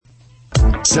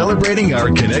celebrating our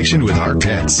connection with our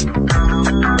pets.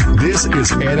 This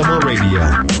is Animal Radio.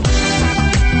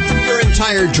 Your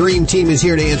entire dream team is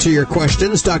here to answer your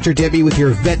questions. Dr. Debbie with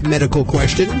your vet medical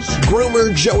questions.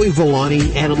 Groomer Joey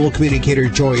Villani, animal communicator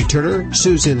Joy Turner,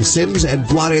 Susan Sims, and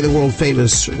Vlade, the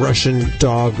world-famous Russian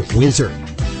dog wizard.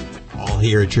 All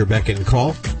here at your beck and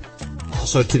call.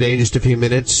 Also today, in just a few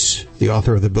minutes, the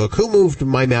author of the book, Who Moved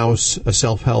My Mouse? A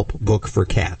Self-Help Book for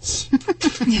Cats.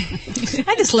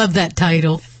 I just love that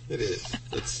title. It is.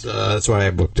 That's why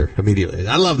I booked her immediately.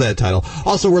 I love that title.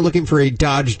 Also, we're looking for a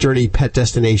Dodge Journey pet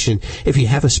destination. If you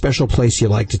have a special place you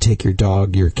like to take your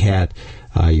dog, your cat,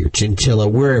 your chinchilla,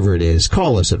 wherever it is,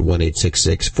 call us at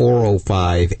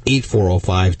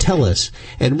 1-866-405-8405. Tell us,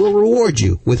 and we'll reward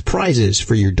you with prizes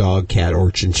for your dog, cat,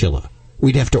 or chinchilla.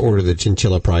 We'd have to order the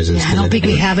chinchilla prizes. Yeah, I don't think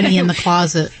we have any in the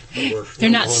closet. They're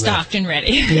not stocked and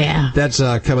ready. Yeah. That's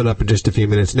coming up in just a few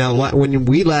minutes. Now, when you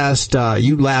last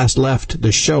left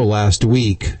the show last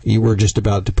week, you were just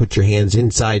about to put your hands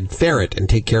inside Ferret and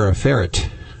take care of Ferret.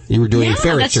 You were doing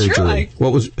ferret surgery.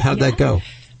 True. How'd that go?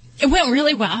 It went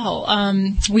really well.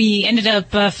 We ended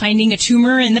up finding a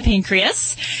tumor in the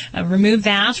pancreas, removed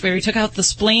that, where we took out the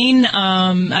spleen.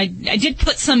 I did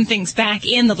put some things back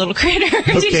in the little critter.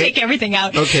 I didn't take everything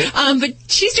out. Okay. But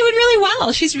she's doing really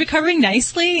well. She's recovering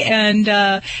nicely and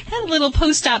had a little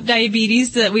post-op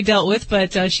diabetes that we dealt with,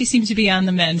 but she seems to be on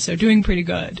the mend, so doing pretty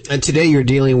good. And today you're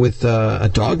dealing with a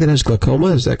dog that has glaucoma,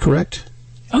 is that correct?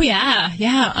 Oh,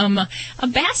 yeah. A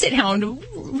basset hound,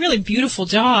 really beautiful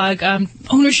dog.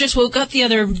 Owners just woke up the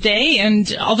other day,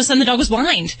 and all of a sudden the dog was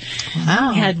blind.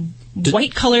 Wow. Had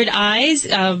white-colored eyes,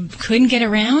 couldn't get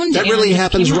around. That really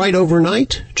happens right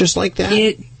overnight, just like that?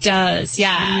 It does,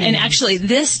 yeah. And actually,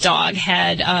 this dog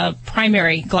had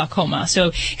primary glaucoma,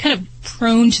 so kind of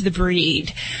prone to the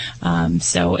breed.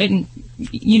 And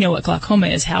you know what glaucoma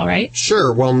is, Hal, right?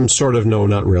 Sure. Well, sort of, no,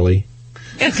 not really.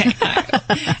 Okay.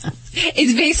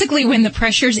 It's basically when the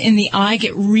pressures in the eye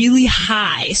get really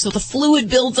high, so the fluid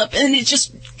builds up and it's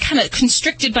just kind of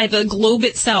constricted by the globe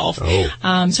itself.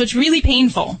 Oh. So it's really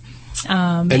painful.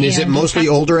 And is it mostly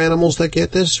older animals that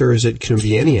get this, or can it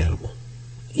be any animal?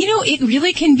 You know, it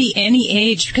really can be any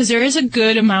age because there is a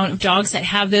good amount of dogs that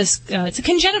have this. It's a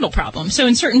congenital problem. So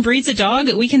in certain breeds of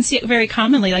dog, we can see it very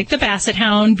commonly, like the Basset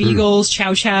Hound, Beagles,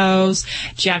 Chow Chows,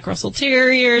 Jack Russell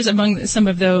Terriers, among some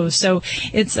of those. So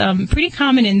it's pretty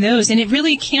common in those, and it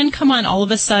really can come on all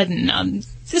of a sudden.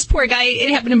 This poor guy,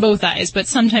 it happened in both eyes, but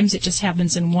sometimes it just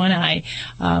happens in one eye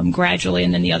gradually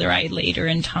and then the other eye later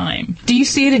in time. Do you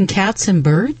see it in cats and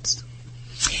birds?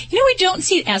 You know, we don't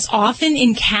see it as often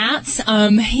in cats.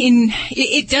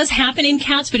 It does happen in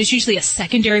cats, but it's usually a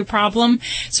secondary problem.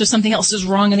 So something else is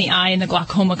wrong in the eye, and the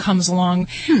glaucoma comes along.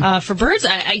 For birds,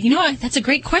 that's a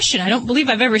great question. I don't believe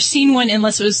I've ever seen one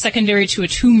unless it was secondary to a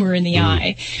tumor in the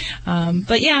eye.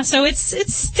 But yeah, so it's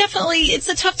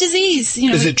a tough disease. You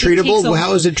know, is it treatable?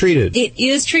 How is it treated? It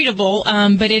is treatable,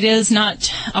 but it is not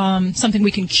something we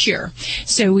can cure.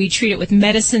 So we treat it with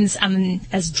medicines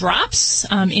as drops,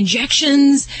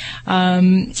 injections,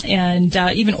 and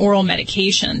even oral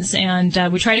medications. And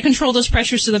we try to control those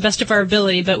pressures to the best of our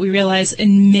ability, but we realize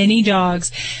in many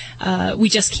dogs, we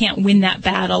just can't win that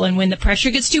battle. And when the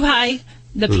pressure gets too high,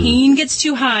 the pain gets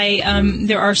too high,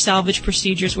 there are salvage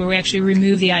procedures where we actually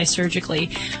remove the eye surgically.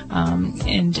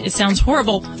 And it sounds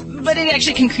horrible, but it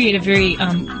actually can create a very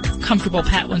comfortable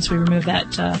pet once we remove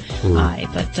that eye.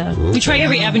 But we try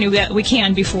every avenue that we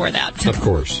can before that. Of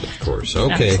course.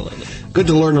 Okay. Absolutely. Good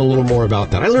to learn a little more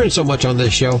about that. I learned so much on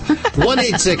this show.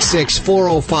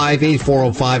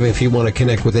 1-866-405-8405 if you want to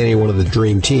connect with anyone of the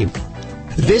Dream Team.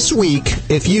 This week,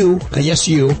 if you,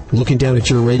 looking down at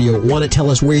your radio, want to tell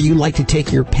us where you like to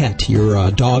take your pet, your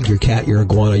dog, your cat, your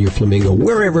iguana, your flamingo,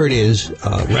 wherever it is,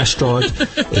 a restaurant,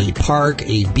 a park,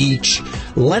 a beach,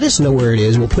 let us know where it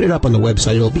is. We'll put it up on the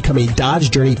website. It'll become a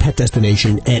Dodge Journey pet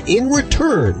destination, and in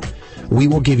return, we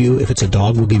will give you, if it's a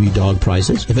dog, we'll give you dog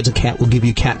prizes. If it's a cat, we'll give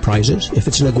you cat prizes. If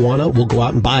it's an iguana, we'll go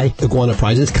out and buy iguana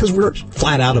prizes because we're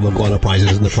flat out of iguana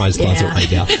prizes in the prize closet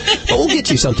right now. But we'll get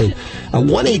you something.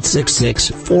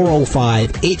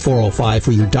 1-866-405-8405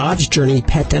 for your Dodge Journey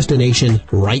pet destination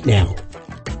right now.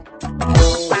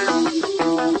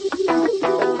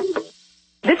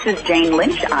 This is Jane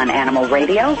Lynch on Animal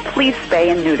Radio. Please spay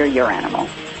and neuter your animal.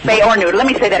 Spay or neuter. Let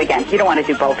me say that again. You don't want to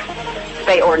do both.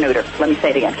 Spay or neuter. Let me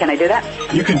say it again. Can I do that?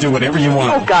 You can do whatever you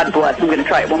want. Oh, God bless. I'm going to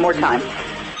try it one more time.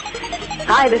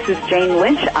 Hi, this is Jane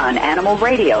Lynch on Animal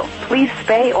Radio. Please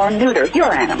spay or neuter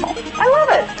your animal. I love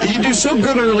it. You do so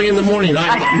good early in the morning.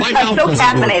 I'm so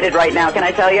caffeinated right now, can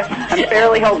I tell you? I'm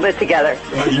barely holding it together.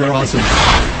 You're awesome.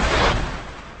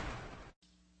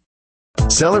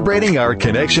 celebrating our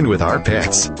connection with our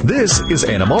pets. This is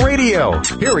Animal Radio.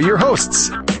 Here are your hosts,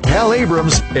 Hal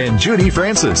Abrams and Judy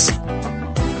Francis.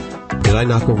 Did I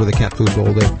knock over the cat food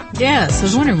bowl there? Yes, I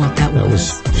was wondering what that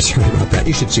was. Sorry about that.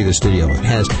 You should see the studio. It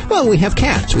has, well, we have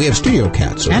cats. We have studio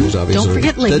cats. So And there's obviously don't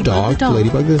forget Ladybug, the dog.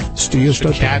 Ladybug, the studio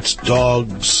stuff. Cats,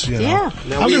 dogs, Yeah.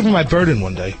 I'll give my bird in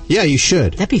one day. Yeah, you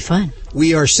should. That'd be fun.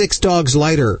 We are 6 dogs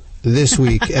lighter this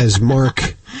week as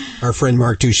Mark, our friend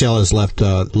Mark Tuchel, has left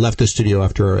the studio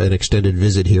after an extended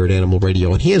visit here at Animal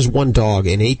Radio. And he has one dog,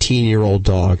 an 18-year-old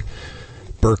dog,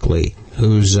 Berkeley,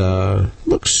 who's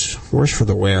looks worse for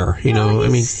the wear. You know, I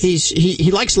mean, he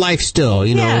likes life still.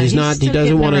 You know, Yeah, he he's doesn't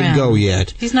still want to getting go around.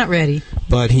 yet, He's not ready.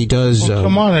 but he does. Well,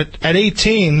 come on, at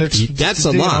 18, That's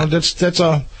a lot.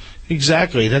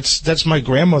 Exactly. That's my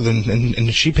grandmother,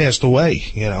 and she passed away.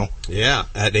 Yeah,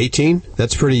 at 18,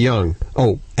 that's pretty young.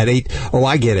 Oh, at 8,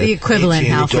 I get it. The equivalent,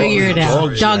 18, Hal. Figure it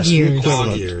out. Dog years.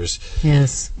 Dog years.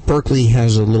 Yes. Berkeley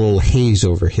has a little haze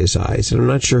over his eyes, and I'm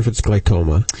not sure if it's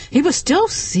glaucoma. He was still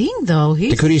seeing, though.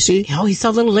 Could he see? Oh, he saw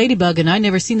little Ladybug, and I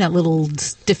never seen that little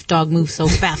stiff dog move so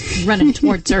fast, running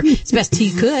towards her as best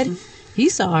he could. He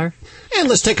saw her. And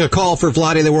let's take a call for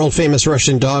Vladdy, the world-famous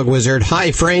Russian dog wizard.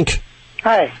 Hi, Frank.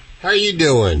 Hi. How are you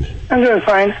doing? I'm doing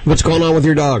fine. What's going on with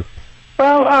your dog?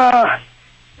 Well,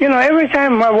 every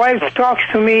time my wife talks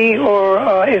to me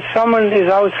or if someone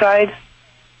is outside,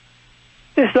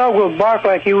 this dog will bark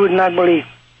like you would not believe.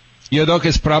 Your dog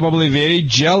is probably very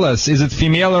jealous. Is it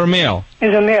female or male?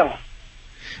 It's a male.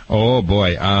 Oh,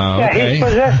 boy. Yeah, Okay. he's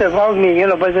possessive of me,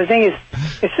 but the thing is,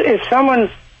 if someone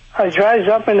drives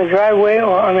up in the driveway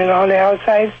or, on the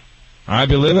outside, I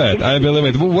believe it.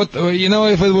 What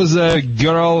if it was a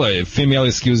girl, a female,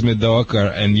 dog,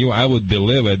 and you, I would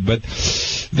believe it. But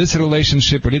this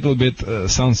relationship a little bit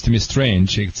sounds to me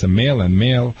strange. It's a male and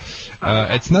male.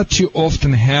 It's not too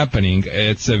often happening.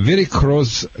 It's a very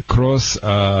cross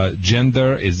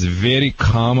gender is very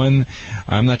common.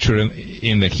 I'm not sure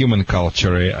in the human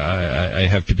culture. I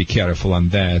have to be careful on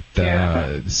that.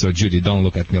 So Judy, don't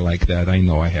look at me like that. I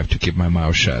know I have to keep my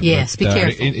mouth shut. Yes, be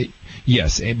careful.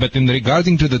 Yes, but in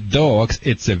regarding to the dogs,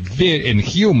 it's in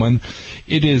human,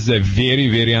 it is a very,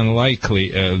 very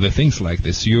unlikely, the things like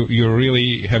this. You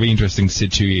really have an interesting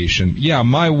situation. Yeah,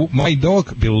 my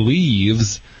dog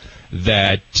believes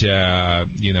that,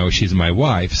 she's my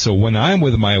wife. So when I'm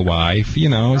with my wife,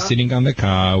 sitting on the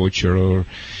couch or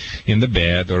in the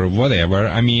bed or whatever,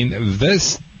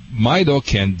 my dog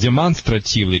can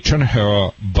demonstratively turn her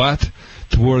butt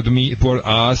toward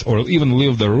us, or even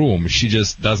leave the room. She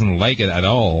just doesn't like it at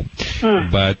all.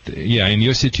 But yeah, in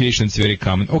your situation, it's very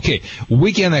common. Okay,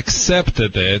 we can accept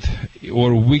it,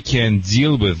 or we can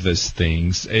deal with these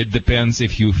things. It depends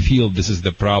if you feel this is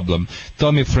the problem.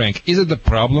 Tell me, Frank, is it the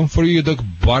problem for you? Your dog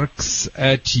barks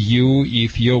at you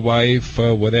if your wife,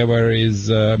 whatever, is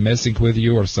messing with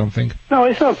you or something? no,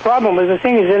 it's no problem. But the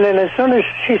thing is, and then as soon as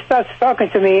she starts talking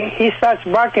to me, he starts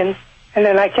barking. And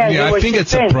then I can't do what I think she's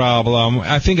it's saying. a problem.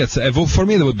 I think it's for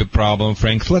me, that would be a problem,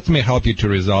 Frank. Let me help you to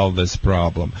resolve this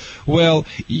problem. Well,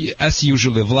 as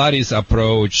usually, Vladdy's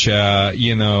approach,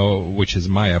 which is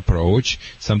my approach.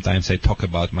 Sometimes I talk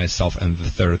about myself in the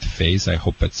third phase. I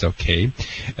hope it's okay,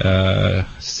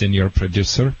 senior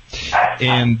producer.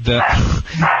 And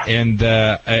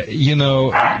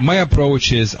my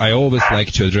approach is I always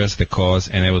like to address the cause,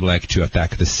 and I would like to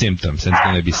attack the symptoms. And it's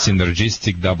going to be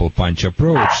synergistic double punch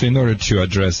approach in order to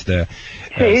address the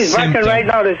He's barking symptom. right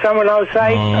now. There's someone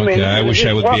outside. Okay, I wish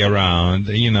I would be walking. around.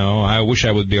 I wish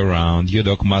I would be around. Your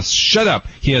dog must shut up.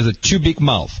 He has a too big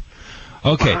mouth.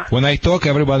 Okay, when I talk,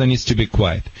 everybody needs to be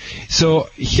quiet. So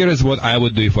here is what I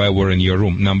would do if I were in your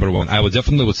room. Number one, I would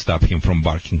definitely stop him from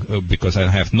barking because I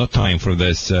have no time for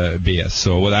this BS.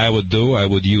 So what I would do, I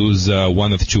would use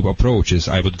one of two approaches.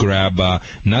 I would grab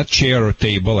not chair or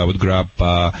table. I would grab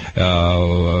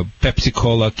Pepsi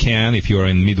Cola can. If you're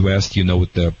in Midwest, you know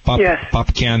what the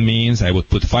pop can means. I would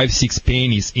put 5-6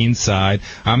 pennies inside.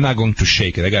 I'm not going to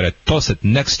shake it. I gotta toss it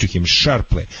next to him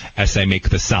sharply as I make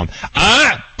the sound.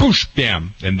 Push,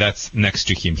 bam, and that's next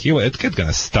to him. It's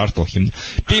gonna startle him.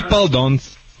 People don't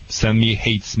send me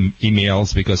hate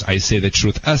emails because I say the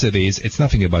truth as it is. It's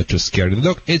nothing about to scare the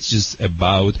dog. It's just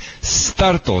about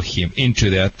startle him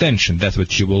into the attention. That's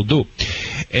what you will do.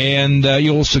 And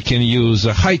you also can use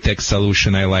a high-tech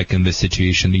solution I like in this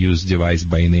situation. Use device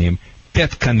by name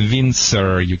Pet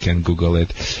Convincer, you can Google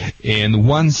it. And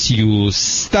once you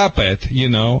stop it,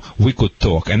 we could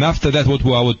talk. And after that, what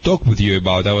I would talk with you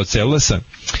about, I would say, listen,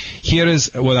 here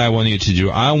is what I want you to do.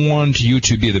 I want you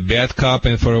to be the bad cop,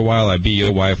 and for a while I be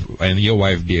your wife, and your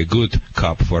wife be a good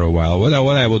cop for a while.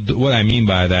 What I mean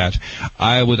by that,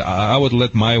 I would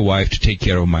let my wife to take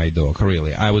care of my dog.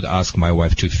 Really, I would ask my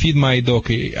wife to feed my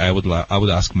dog. I would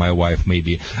ask my wife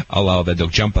maybe allow the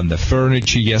dog jump on the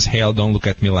furniture. Yes, Hale, don't look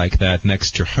at me like that.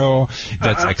 Next to her,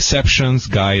 that's exceptions.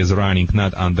 Guy is running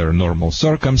not under normal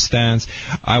circumstance.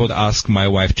 I would ask my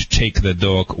wife to take the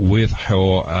dog with her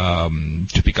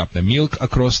to pick up the milk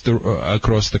across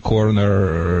the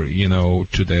corner,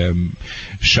 to the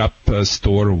shop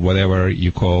store, whatever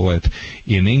you call it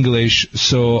in English.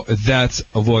 So that's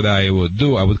what I would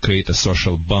do. I would create a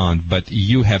social bond, but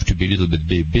you have to be a little bit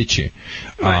bitchy.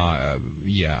 Right.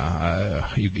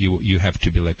 You have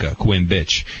to be like a queen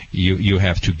bitch. You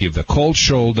have to give the cold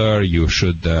shoulder. You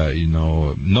should,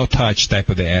 no touch type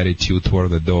of the attitude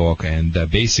toward the dog, and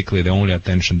basically the only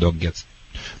attention dog gets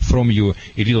from you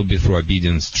a little bit through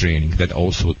obedience training. That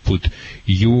also would put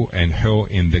you and her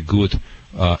in the good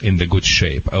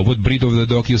shape. What breed of the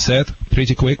dog you said?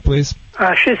 Pretty quick, please.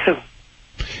 Shih Tzu.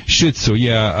 Shih Tzu,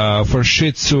 yeah. For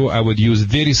Shih Tzu, I would use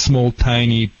very small,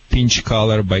 tiny pinch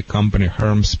collar by company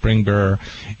Herm Springer,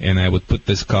 and I would put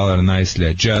this collar nicely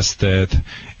adjusted,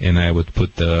 and I would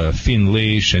put the thin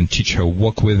leash and teach her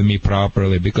walk with me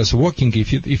properly, because walking,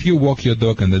 if you walk your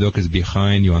dog and the dog is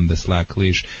behind you on the slack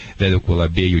leash, the dog will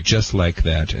obey you just like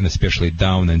that, and especially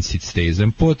down and sit stay is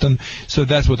important. So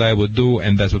that's what I would do,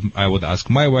 and that's what I would ask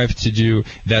my wife to do.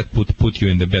 That would put you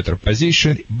in the better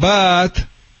position. But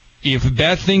if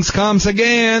bad things comes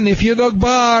again, if your dog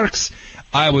barks,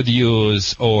 I would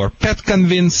use Pet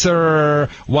Convincer,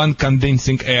 one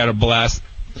convincing air blast,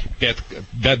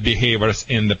 bad behaviors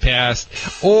in the past,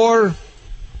 or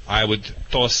I would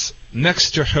toss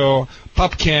next to her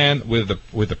pop can with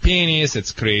the penis.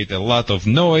 It's create a lot of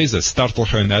noise, it startle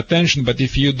her in attention. But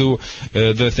if you do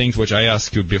the things which I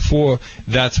asked you before,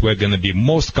 that's where going to be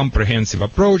most comprehensive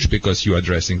approach, because you're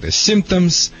addressing the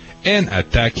symptoms and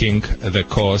attacking the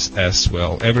cause as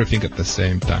well. Everything at the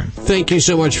same time. Thank you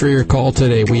so much for your call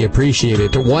today. We appreciate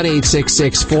it.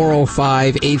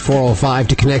 1-866-405-8405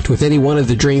 to connect with any one of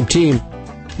the Dream Team.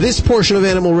 This portion of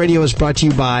Animal Radio is brought to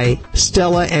you by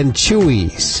Stella and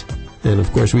Chewy's. And,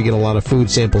 of course, we get a lot of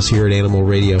food samples here at Animal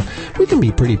Radio. We can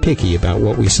be pretty picky about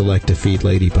what we select to feed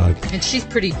Ladybug. And she's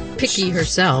pretty picky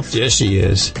herself. Yes, she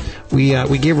is. We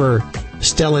give her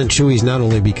Stella and Chewy's not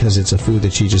only because it's a food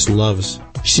that she just loves.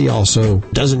 She also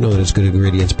doesn't know that it's good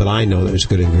ingredients, but I know that it's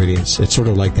good ingredients. It's sort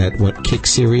of like that, Kick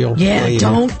cereal? Yeah,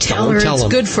 don't tell her it's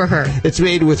good for her. It's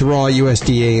made with raw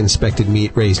USDA-inspected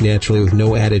meat raised naturally with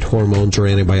no added hormones or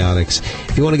antibiotics.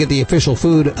 If you want to get the official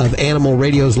food of Animal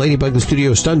Radio's Ladybug the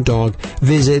Studio Stunt Dog,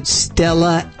 visit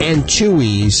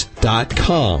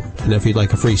StellaandChewy's.com. And if you'd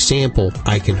like a free sample,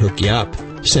 I can hook you up.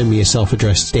 Send me a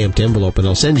self-addressed stamped envelope, and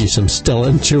I'll send you some Stella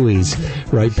and Chewy's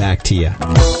right back to you.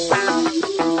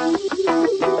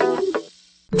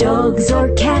 Dogs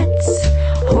or cats,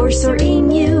 horse or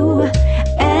emu,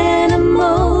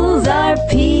 animals are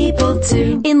people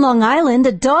too. In Long Island,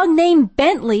 a dog named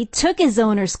Bentley took his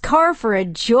owner's car for a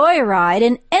joyride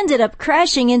and ended up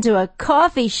crashing into a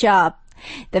coffee shop.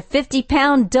 The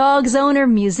 50-pound dog's owner,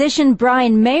 musician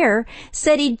Brian Mayer,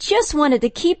 said he just wanted to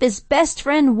keep his best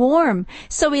friend warm,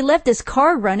 so he left his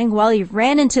car running while he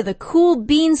ran into the Cool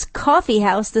Beans Coffee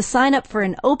House to sign up for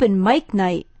an open mic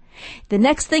night. The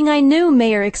next thing I knew,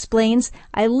 Mayer explains,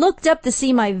 I looked up to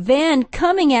see my van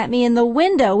coming at me in the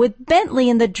window with Bentley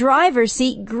in the driver's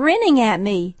seat grinning at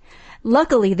me.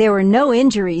 Luckily, there were no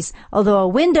injuries, although a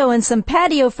window and some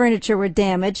patio furniture were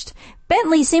damaged.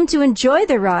 Bentley seemed to enjoy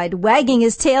the ride, wagging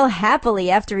his tail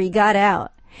happily after he got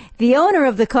out. The owner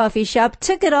of the coffee shop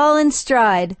took it all in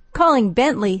stride, calling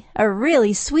Bentley a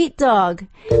really sweet dog.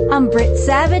 I'm Britt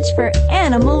Savage for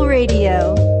Animal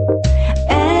Radio.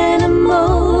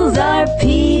 Animals are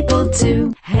people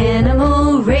too.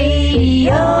 Animal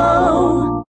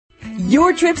Radio.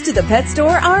 Your trips to the pet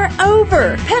store are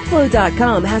over.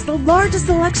 PetFlow.com has the largest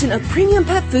selection of premium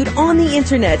pet food on the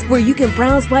internet, where you can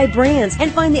browse by brands and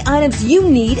find the items you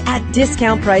need at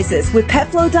discount prices. With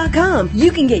PetFlow.com, you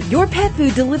can get your pet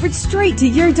food delivered straight to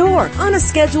your door on a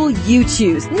schedule you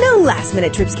choose. No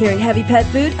last-minute trips carrying heavy pet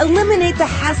food. Eliminate the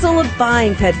hassle of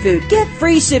buying pet food. Get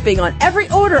free shipping on every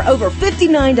order over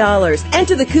 $59.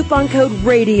 Enter the coupon code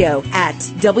RADIO at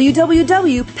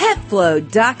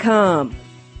www.petflow.com.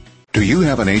 Do you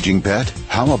have an aging pet?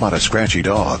 How about a scratchy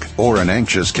dog or an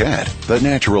anxious cat? The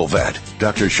Natural Vet,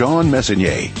 Dr. Sean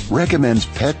Messonnier, recommends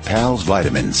Pet Pals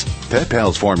vitamins. Pet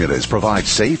Pals formulas provide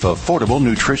safe, affordable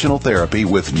nutritional therapy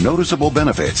with noticeable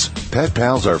benefits. Pet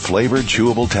Pals are flavored,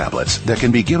 chewable tablets that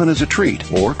can be given as a treat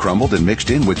or crumbled and mixed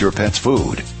in with your pet's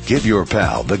food. Give your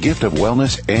pal the gift of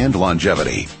wellness and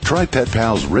longevity. Try Pet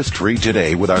Pals risk-free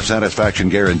today with our satisfaction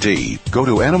guarantee. Go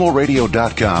to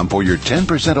animalradio.com for your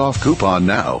 10% off coupon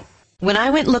now. When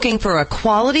I went looking for a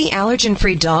quality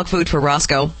allergen-free dog food for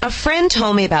Roscoe, a friend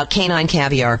told me about Canine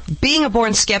Caviar. Being a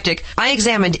born skeptic, I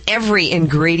examined every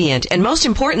ingredient and most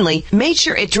importantly, made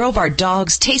sure it drove our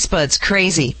dog's taste buds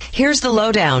crazy. Here's the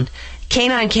lowdown.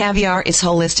 Canine Caviar is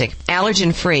holistic,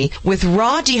 allergen-free, with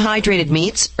raw dehydrated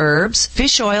meats, herbs,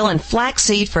 fish oil, and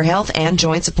flaxseed for health and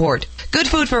joint support. Good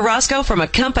food for Roscoe from a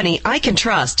company I can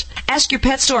trust. Ask your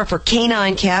pet store for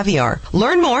Canine Caviar.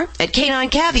 Learn more at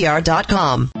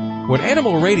caninecaviar.com. When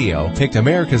Animal Radio picked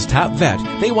America's top vet,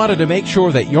 they wanted to make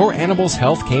sure that your animal's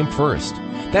health came first.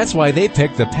 That's why they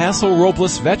picked the Paso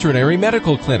Robles Veterinary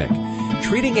Medical Clinic.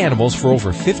 Treating animals for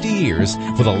over 50 years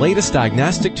with the latest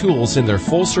diagnostic tools in their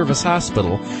full-service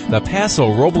hospital, the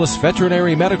Paso Robles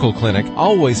Veterinary Medical Clinic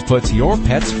always puts your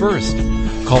pets first.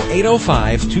 Call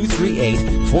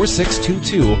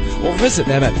 805-238-4622 or visit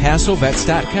them at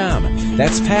PasoVets.com.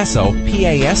 That's Paso,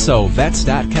 P-A-S-O,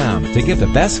 Vets.com to get the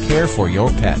best care for your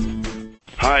pet.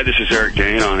 Hi, this is Eric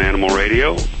Dane on Animal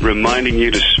Radio, reminding you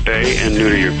to spay and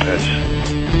neuter your pets.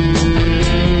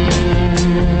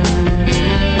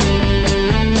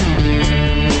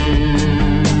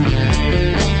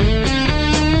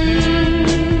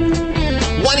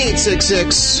 One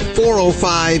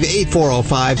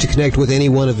 866-405-8405 to connect with any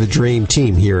one of the Dream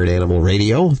Team here at Animal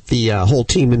Radio. The whole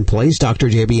team in place. Dr.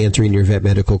 Debbie answering your vet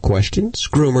medical questions.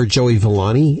 Groomer Joey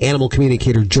Villani. Animal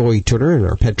communicator Joy Turner. And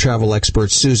our pet travel expert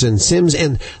Susan Sims.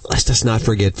 And let's just not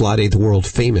forget Vlade, the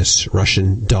world-famous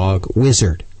Russian dog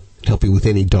wizard. Help you with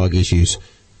any dog issues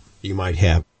you might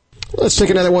have. Let's take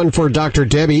another one for Dr.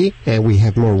 Debbie. And we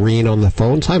have Maureen on the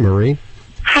phones. Hi, Maureen.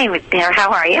 Hi there,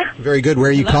 how are you? Very good. Where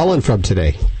are you calling from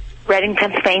today? Reading,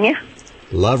 Pennsylvania.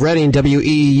 Love Reading,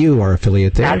 WEEU, our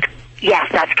affiliate there. Yes,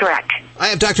 that's correct. I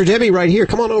have Dr. Debbie right here.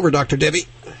 Come on over, Dr. Debbie.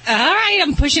 All right,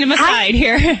 I'm pushing him aside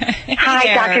here.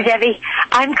 Hi, Dr. Debbie.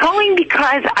 I'm calling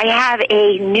because I have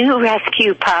a new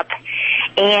rescue pup,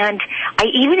 and I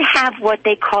even have what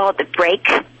they call the break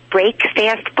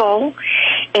fast bowl,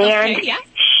 and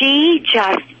she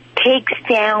just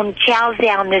chows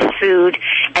down this food,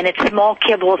 and it's small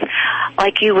kibbles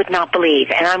like you would not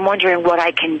believe. And I'm wondering what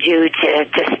I can do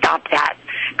to stop that,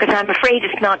 because I'm afraid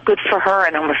it's not good for her,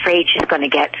 and I'm afraid she's going to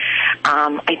get.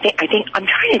 I think I'm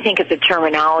trying to think of the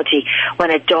terminology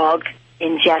when a dog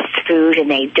ingests food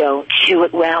and they don't chew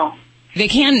it well.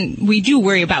 We do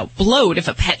worry about bloat if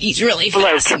a pet eats really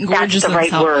fast and gorges That's the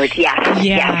right word, yes.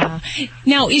 Yeah. Yes.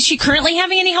 Now, is she currently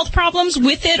having any health problems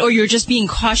with it, or you're just being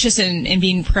cautious and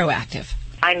being proactive?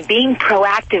 I'm being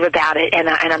proactive about it, and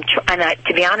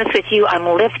to be honest with you, I'm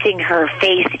lifting her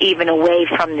face even away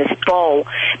from this bowl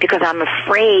because I'm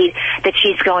afraid that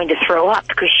she's going to throw up,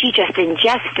 because she just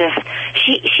ingests this.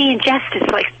 She ingests this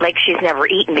like she's never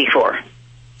eaten before.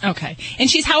 Okay. And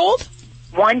she's how old?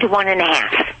 1 to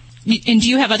 1.5. And do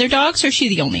you have other dogs, or is she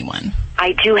the only one?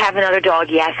 I do have another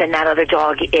dog, yes, and that other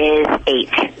dog is 8.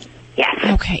 Yes.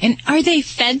 Okay. And are they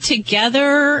fed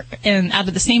together and out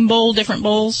of the same bowl, different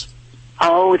bowls?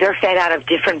 Oh, they're fed out of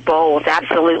different bowls.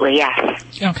 Absolutely, yes.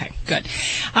 Okay, good.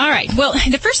 All right. Well,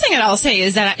 the first thing that I'll say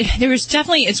is that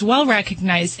it's well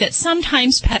recognized that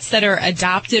sometimes pets that are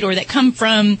adopted or that come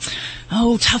from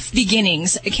tough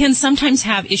beginnings can sometimes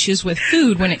have issues with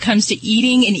food when it comes to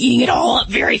eating it all up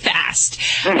very fast.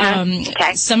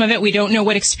 Okay. Some of it we don't know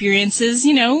what experiences,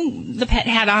 the pet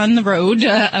had on the road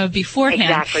beforehand.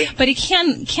 Exactly. But it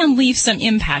can leave some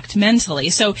impact mentally.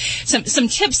 So some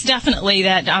tips definitely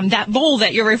that bowl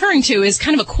that you're referring to is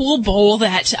kind of a cool bowl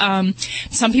that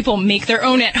some people make their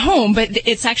own at home, but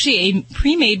it's actually a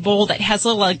pre-made bowl that has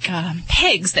little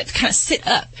pegs that kind of stick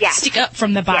up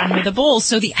from the bottom of the bowl.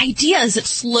 So the idea is it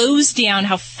slows down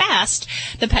how fast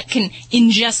the pet can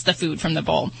ingest the food from the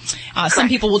bowl. Some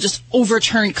people will just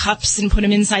overturn cups and put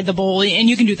them inside the bowl, and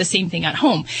you can do the same thing at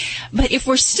home. But if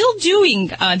we're still doing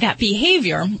that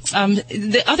behavior,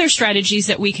 the other strategies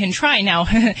that we can try now,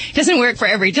 it doesn't work for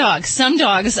every dog. Some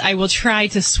dogs, I will try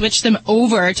to switch them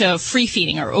over to free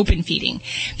feeding or open feeding,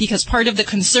 because part of the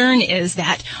concern is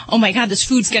that, oh my God, this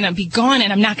food's going to be gone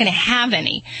and I'm not going to have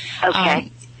any.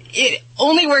 Okay. It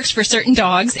only works for certain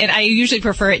dogs, and I usually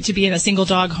prefer it to be in a single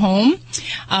dog home,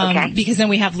 because then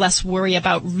we have less worry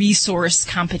about resource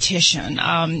competition,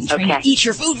 trying to eat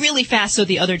your food really fast so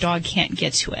the other dog can't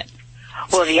get to it.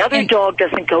 Well, the other dog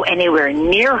doesn't go anywhere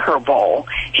near her bowl.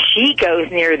 She goes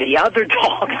near the other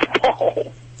dog's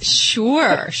bowl.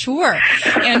 Sure.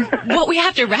 And what we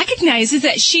have to recognize is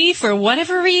that she, for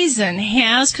whatever reason,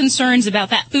 has concerns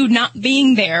about that food not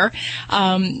being there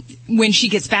when she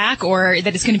gets back, or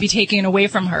that it's going to be taken away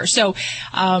from her. So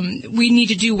we need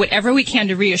to do whatever we can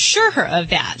to reassure her of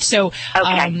that. So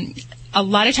a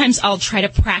lot of times I'll try to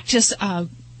practice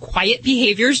quiet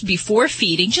behaviors before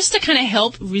feeding, just to kind of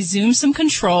help resume some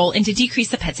control and to decrease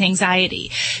the pet's anxiety.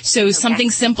 So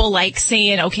something simple like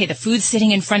saying, okay, the food's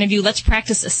sitting in front of you, let's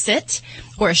practice a sit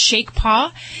or a shake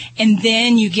paw, and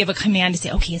then you give a command to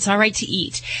say, okay, it's all right to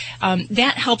eat.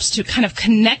 That helps to kind of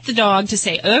connect the dog to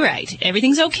say, all right,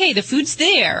 everything's okay, the food's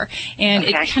there, and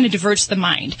it kind of diverts the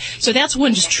mind. So that's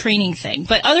one just training thing.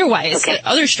 But otherwise,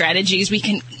 other strategies, we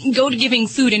can go to giving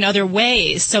food in other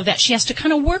ways so that she has to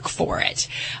kind of work for it.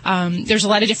 There's a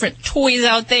lot of different toys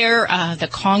out there, the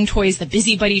Kong toys, the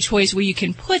Busybody toys, where you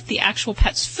can put the actual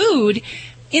pet's food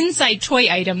inside toy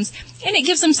items, and it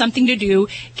gives them something to do,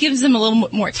 gives them a little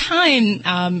more time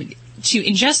to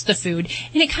ingest the food,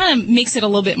 and it kind of makes it a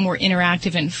little bit more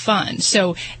interactive and fun.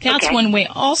 So that's one way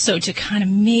also to kind of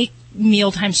make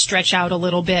mealtime stretch out a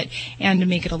little bit and to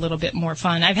make it a little bit more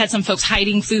fun. I've had some folks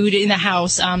hiding food in the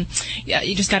house.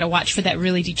 You just got to watch for that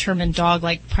really determined dog,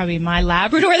 like probably my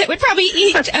Labrador, that would probably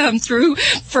eat through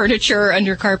furniture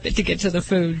under carpet to get to the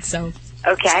food. So.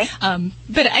 Okay.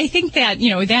 But I think that,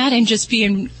 that and just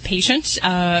being patient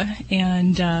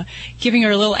and giving her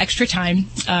a little extra time,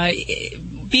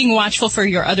 being watchful for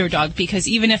your other dog, because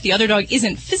even if the other dog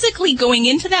isn't physically going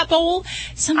into that bowl,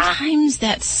 sometimes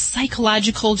that's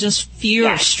psychological just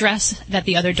fear or stress that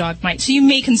the other dog might. So you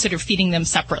may consider feeding them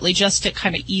separately just to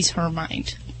kind of ease her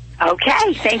mind.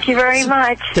 Okay. Thank you very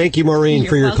much. Thank you, Maureen,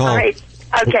 for your call. All right.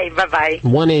 Okay, bye-bye.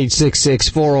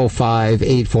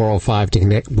 1-866-405-8405 to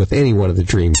connect with any one of the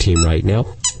Dream Team right now.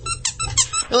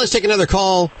 Now let's take another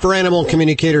call for animal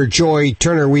communicator Joy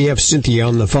Turner. We have Cynthia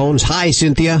on the phones. Hi,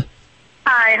 Cynthia.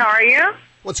 Hi, how are you?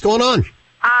 What's going on?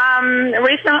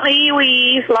 Recently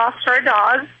we lost our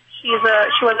dog. She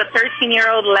was a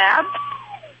 13-year-old lab,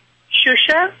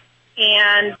 Shusha,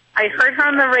 and I heard her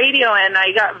on the radio, and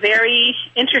I got very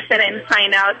interested in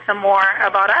finding out some more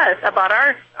about us, about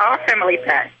our family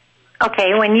pet.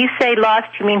 Okay, when you say lost,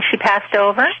 you mean she passed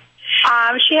over?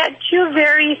 She had two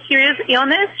very serious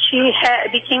illnesses. She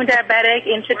became diabetic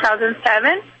in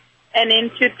 2007, and in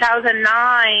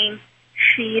 2009,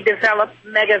 she developed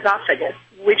megaesophagus,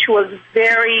 which was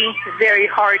very, very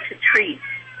hard to treat.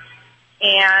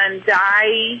 And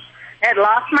I had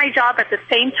lost my job at the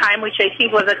same time, which I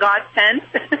think was a godsend.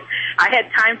 I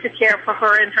had time to care for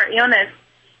her and her illness.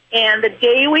 And the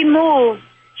day we moved,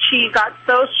 she got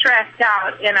so stressed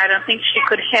out, and I don't think she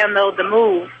could handle the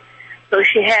move. So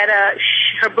she had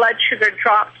her blood sugar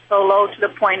dropped so low to the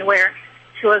point where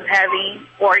she was having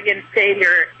organ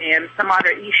failure and some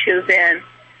other issues. And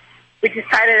we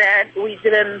decided that we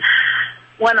didn't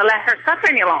want to let her suffer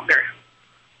any longer.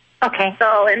 Okay.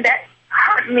 So, and that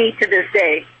hurt me to this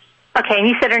day. Okay, and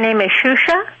you said her name is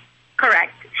Shusha?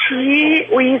 Correct.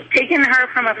 We've taken her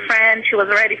from a friend. She was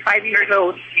already 5 years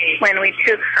old when we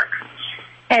took her.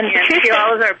 And she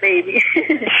was our baby.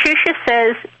 Shusha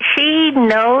says she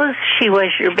knows she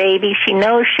was your baby. She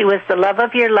knows she was the love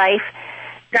of your life.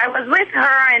 I was with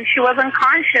her, and she was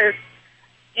unconscious.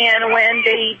 And when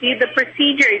they did the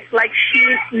procedure, it's like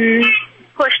she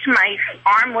pushed my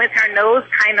arm with her nose,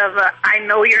 kind of, I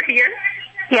know you're here.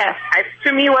 Yes.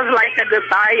 To me, it was like a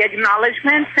goodbye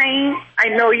acknowledgement, saying, I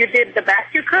know you did the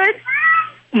best you could.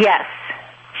 Yes.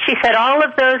 She said all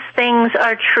of those things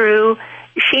are true.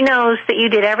 She knows that you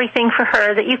did everything for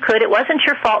her that you could. It wasn't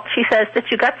your fault, she says, that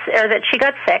she got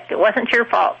sick. It wasn't your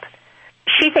fault.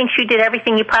 She thinks you did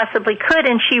everything you possibly could,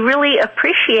 and she really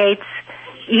appreciates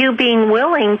you being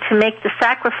willing to make the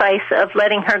sacrifice of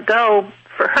letting her go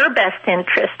for her best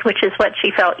interest, which is what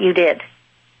she felt you did.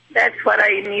 That's what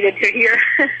I needed to hear,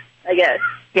 I guess.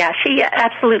 Yeah, she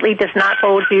absolutely does not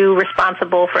hold you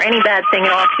responsible for any bad thing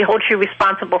at all. She holds you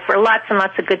responsible for lots and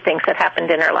lots of good things that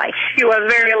happened in her life. She was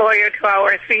very loyal to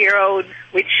our 3-year-old,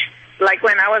 which, like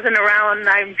when I wasn't around,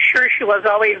 I'm sure she was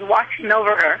always watching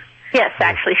over her. Yes,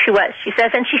 actually, she was. She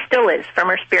says, and she still is from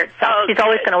her spirit self. She's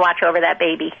always going to watch over that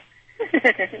baby.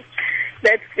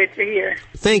 That's good to hear.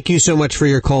 Thank you so much for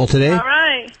your call today. All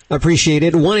right. Appreciate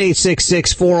it.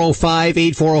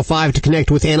 1-866-405-8405 to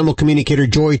connect with animal communicator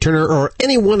Joy Turner or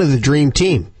any one of the Dream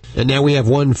Team. And now we have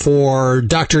one for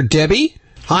Dr. Debbie.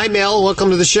 Hi, Mel. Welcome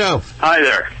to the show. Hi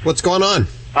there. What's going on?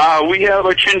 We have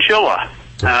a chinchilla.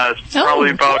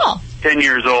 Probably about 10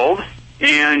 years old.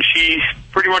 And she's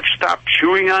pretty much stopped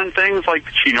chewing on things like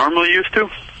she normally used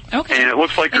to. Okay. And it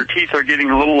looks like her teeth are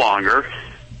getting a little longer.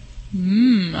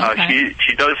 Okay.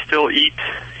 She does still eat,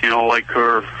 like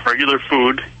her regular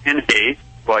food and hay,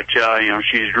 but,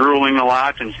 she's drooling a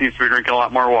lot and seems to be drinking a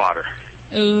lot more water.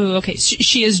 Ooh, okay.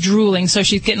 She is drooling, so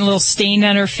she's getting a little stain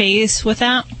on her face with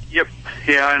that? Yep.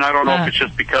 Yeah, and I don't know if it's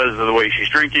just because of the way she's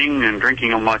drinking and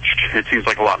drinking a much, it seems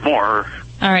like a lot more.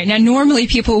 All right. Now, normally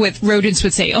people with rodents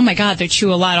would say, oh, my God, they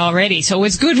chew a lot already, so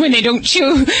it's good when they don't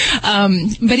chew.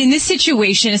 But in this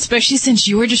situation, especially since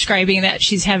you were describing that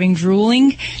she's having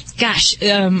drooling, gosh,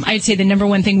 I'd say the number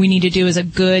one thing we need to do is a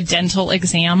good dental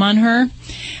exam on her.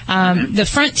 The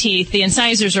front teeth, the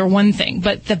incisors are one thing,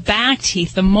 but the back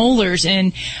teeth, the molars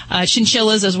in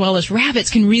chinchillas as well as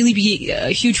rabbits can really be a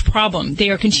huge problem.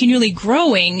 They are continually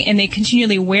growing, and they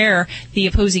continually wear the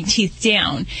opposing teeth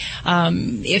down.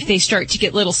 If they start to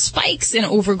get little spikes and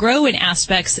overgrow in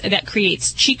aspects, that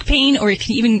creates cheek pain, or it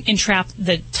can even entrap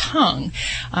the tongue.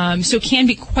 So it can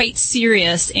be quite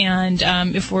serious, and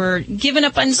if we're giving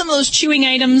up on some of those chewing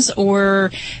items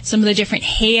or some of the different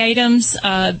hay items,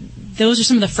 those are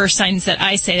some of the first signs that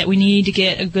I say that we need to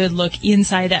get a good look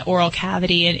inside that oral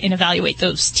cavity and evaluate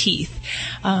those teeth.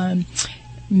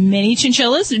 Many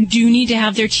chinchillas do need to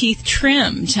have their teeth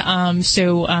trimmed,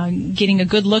 so getting a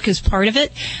good look is part of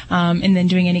it, and then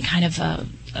doing any kind of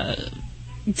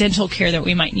dental care that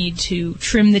we might need to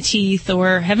trim the teeth,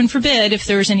 or heaven forbid, if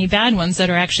there's any bad ones that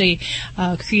are actually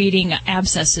creating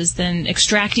abscesses, then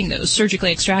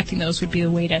surgically extracting those would be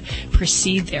the way to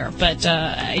proceed there. But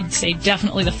I'd say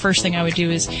definitely the first thing I would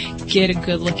do is get a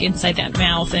good look inside that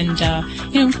mouth, and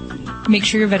make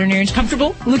sure your veterinarian's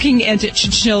comfortable looking at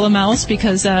chinchilla mouths,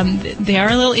 because they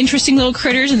are little interesting little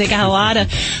critters, and they got a lot of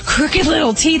crooked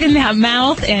little teeth in that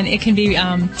mouth, and it can be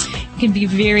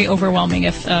very overwhelming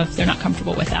if they're not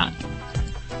comfortable with that.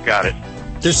 Got it.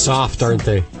 They're soft, aren't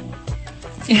they?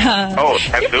 Yeah. Oh,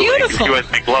 absolutely. You're beautiful. You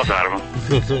guys make gloves out of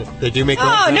them. They do make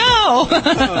gloves. Oh, no!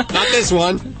 Not this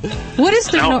one. What is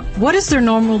their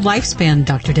normal lifespan,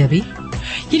 Dr. Debbie?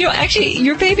 Actually,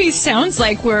 your baby sounds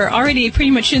like we're already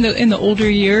pretty much in the older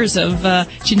years of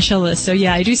chinchillas. So,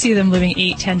 yeah, I do see them living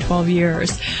 8, 10, 12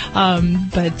 years.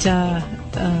 But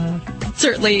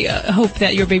certainly hope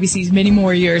that your baby sees many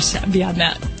more years beyond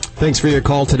that. Thanks for your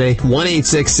call today.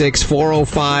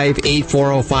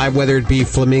 1-866-405-8405, whether it be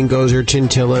flamingos or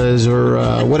chinchillas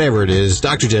or whatever it is.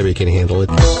 Dr. Debbie can handle it.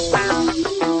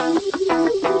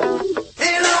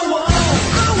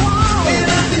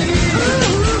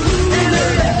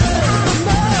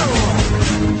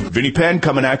 Vinny Penn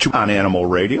coming at you on Animal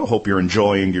Radio. Hope you're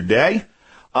enjoying your day.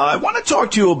 I want to talk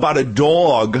to you about a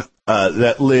dog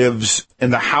that lives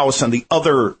in the house on the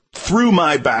other, through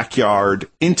my backyard,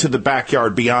 into the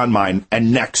backyard beyond mine,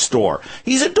 and next door.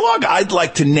 He's a dog I'd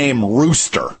like to name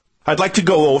Rooster. I'd like to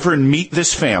go over and meet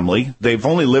this family. They've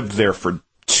only lived there for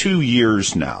 2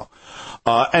 years now.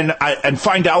 And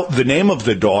find out the name of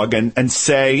the dog and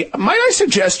say, might I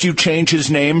suggest you change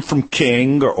his name from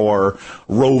King or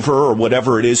Rover or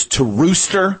whatever it is to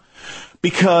Rooster?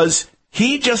 Because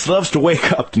he just loves to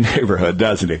wake up the neighborhood,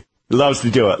 doesn't he? He loves to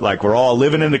do it like we're all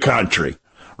living in the country.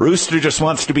 Rooster just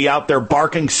wants to be out there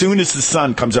barking soon as the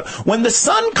sun comes up. When the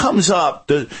sun comes up,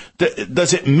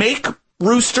 does it make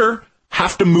Rooster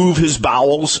have to move his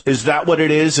bowels? Is that what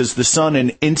it is? Is the sun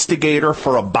an instigator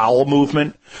for a bowel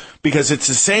movement? Because it's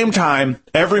the same time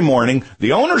every morning.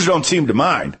 The owners don't seem to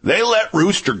mind. They let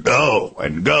Rooster go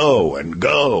and go and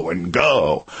go and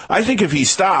go. I think if he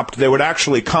stopped, they would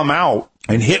actually come out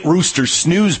and hit Rooster's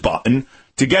snooze button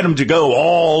to get him to go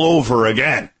all over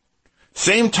again.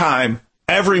 Same time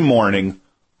every morning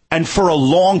and for a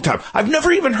long time. I've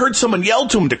never even heard someone yell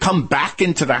to him to come back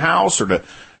into the house or to,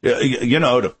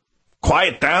 to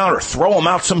quiet down or throw him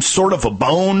out some sort of a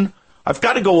bone. I've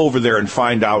got to go over there and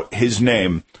find out his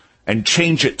name and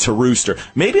change it to Rooster.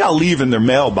 Maybe I'll leave in their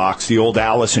mailbox the old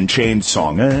Alice in Chains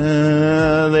song.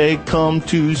 They come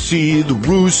to see the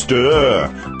rooster.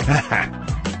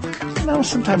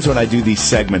 Sometimes when I do these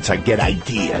segments, I get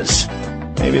ideas.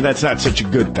 Maybe that's not such a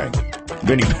good thing.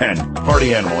 Vinny Penn,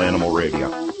 Party Animal Radio.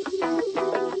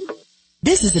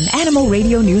 This is an Animal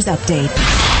Radio News Update.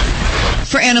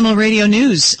 For Animal Radio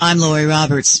News, I'm Lori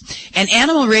Roberts. And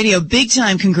Animal Radio big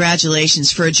time congratulations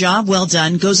for a job well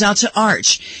done goes out to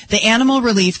ARCH, the Animal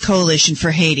Relief Coalition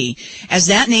for Haiti. As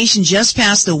that nation just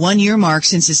passed the 1-year mark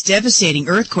since its devastating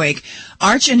earthquake,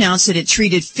 ARCH announced that it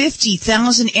treated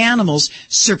 50,000 animals,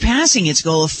 surpassing its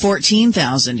goal of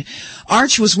 14,000.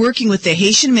 Arch was working with the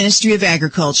Haitian Ministry of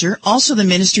Agriculture, also the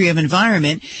Ministry of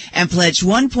Environment, and pledged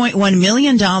 $1.1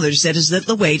 million that has led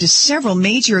the way to several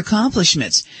major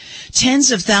accomplishments.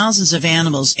 Tens of thousands of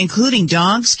animals, including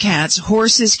dogs, cats,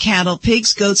 horses, cattle,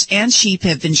 pigs, goats, and sheep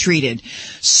have been treated.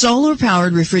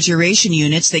 Solar-powered refrigeration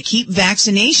units that keep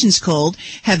vaccinations cold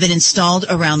have been installed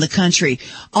around the country.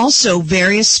 Also,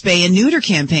 various spay and neuter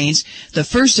campaigns, the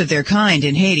first of their kind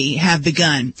in Haiti, have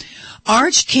begun.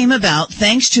 Arch came about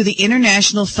thanks to the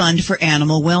International Fund for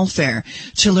Animal Welfare.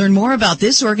 To learn more about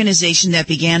this organization that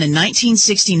began in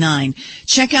 1969,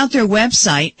 check out their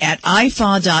website at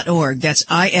ifaw.org. That's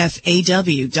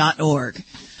IFAW.org.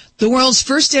 The world's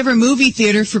first ever movie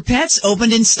theater for pets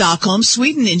opened in Stockholm,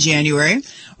 Sweden in January.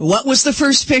 What was the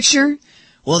first picture?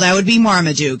 Well, that would be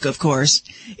Marmaduke, of course.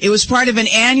 It was part of an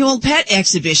annual pet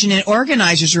exhibition, and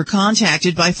organizers were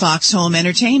contacted by Fox Home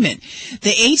Entertainment.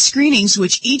 The 8 screenings,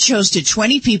 which each hosted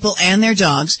 20 people and their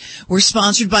dogs, were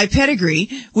sponsored by Pedigree,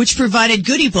 which provided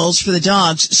goodie bowls for the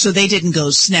dogs so they didn't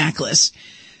go snackless.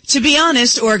 To be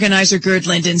honest, organizer Gerd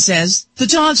Linden says, the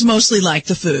dogs mostly liked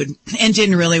the food and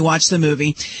didn't really watch the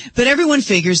movie, but everyone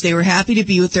figures they were happy to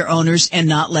be with their owners and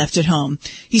not left at home.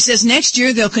 He says next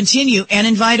year they'll continue and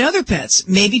invite other pets,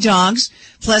 maybe dogs,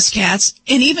 plus cats,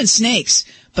 and even snakes,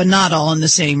 but not all in the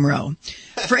same row.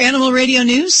 For Animal Radio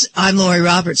News, I'm Lori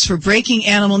Roberts. For breaking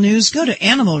animal news, go to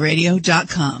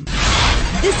animalradio.com.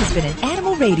 This has been an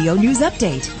Animal Radio News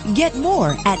Update. Get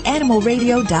more at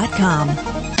animalradio.com.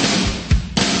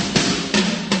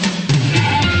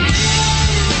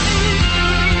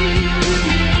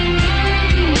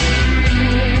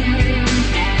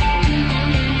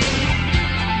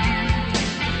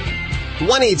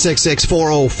 One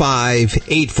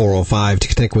 866-405-8405 to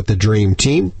connect with the Dream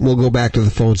Team. We'll go back to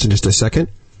the phones in just a second.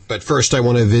 But first, I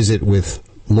want to visit with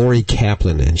Lori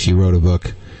Kaplan, and she wrote a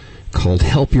book called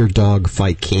Help Your Dog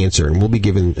Fight Cancer. And we'll be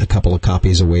giving a couple of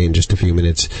copies away in just a few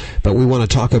minutes. But we want to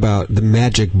talk about the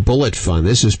Magic Bullet Fund.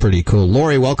 This is pretty cool.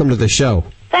 Lori, welcome to the show.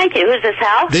 Thank you. Who's this,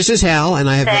 Hal? This is Hal, and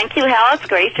I have... Thank you, Hal. It's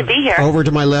great to be here. Over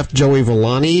to my left, Joey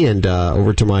Villani, and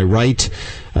over to my right,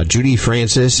 Judy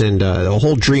Francis, and a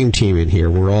whole dream team in here.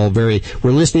 We're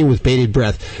listening with bated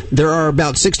breath. There are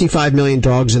about 65 million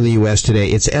dogs in the U.S. today.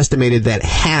 It's estimated that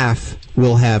half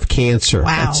will have cancer.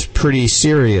 Wow. That's pretty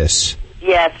serious.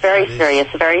 Yes, very serious,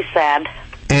 very sad.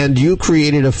 And you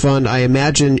created a fund, I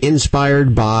imagine,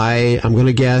 inspired by, I'm going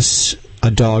to guess,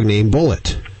 a dog named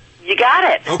Bullet. You got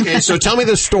it. Okay, so tell me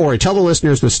the story. Tell the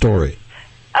listeners the story.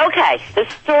 Okay, the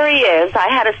story is I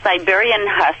had a Siberian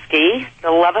Husky,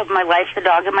 the love of my life, the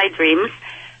dog of my dreams,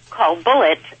 called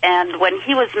Bullet, and when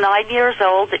he was 9 years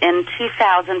old in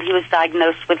 2000, he was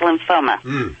diagnosed with lymphoma.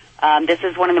 This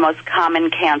is one of the most common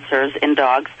cancers in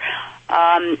dogs.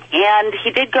 And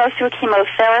he did go through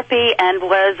chemotherapy and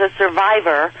was a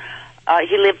survivor.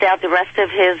 He lived out the rest of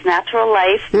his natural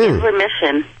life in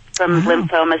remission from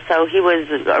lymphoma, so he was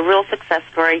a real success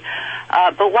story.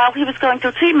 But while he was going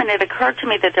through treatment, it occurred to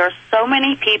me that there are so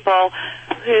many people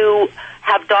who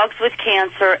have dogs with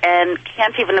cancer and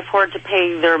can't even afford to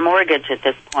pay their mortgage at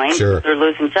this point. Sure. They're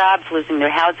losing jobs, losing their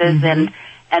houses, and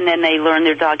then they learn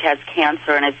their dog has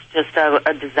cancer, and it's just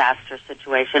a disaster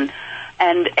situation.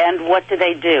 And what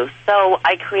do? So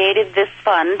I created this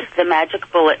fund, the Magic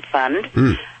Bullet Fund,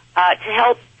 to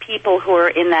help people who are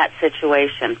in that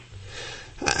situation.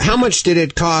 How much did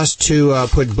it cost to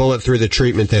put Bullet through the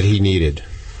treatment that he needed?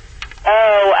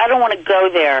 Oh, I don't want to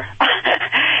go there.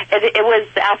 It was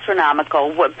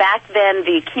astronomical. Back then,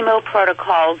 the chemo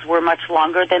protocols were much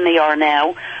longer than they are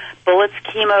now. Bullet's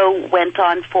chemo went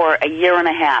on for a year and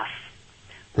a half,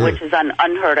 which is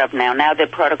unheard of now. Now the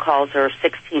protocols are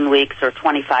 16 weeks or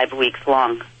 25 weeks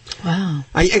long. Wow.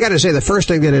 I got to say, the first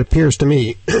thing that appears to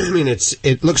me, I mean,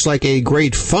 it looks like a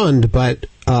great fund, but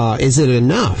is it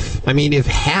enough? I mean, if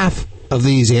half of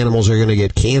these animals are going to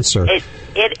get cancer, it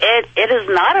is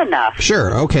not enough.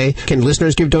 Sure. Okay. Can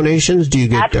listeners give donations? Do you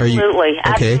get? Absolutely.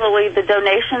 Okay. Absolutely. The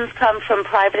donations come from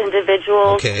private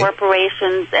individuals,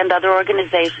 corporations, and other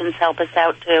organizations help us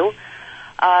out too.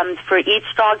 For each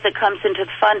dog that comes into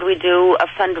the fund, we do a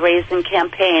fundraising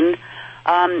campaign.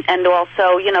 And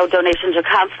also, donations are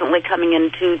constantly coming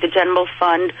into the general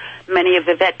fund. Many of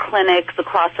the vet clinics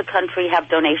across the country have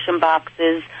donation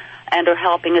boxes and are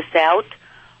helping us out.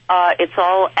 It's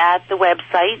all at the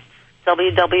website,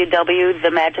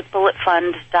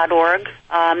 www.themagicbulletfund.org.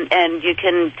 And you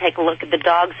can take a look at the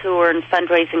dogs who are in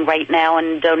fundraising right now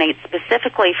and donate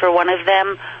specifically for one of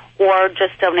them, or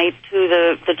just donate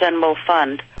to the general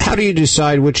fund. How do you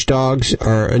decide which dogs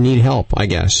need help, I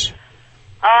guess?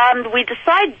 We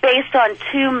decide based on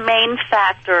two main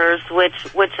factors, which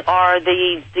are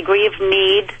the degree of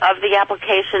need of the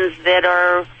applications that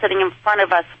are sitting in front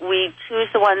of us. We choose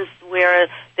the ones where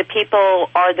the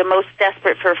people are the most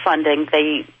desperate for funding.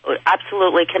 They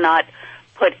absolutely cannot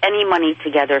put any money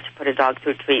together to put a dog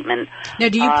through treatment. Now,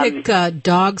 do you pick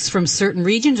dogs from certain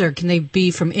regions, or can they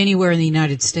be from anywhere in the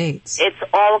United States? It's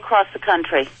all across the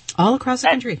country. All across the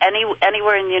country?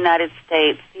 Anywhere in the United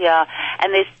States, yeah.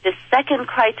 And the second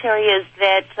criteria is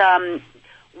that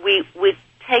we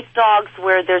take dogs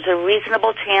where there's a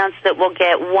reasonable chance that we'll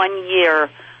get 1 year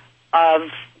of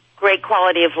great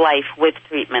quality of life with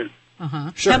treatment.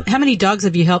 Uh-huh. Sure. How many dogs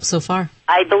have you helped so far?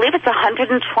 I believe it's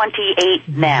 128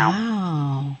 now.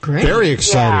 Wow, great. Very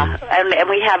exciting. Yeah, and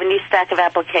we have a new stack of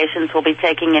applications we'll be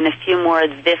taking in a few more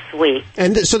this week.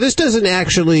 And so this doesn't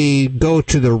actually go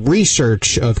to the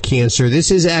research of cancer. This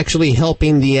is actually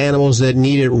helping the animals that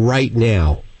need it right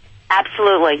now.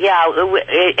 Absolutely, yeah.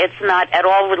 It's not at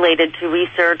all related to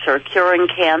research or curing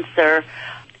cancer.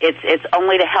 It's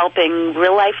only to helping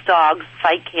real-life dogs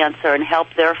fight cancer and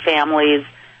help their families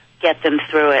get them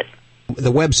through it.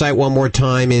 The website, one more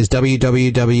time, is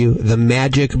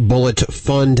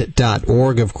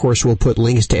www.themagicbulletfund.org. Of course, we'll put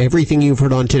links to everything you've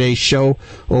heard on today's show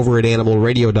over at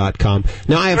animalradio.com.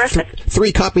 Now, I have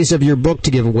 3 copies of your book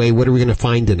to give away. What are we going to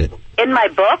find in it? In my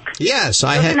book? Yes,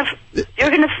 You're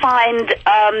going to find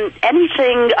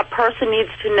anything a person needs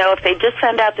to know if they just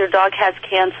found out their dog has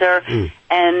cancer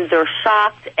and they're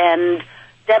shocked and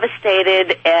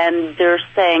devastated, and they're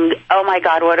saying, oh my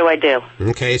God, what do I do?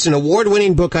 Okay, it's an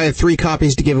award-winning book. I have 3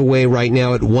 copies to give away right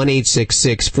now at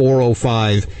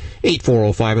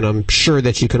 1-866-405-8405, and I'm sure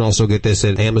that you can also get this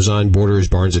at Amazon, Borders,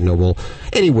 Barnes & Noble,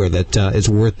 anywhere that is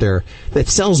worth that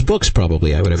sells books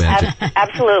probably, I would imagine.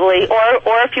 Absolutely.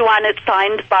 Or if you want it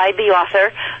signed by the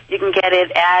author, you can get it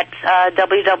at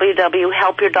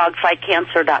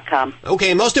www.helpyourdogfightcancer.com.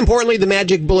 Okay, most importantly, the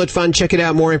Magic Bullet Fund. Check it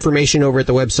out. More information over at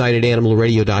the website at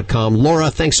animalradio.com.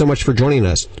 Laura, thanks so much for joining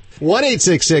us.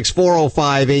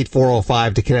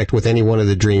 1-866-405-8405 to connect with any one of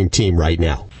the Dream Team right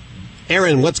now.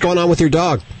 Aaron, what's going on with your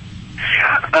dog?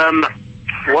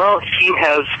 Well, he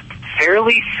has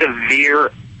fairly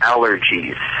severe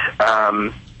allergies,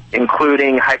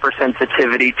 including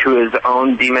hypersensitivity to his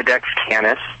own Demodex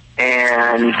canis,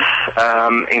 and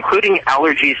including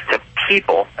allergies to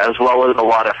people, as well as a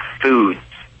lot of food.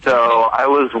 So I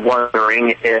was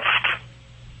wondering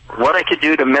what I could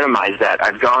do to minimize that.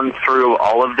 I've gone through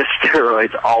all of the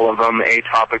steroids, all of them,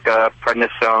 Atopica,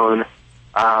 prednisone,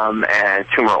 and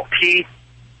Tumaral P.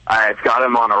 I've got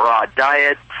him on a raw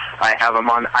diet. I have him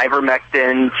on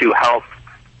ivermectin to help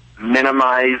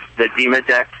minimize the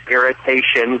Demodex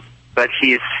irritation, but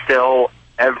he is still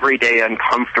every day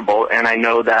uncomfortable, and I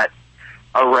know that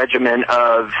a regimen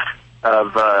of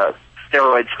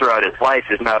steroids throughout his life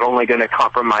is not only going to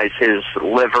compromise his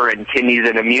liver and kidneys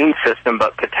and immune system,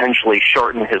 but potentially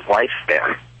shorten his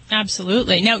lifespan.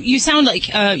 Absolutely. Now, you sound like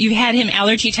you had him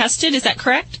allergy tested. Is that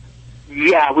correct?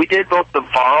 Yeah, we did both the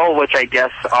Varl, which I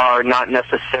guess are not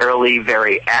necessarily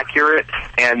very accurate,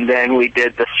 and then we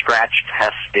did the scratch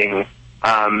testing,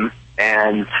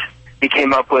 and he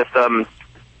came up with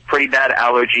pretty bad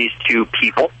allergies to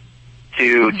people,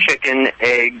 to chicken,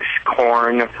 eggs,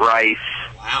 corn, rice.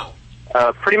 Wow.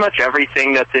 Pretty much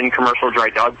everything that's in commercial dry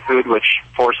dog food, which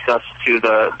forced us to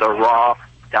the raw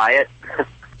diet.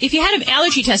 If you had him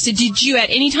allergy tested, did you at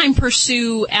any time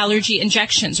pursue allergy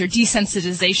injections or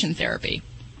desensitization therapy?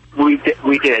 We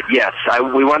did, yes.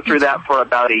 We went through that for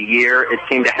about a year. It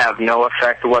seemed to have no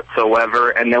effect whatsoever,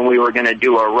 and then we were going to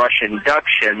do a rush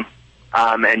induction,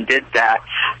 and did that.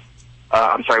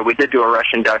 We did do a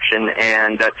rush induction,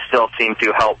 and that still seemed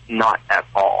to help not at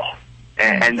all.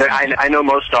 And I know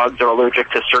most dogs are allergic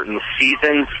to certain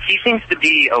seasons. He seems to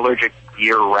be allergic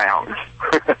year-round.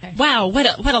 Wow, what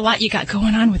a lot you got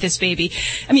going on with this baby.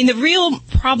 I mean, the real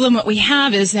problem what we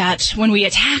have is that when we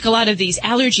attack a lot of these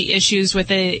allergy issues with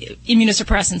the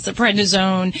immunosuppressants, the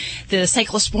prednisone, the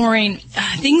cyclosporine,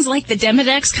 things like the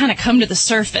Demodex kind of come to the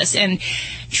surface. And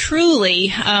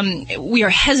truly, we are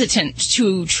hesitant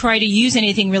to try to use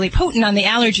anything really potent on the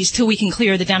allergies till we can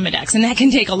clear the Demodex, and that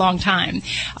can take a long time.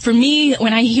 For me,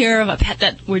 when I hear of a pet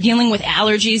that we're dealing with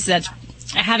allergies that's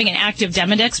having an active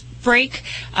Demodex break,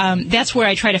 that's where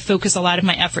I try to focus a lot of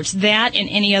my efforts. That and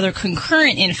any other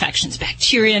concurrent infections,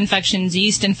 bacteria infections,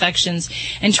 yeast infections,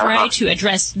 and try to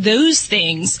address those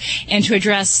things and to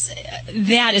address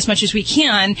that as much as we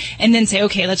can, and then say,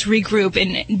 okay, let's regroup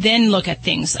and then look at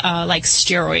things like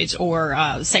steroids or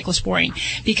cyclosporine,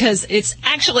 because it's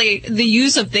actually the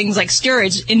use of things like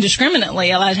steroids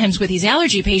indiscriminately a lot of times with these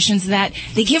allergy patients that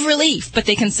they give relief, but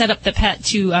they can set up the pet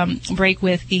to break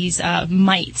with these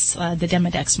mites, the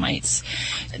Demodex mites.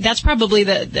 That's probably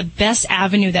the best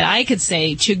avenue that I could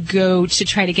say to go to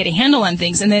try to get a handle on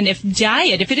things. And then if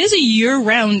it is a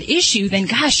year-round issue, then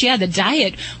gosh, yeah, the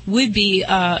diet would be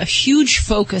a huge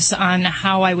focus on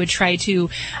how I would try to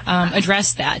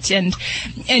address that. And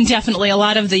definitely a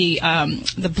lot of the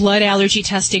blood allergy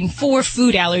testing for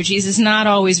food allergies is not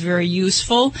always very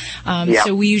useful.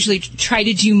 So we usually try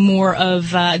to do more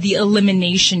of the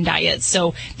elimination diet.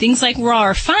 So things like raw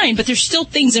are fine, but there's still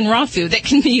things in raw food that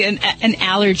can be an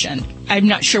allergen. I'm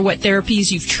not sure what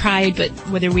therapies you've tried, but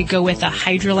whether we go with a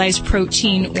hydrolyzed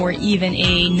protein or even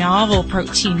a novel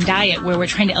protein diet where we're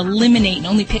trying to eliminate and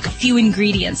only pick a few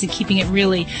ingredients and keeping it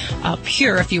really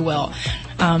pure, if you will.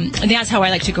 And that's how I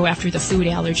like to go after the food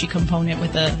allergy component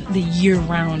with the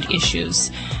year-round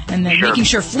issues. And then making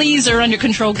sure fleas are under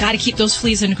control. Got to keep those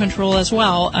fleas under control as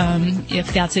well,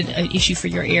 if that's an issue for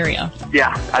your area.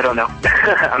 Yeah, I don't know.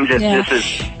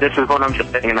 This is what I'm just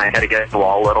thinking. I had to get the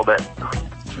wall a little bit.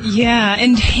 Yeah,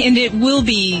 and it will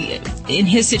be, in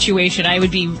his situation, I would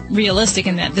be realistic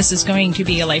in that this is going to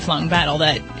be a lifelong battle,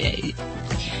 that a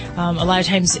lot of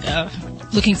times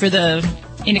looking for the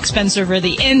inexpensive or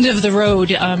the end of the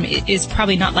road is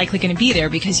probably not likely going to be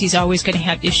there, because he's always going to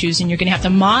have issues, and you're going to have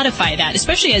to modify that,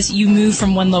 especially as you move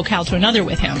from one locale to another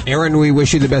with him. Aaron, we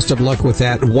wish you the best of luck with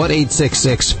that.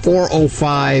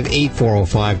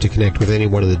 1-866-405-8405 to connect with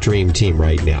anyone of the Dream Team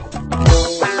right now.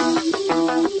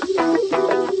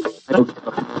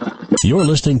 You're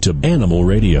listening to Animal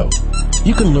Radio.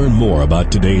 You can learn more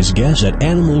about today's guest at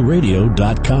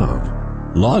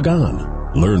animalradio.com. Log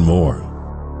on. Learn more.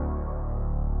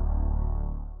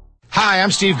 Hi,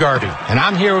 I'm Steve Garvey, and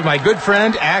I'm here with my good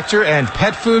friend, actor, and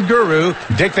pet food guru,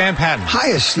 Dick Van Patten.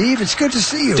 Hiya, Steve. It's good to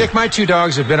see you. Dick, my two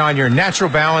dogs have been on your natural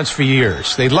balance for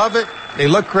years. They love it. They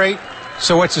look great.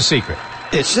 So what's the secret?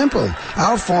 It's simple.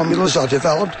 Our formulas are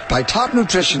developed by top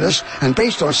nutritionists and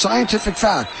based on scientific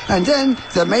fact. And then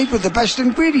they're made with the best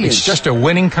ingredients. It's just a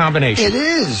winning combination. It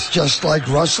is. Just like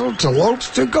Russell to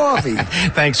Lopes to Garvey.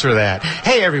 Thanks for that.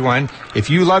 Hey, everyone. If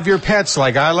you love your pets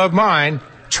like I love mine,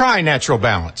 try Natural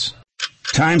Balance.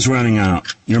 Time's running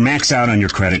out. You're maxed out on your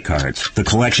credit cards. The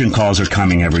collection calls are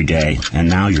coming every day. And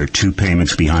now you're 2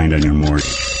 payments behind on your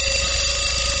mortgage.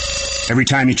 Every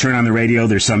time you turn on the radio,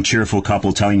 there's some cheerful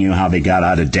couple telling you how they got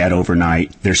out of debt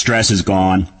overnight. Their stress is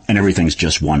gone, and everything's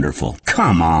just wonderful.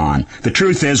 Come on. The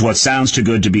truth is, what sounds too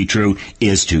good to be true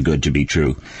is too good to be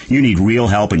true. You need real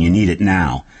help, and you need it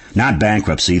now. Not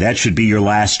bankruptcy. That should be your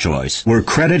last choice. We're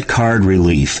Credit Card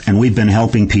Relief, and we've been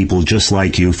helping people just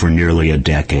like you for nearly a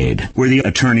decade. We're the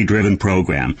attorney-driven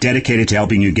program, dedicated to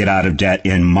helping you get out of debt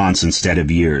in months instead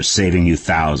of years, saving you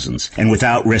thousands, and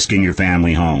without risking your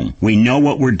family home. We know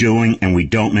what we're doing, and we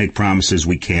don't make promises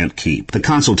we can't keep. The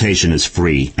consultation is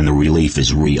free, and the relief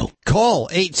is real. Call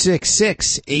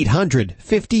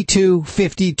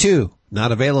 866-800-5252.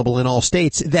 Not available in all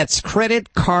states. That's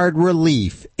Credit Card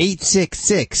Relief.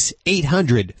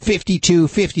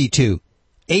 866-800-5252.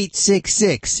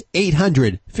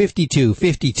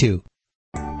 866-800-5252.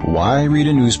 Why read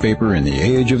a newspaper in the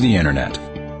age of the Internet?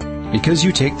 Because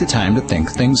you take the time to think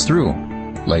things through,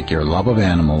 like your love of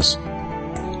animals.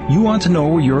 You want to know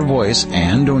where your voice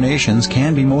and donations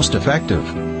can be most effective.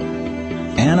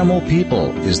 Animal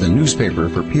People is the newspaper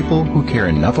for people who care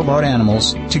enough about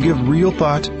animals to give real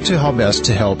thought to how best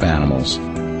to help animals.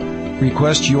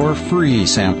 Request your free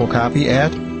sample copy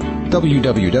at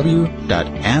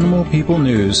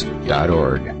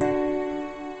www.animalpeoplenews.org.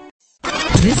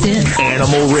 This is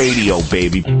Animal Radio,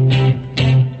 baby. When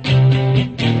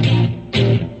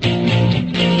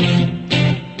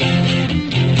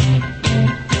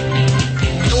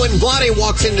Vlade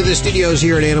walks into the studios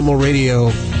here at Animal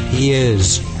Radio, he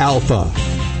is alpha.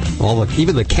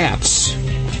 Even the cats.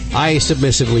 I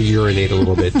submissively urinate a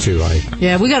little bit, too.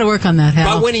 Yeah, we got to work on that,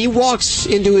 Hal. But when he walks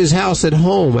into his house at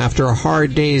home after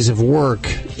hard days of work,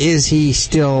 is he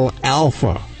still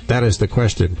alpha? That is the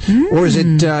question. Or is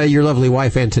it your lovely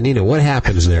wife, Antonina? What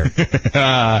happens there?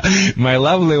 My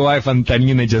lovely wife,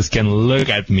 Antonina, just can look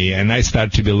at me, and I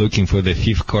start to be looking for the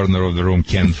fifth corner of the room,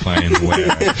 can't find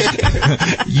where.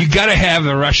 You gotta have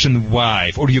a Russian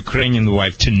wife or Ukrainian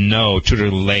wife to know, to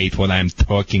relate what I'm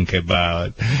talking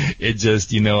about. It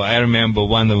just, I remember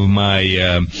one of my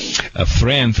a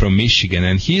friend from Michigan,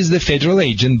 and he's the federal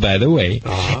agent, by the way.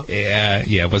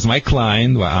 Was my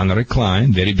client, honorary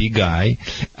client, very big guy.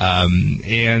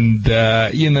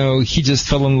 He just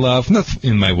fell in love, not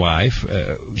in my wife,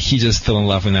 he just fell in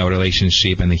love in our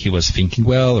relationship, and he was thinking,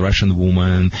 well, a Russian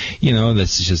woman,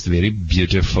 that's just very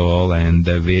beautiful and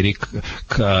very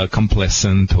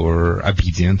complacent or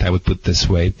obedient, I would put this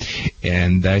way.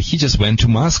 And he just went to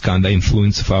Moscow under the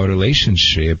influence of our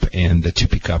relationship and to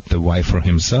pick up the wife for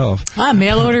himself.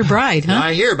 Mail order bride, huh?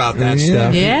 I hear about that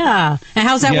stuff. Yeah. And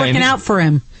how's that working out for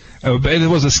him? It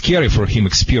was a scary for him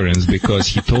experience because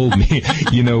he told me,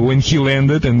 when he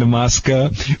landed in the Moscow,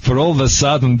 for all of a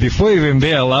sudden, before even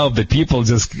they allowed the people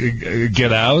just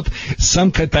get out,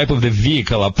 some type of the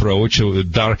vehicle approach, a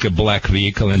dark black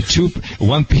vehicle, and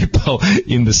one people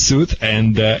in the suit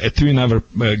and two other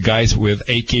guys with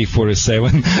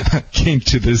AK-47 came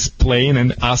to this plane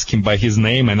and asked him by his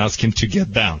name and asked him to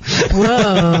get down.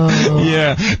 Whoa.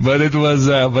 Yeah, but it was,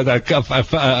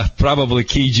 probably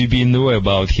KGB knew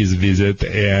about his visit,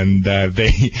 and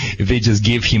they just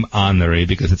gave him honor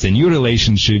because it's a new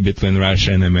relationship between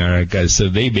Russia and America. So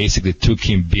they basically took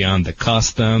him beyond the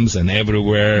customs and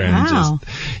everywhere, and just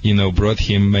brought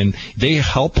him, and they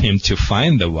helped him to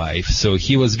find the wife. So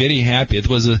he was very happy. It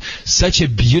was such a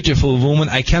beautiful woman.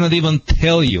 I cannot even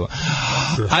tell you.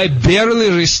 I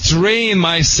barely restrained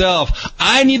myself.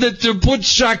 I needed to put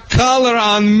shock collar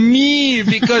on me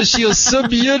because she was so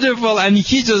beautiful, and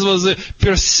he just was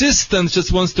persistent,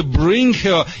 just wants to bring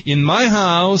her in my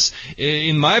house,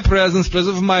 in my presence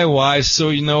of my wife,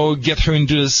 so, get her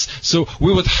into this, so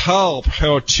we would help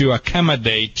her to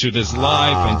accommodate to this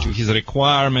life and to his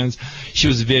requirements. She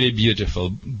was very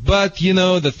beautiful. But,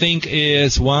 the thing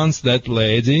is, once that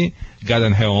lady got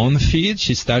on her own feet,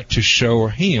 she started to show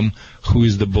him who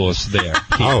is the boss there.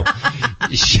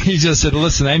 She just said,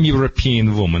 listen, I'm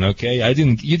European woman, okay?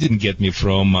 You didn't get me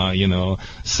from,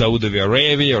 Saudi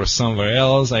Arabia or somewhere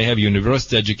else. I have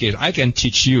university education. I can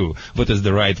teach you what is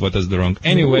the right, what is the wrong.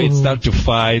 Anyway, it started to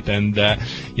fight, and,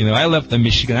 I left the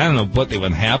Michigan. I don't know what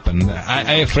even happened.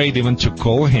 I afraid even to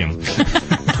call him.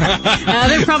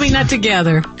 They're probably not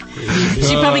together.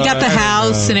 She probably got the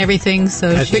house and everything. So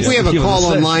I think we have a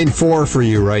call on line 4 for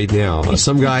you right now.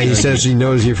 Some guy who says he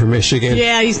knows you from Michigan.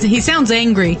 Yeah, he sounds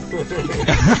angry.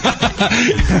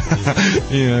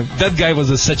 That guy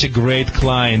was such a great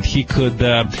client. He could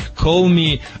call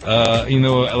me,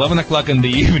 11 o'clock in the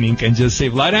evening and just say,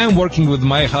 Vlad, I'm working with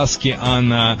my husky on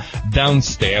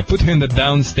downstay. I put her in the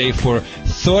downstay for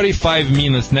 35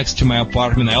 minutes next to my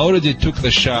apartment. I already took the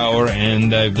shower,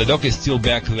 and the dog is still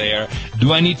back there.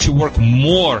 Do I need to work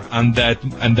more on that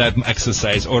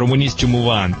exercise, or we need to move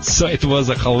on? So it was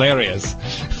hilarious.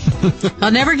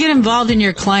 I'll never get involved in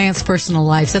your client's personal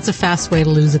lives. That's a fast way to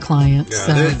lose a client. Yeah,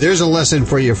 so. There's a lesson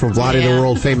for you from Vladi, the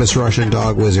world-famous Russian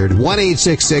dog wizard.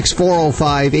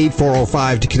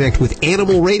 1-866-405-8405 to connect with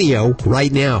Animal Radio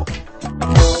right now.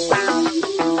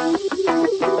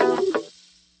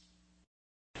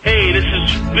 Hey, this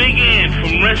is Big Ant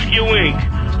from Rescue Inc.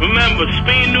 Remember,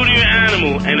 spay and neuter your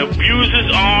animal, and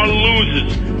abusers are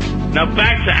losers. Now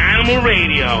back to Animal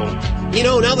Radio.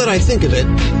 Now that I think of it,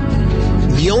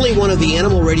 the only one of the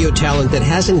Animal Radio talent that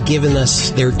hasn't given us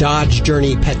their Dodge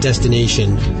Journey pet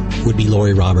destination would be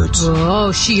Lori Roberts.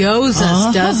 Oh, she owes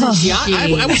us, doesn't she?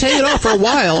 I was hanging off for a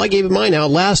while. I gave mine out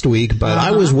last week, but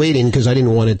I was waiting because I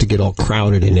didn't want it to get all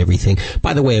crowded and everything.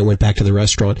 By the way, I went back to the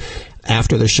restaurant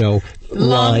after the show,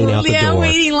 line out the door.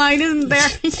 Waiting line, isn't there?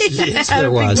 Yes, there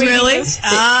was. Really?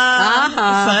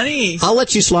 Funny. I'll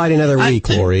let you slide another week,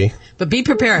 Lori. But be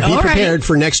prepared. Be prepared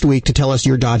for next week to tell us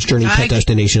your Dodge Journey pet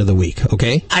destination of the week,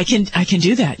 okay? I can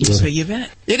do that. You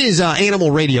bet. It is Animal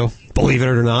Radio, believe it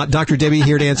or not. Dr. Debbie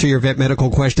here to answer your vet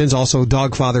medical questions. Also,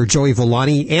 dog father Joey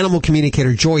Villani, animal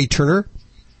communicator Joy Turner,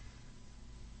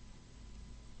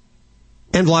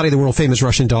 and Vladi, the world-famous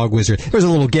Russian dog wizard. There was a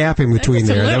little gap in between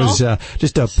there. That was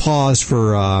just a pause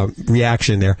for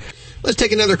reaction there. Let's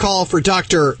take another call for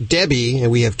Dr. Debbie,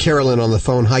 and we have Carolyn on the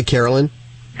phone. Hi, Carolyn.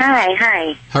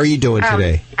 Hi. How are you doing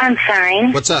today? I'm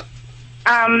fine. What's up?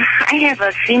 I have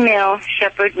a female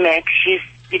shepherd mix. She's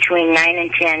between 9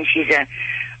 and 10. She's a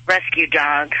rescue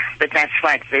dog, but that's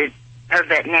what her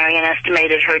veterinarian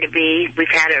estimated her to be. We've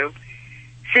had her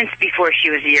since before she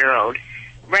was a year old.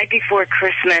 Right before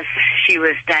Christmas, she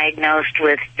was diagnosed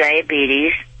with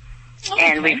diabetes,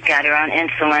 and we've got her on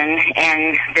insulin,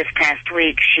 and this past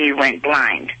week she went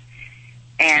blind.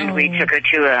 And we took her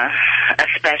to a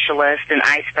specialist, an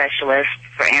eye specialist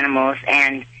for animals,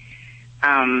 and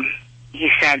he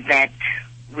said that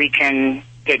we can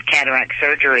get cataract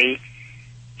surgery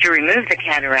to remove the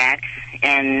cataracts,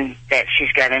 and that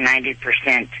she's got a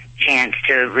 90% chance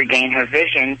to regain her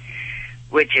vision,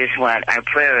 which is what our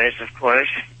prayer is, of course.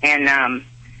 And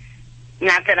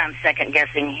not that I'm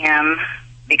second-guessing him,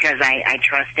 because I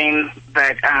trust him,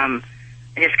 but I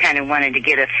just kind of wanted to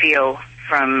get a feel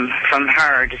from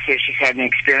her to see if she's had an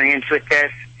experience with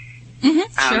this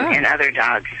and other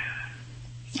dogs.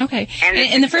 Okay.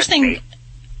 And the first thing...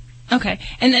 Okay.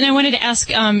 And then I wanted to ask,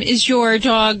 is your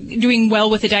dog doing well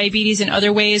with the diabetes in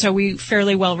other ways? Are we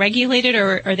fairly well regulated,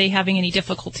 or are they having any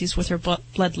difficulties with her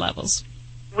blood levels?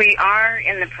 We are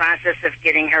in the process of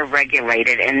getting her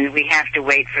regulated, and we have to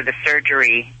wait for the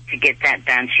surgery to get that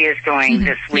done. She is going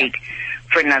this week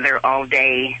for another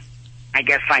all-day, I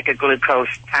guess like a glucose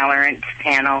tolerance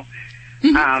panel,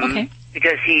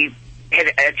 because he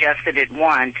had adjusted it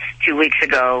once 2 weeks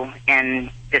ago, and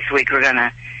this week we're going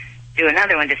to do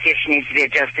another one to see if she needs to be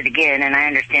adjusted again, and I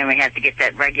understand we have to get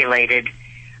that regulated.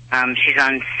 She's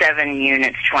on 7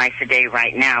 units twice a day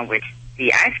right now, which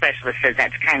the eye specialist says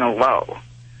that's kind of low.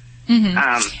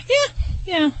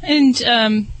 Yeah, and,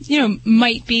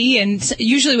 might be, and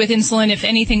usually with insulin, if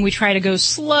anything, we try to go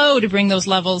slow to bring those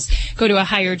levels, go to a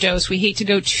higher dose. We hate to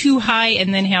go too high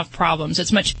and then have problems.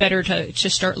 It's much better to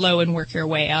start low and work your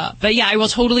way up. But yeah, I will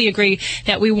totally agree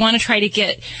that we want to try to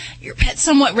get your pet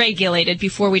somewhat regulated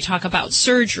before we talk about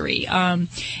surgery.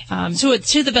 So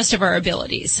it's to the best of our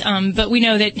abilities. But we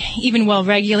know that even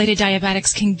well-regulated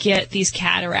diabetics can get these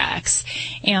cataracts.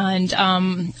 And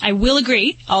I will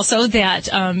agree also that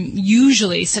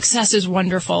usually success is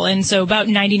wonderful, and so about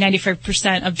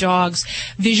 90-95% of dogs'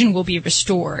 vision will be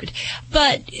restored.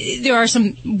 But there are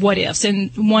some what-ifs, and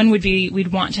one would be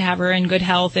we'd want to have her in good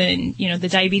health, and the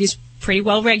diabetes pretty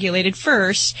well regulated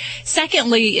first.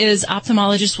 Secondly is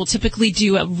ophthalmologists will typically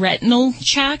do a retinal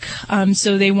check.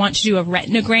 So they want to do a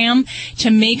retinogram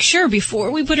to make sure before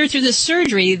we put her through the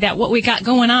surgery that what we got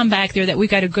going on back there, that we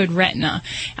got a good retina.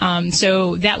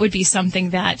 So that would be something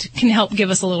that can help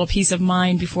give us a little peace of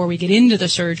mind before we get into the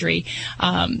surgery,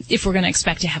 if we're going to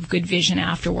expect to have good vision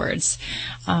afterwards.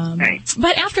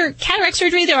 But after cataract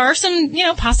surgery, there are some,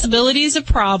 possibilities of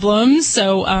problems.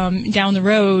 So down the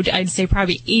road, I'd say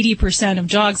probably 80% of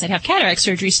dogs that have cataract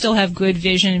surgery still have good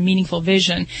vision and meaningful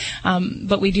vision.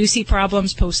 But we do see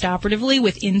problems postoperatively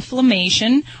with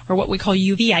inflammation, or what we call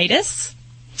uveitis.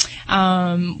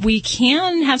 We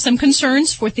can have some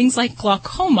concerns for things like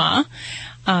glaucoma.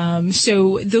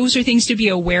 So those are things to be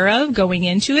aware of going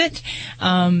into it,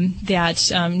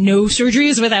 that no surgery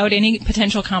is without any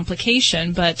potential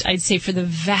complication, but I'd say for the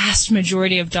vast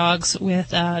majority of dogs with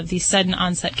the sudden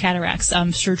onset cataracts,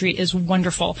 surgery is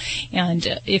wonderful.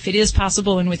 And if it is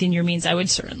possible and within your means, I would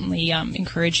certainly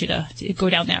encourage you to go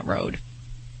down that road.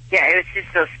 Yeah, it was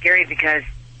just so scary because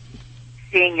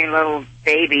seeing your little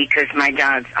baby, because my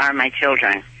dogs are my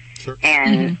children. Sure.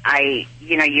 And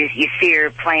you see her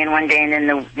playing one day, and then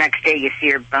the next day you see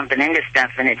her bumping into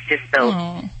stuff, and it's just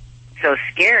so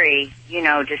scary,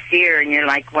 to see her, and you're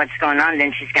like, what's going on?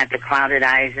 Then she's got the clouded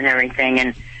eyes and everything,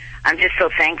 and I'm just so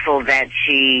thankful that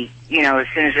she, as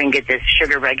soon as we can get this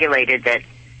sugar regulated,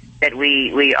 that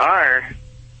we are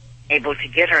able to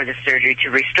get her the surgery to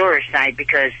restore her sight,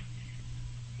 because,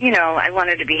 I want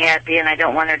her to be happy, and I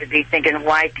don't want her to be thinking,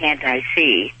 why can't I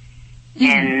see?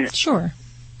 And sure.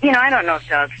 I don't know if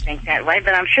dogs think that way,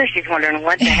 but I'm sure she's wondering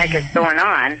what the heck is going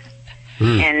on.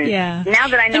 And now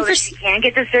that I know that she can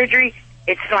get the surgery,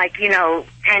 it's like,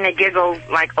 kind of giggle,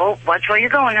 like, oh, watch where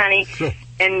you're going, honey.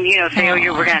 And, say,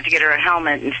 we're going to have to get her a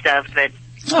helmet and stuff. But,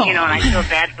 and I feel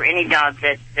bad for any dog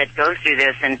that goes through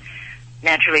this. And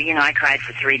naturally, I cried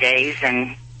for 3 days.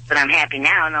 But I'm happy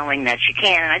now knowing that she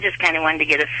can. And I just kind of wanted to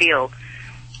get a feel.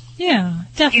 Yeah,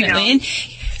 definitely. And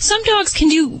some dogs can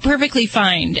do perfectly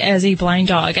fine as a blind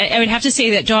dog. I would have to say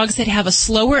that dogs that have a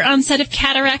slower onset of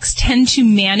cataracts tend to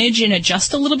manage and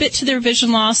adjust a little bit to their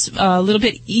vision loss a little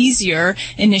bit easier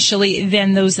initially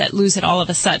than those that lose it all of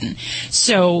a sudden.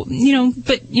 So,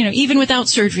 even without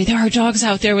surgery, there are dogs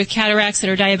out there with cataracts that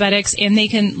are diabetics, and they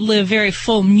can live very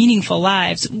full, meaningful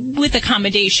lives with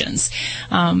accommodations.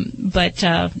 But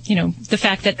the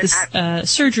fact that this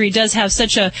surgery does have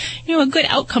such a good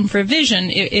outcome for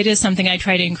vision, it is something I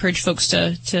try to encourage folks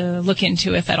to look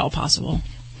into if at all possible.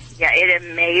 Yeah, it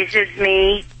amazes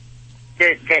me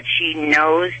that she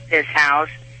knows this house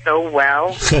so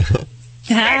well.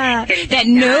 That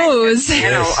knows.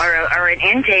 Or an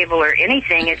end table or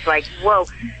anything. It's like, whoa.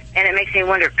 And it makes me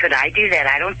wonder, could I do that?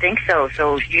 I don't think so.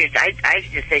 So I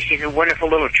just say she's a wonderful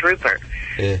little trooper.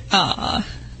 Aw.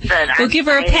 We'll give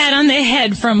her a pat on the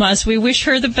head from us. We wish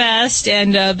her the best,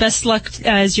 and best luck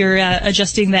as you're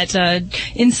adjusting that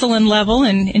insulin level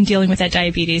and dealing with that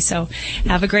diabetes. So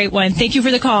have a great one. Thank you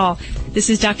for the call. This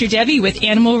is Dr. Debbie with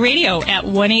Animal Radio at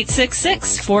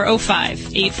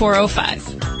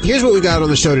 1-866-405-8405. Here's what we got on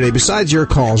the show today. Besides your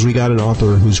calls, we got an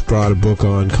author who's brought a book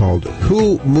on called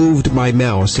Who Moved My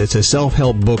Mouse? It's a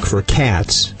self-help book for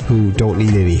cats who don't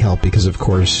need any help because, of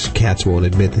course, cats won't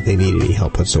admit that they need any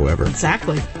help whatsoever.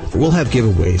 Exactly. We'll have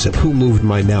giveaways of Who Moved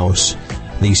My Mouse,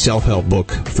 the self-help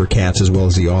book for cats, as well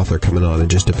as the author coming on in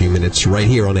just a few minutes right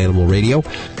here on Animal Radio.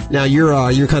 Now,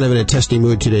 you're kind of in a testy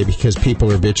mood today because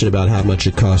people are bitching about how much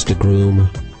it costs to groom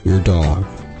your dog.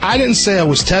 I didn't say I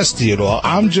was testy at all.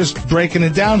 I'm just breaking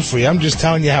it down for you. I'm just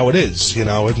telling you how it is, you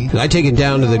know. And I take it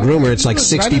down to the groomer. It's like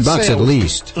 $60 at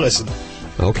least. Listen.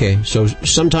 Okay, so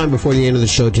sometime before the end of the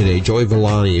show today, Joey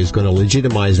Villani is going to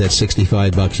legitimize that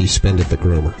 $65 you spend at the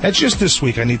groomer. That's just this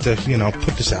week. I need to,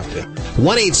 put this out there.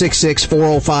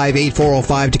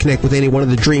 1-866-405-8405 to connect with anyone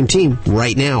of the Dream Team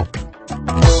right now.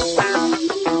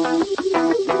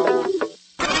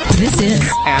 This is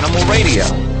Animal Radio.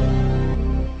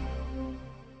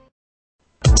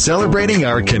 Celebrating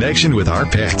our connection with our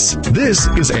pets. This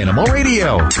is Animal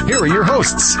Radio. Here are your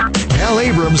hosts, Hal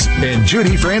Abrams and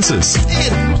Judy Francis.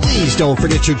 And please don't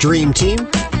forget your Dream Team.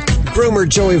 Groomer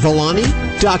Joey Villani,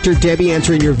 Dr. Debbie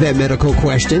answering your vet medical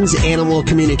questions, animal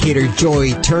communicator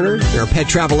Joy Turner, our pet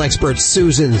travel expert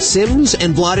Susan Sims,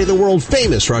 and Vladi the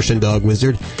world-famous Russian dog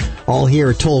wizard, all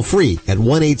here toll-free at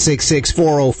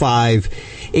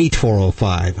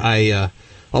 1-866-405-8405. I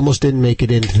almost didn't make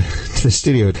it into the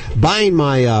studio. Buying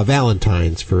my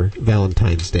Valentines for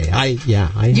Valentine's Day.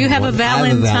 You have a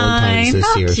Valentine? This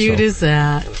How year, cute is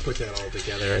that? Let's put that all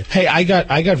together. Hey, I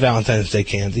got Valentine's Day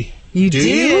candy. You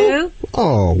do?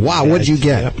 Oh, wow. Yeah, What'd you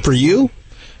get? For you?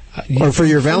 Or for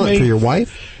your for your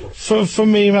wife? For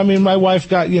me, I mean, my wife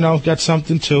got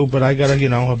something too, but I got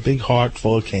a big heart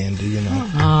full of candy,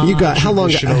 You got how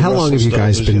long have you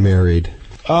guys been married?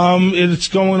 It's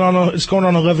going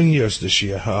on 11 years this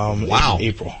year. Wow. In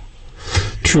April.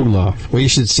 True love. Well, you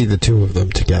should see the two of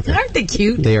them together. Aren't they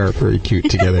cute? They are very cute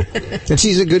together. And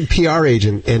she's a good PR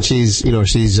agent, and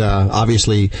she's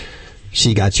obviously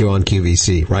she got you on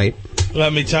QVC, right?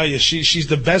 Let me tell you, she's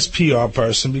the best PR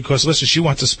person because, listen, she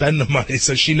wants to spend the money,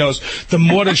 so she knows the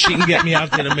more that she can get me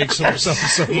out there to make some money.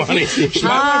 My wife's not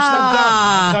done.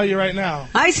 I'll tell you right now.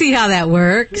 I see how that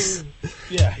works.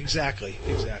 Yeah, exactly.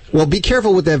 Well, be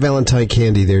careful with that Valentine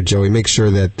candy there, Joey. Make sure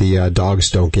that the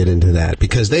dogs don't get into that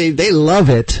because they love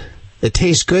it. It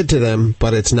tastes good to them,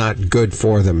 but it's not good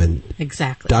for them. And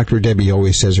exactly. Dr. Debbie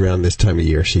always says around this time of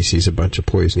year she sees a bunch of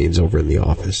poisonings over in the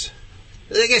office.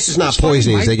 I guess it's not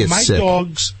poisonings. They get sick.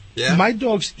 My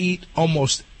dogs eat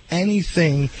almost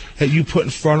anything that you put in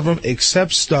front of them,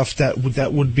 except stuff that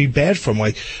would be bad for them.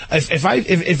 Like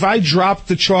if I drop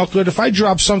the chocolate, if I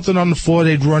drop something on the floor,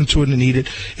 they'd run to it and eat it.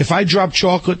 If I drop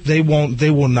chocolate, they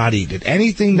will not eat it.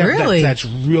 Anything that's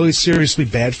really seriously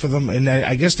bad for them, and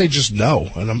I guess they just know.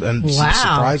 And it's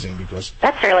surprising because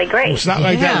that's really great. It's not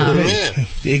like that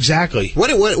with me. Exactly.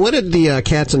 What did the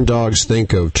cats and dogs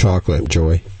think of chocolate,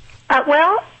 Joy?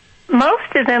 Well,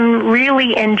 most of them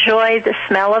really enjoy the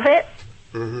smell of it.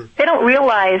 Mm-hmm. They don't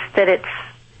realize that it's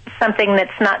something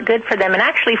that's not good for them. And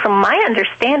actually, from my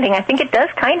understanding, I think it does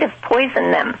kind of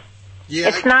poison them. Yeah.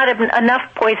 It's not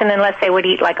enough poison unless they would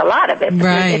eat like a lot of it.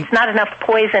 Right. It's not enough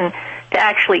poison to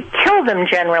actually kill them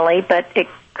generally, but it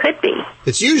could be.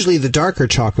 It's usually the darker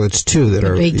chocolates, too, that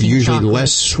are usually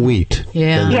less sweet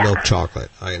than the milk chocolate,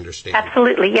 I understand.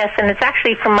 Absolutely, yes. And it's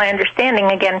actually, from my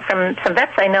understanding, again, from some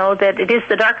vets I know, that it is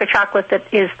the darker chocolate that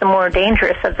is the more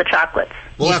dangerous of the chocolates.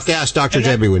 We'll have to ask Dr.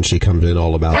 Debbie when she comes in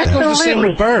all about that. That goes the same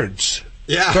with birds.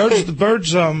 Yeah. Birds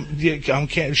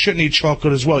shouldn't eat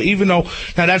chocolate as well, even though,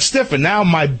 now that's different. Now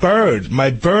my bird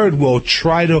will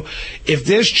try to, if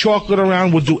there's chocolate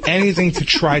around, will do anything to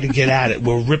try to get at it.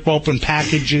 We'll rip open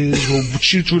packages, we'll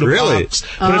shoot through the box.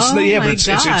 But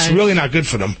it's really not good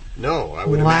for them. No, I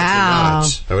would imagine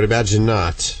not. I would imagine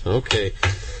not. Okay.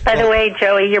 By the way,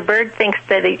 Joey, your bird thinks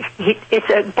that it's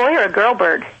a boy or a girl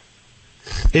bird?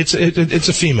 It's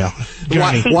a female.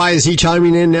 Why is he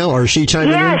chiming in now, or she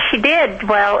chiming in? Yeah, she did.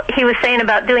 Well, he was saying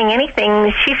about doing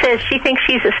anything. She says she thinks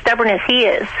she's as stubborn as he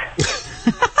is.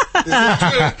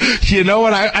 You know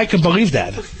what? I can believe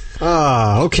that.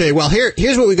 Okay. Well,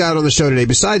 here's what we got on the show today.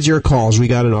 Besides your calls, we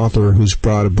got an author who's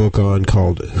brought a book on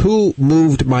called Who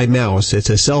Moved My Mouse?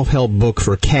 It's a self-help book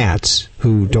for cats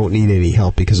who don't need any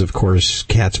help because, of course,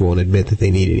 cats won't admit that they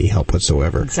need any help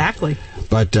whatsoever. Exactly.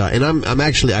 But, and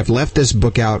I've left this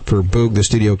book out for Boog, the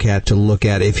studio cat, to look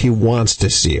at if he wants to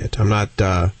see it. I'm not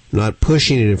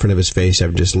pushing it in front of his face.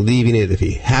 I'm just leaving it. If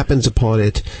he happens upon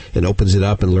it and opens it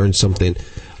up and learns something,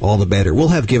 all the better. We'll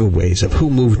have giveaways of Who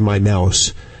Moved My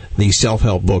Mouse, the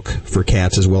self-help book for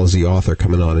cats, as well as the author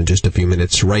coming on in just a few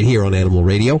minutes right here on Animal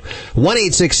Radio.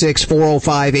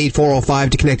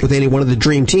 1-866-405-8405 to connect with any one of the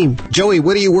Dream Team. Joey,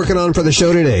 what are you working on for the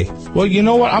show today? Well, you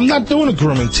know what? I'm not doing a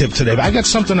grooming tip today, but I got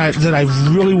something that I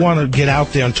really want to get out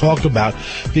there and talk about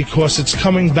because it's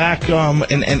coming back, and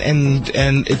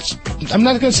it's, I'm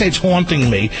not going to say it's haunting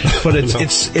me, but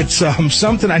it's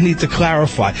something I need to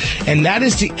clarify, and that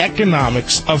is the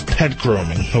economics of pet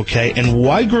grooming, okay, and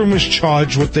why groomers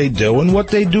charge what they do and what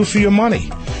they do for your money.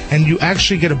 And you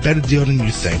actually get a better deal than you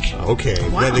think. Okay.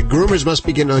 Wow. Well, the groomers must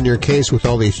be getting on your case with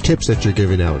all these tips that you're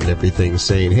giving out and everything,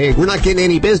 saying, hey, we're not getting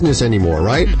any business anymore,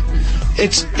 right?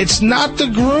 It's not the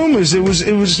groomers. It was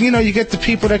you get the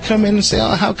people that come in and say,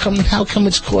 oh, how come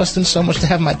it's costing so much to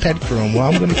have my pet groomed? Well,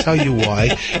 I'm going to tell you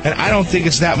why. And I don't think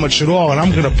it's that much at all, and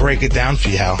I'm going to break it down for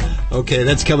you, Hal. Okay,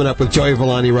 that's coming up with Joey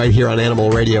Villani right here on Animal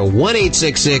Radio.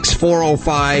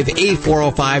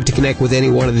 1-866-405-8405 to connect with any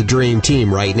one of the Dream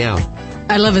Team right now.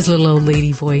 I love his little old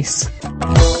lady voice.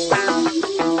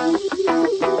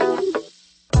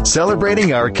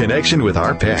 Celebrating our connection with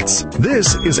our pets.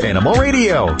 This is Animal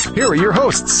Radio. Here are your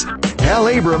hosts, Hal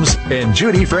Abrams and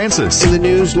Judy Francis. In the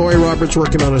news, Lori Roberts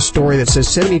working on a story that says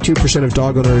 72% of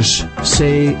dog owners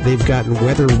say they've gotten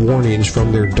weather warnings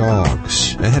from their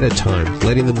dogs ahead of time,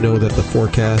 letting them know that the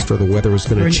forecast or the weather was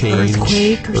going to change.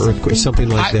 Earthquake, something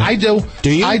like that. I do.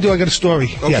 Do you? I do. I got a story.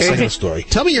 Okay. Yes, I got a story.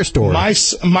 Tell me your story. My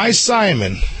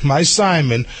Simon,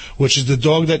 which is the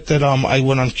dog that I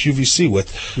went on QVC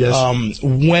with. Yes.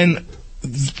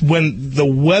 When the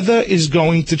weather is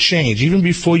going to change, even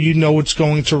before you know it's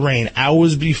going to rain,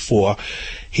 hours before,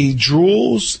 he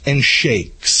drools and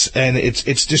shakes, and it's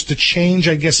just a change,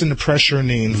 I guess, in the pressure in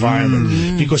the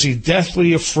environment because he's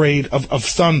deathly afraid of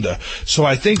thunder. So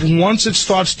I think once it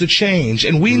starts to change,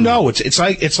 and we know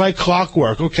it's like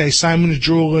clockwork. Okay, Simon's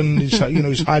drooling, he's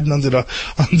hiding under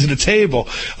the table.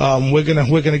 We're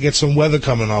gonna get some weather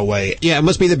coming our way. Yeah, it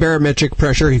must be the barometric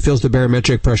pressure. He feels the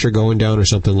barometric pressure going down or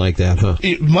something like that, huh?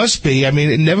 It must be. I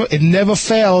mean, it never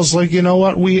fails. Like, you know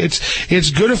what?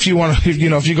 It's good if you want to,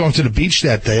 if you're going to the beach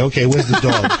that day. Okay, where's the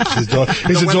dog?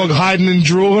 Is the dog hiding and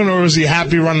drooling, or is he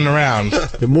happy running around?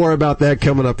 More about that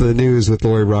coming up in the news with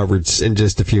Lori Roberts in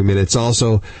just a few minutes.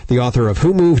 Also, the author of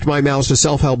Who Moved My Mouse, a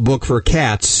self-help book for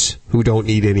cats who don't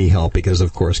need any help, because,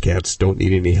 of course, cats don't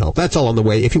need any help. That's all on the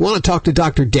way. If you want to talk to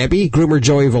Dr. Debbie, groomer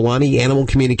Joey Villani, animal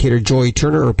communicator Joy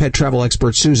Turner, or pet travel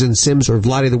expert Susan Sims, or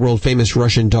Vladi, the world-famous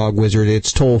Russian dog wizard,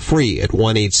 it's toll-free at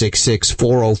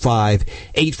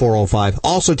 1-866-405-8405.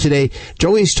 Also today,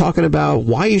 Joey's talking about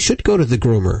why you should go to the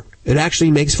groomer. It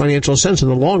actually makes financial sense in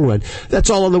the long run. That's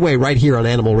all on the way right here on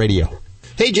Animal Radio.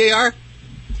 Hey, JR.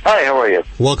 Hi, how are you?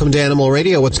 Welcome to Animal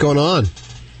Radio. What's going on?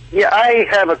 Yeah, I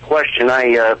have a question.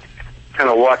 I kind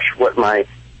of watch what my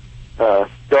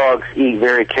dogs eat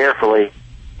very carefully,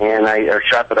 and I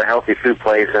shop at a healthy food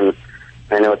place, and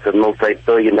I know it's a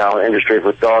multi-billion-dollar industry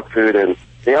with dog food, and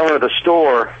the owner of the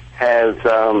store has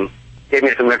gave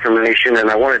me some information, and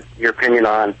I wanted your opinion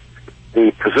on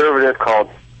the preservative called,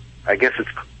 I guess it's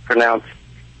pronounced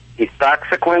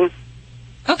ethoxyquin.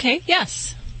 Okay,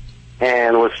 yes.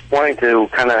 And was wanting to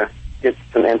kind of get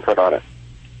some input on it.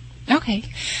 Okay.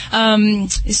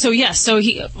 So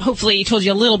he hopefully told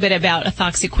you a little bit about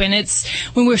ethoxyquin. It's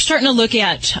when we're starting to look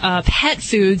at pet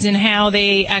foods and how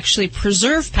they actually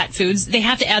preserve pet foods, they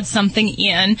have to add something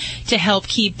in to help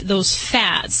keep those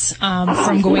fats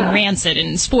from going rancid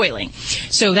and spoiling.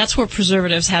 So that's where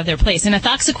preservatives have their place. And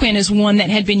ethoxyquin is one that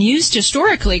had been used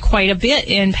historically quite a bit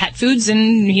in pet foods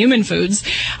and human foods.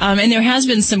 And there has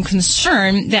been some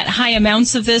concern that high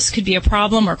amounts of this could be a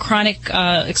problem, or chronic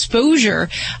exposure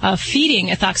feeding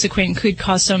ethoxyquin could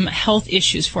cause some health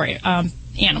issues for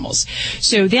animals.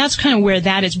 So that's kind of where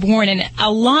that is born, and a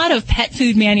lot of pet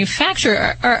food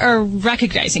manufacturers are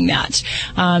recognizing that.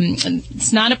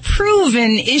 It's not a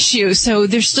proven issue, so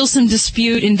there's still some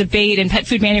dispute and debate, and pet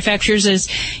food manufacturers, as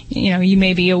you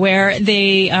may be aware,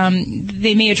 they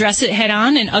may address it head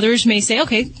on, and others may say,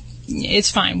 okay, it's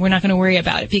fine, we're not going to worry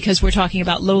about it, because we're talking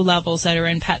about low levels that are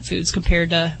in pet foods compared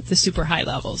to the super high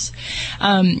levels.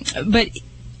 But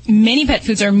many pet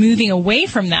foods are moving away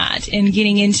from that and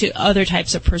getting into other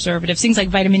types of preservatives, things like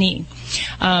vitamin E,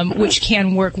 which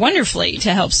can work wonderfully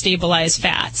to help stabilize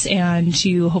fats and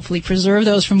to hopefully preserve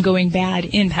those from going bad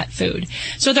in pet food.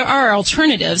 So there are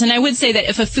alternatives, and I would say that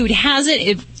if a food has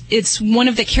it, it's one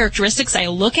of the characteristics I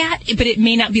look at, but it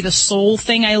may not be the sole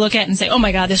thing I look at and say, oh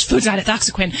my God, this food's got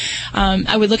ethoxyquin.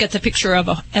 I would look at the picture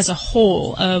as a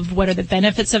whole of what are the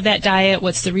benefits of that diet,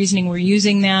 what's the reasoning we're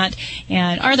using that,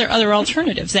 and are there other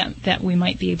alternatives that we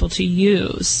might be able to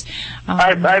use.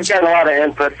 I've gotten a lot of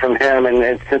input from him,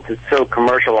 and since it's so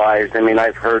commercialized, I mean,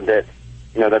 I've heard that,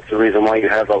 that's the reason why you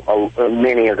have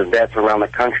many of the vets around the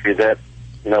country that,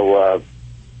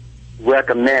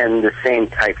 recommend the same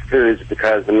type foods,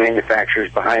 because the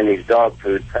manufacturers behind these dog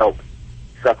foods help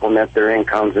supplement their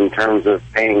incomes in terms of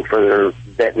paying for their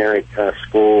veterinary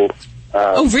school.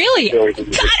 Oh, really? God,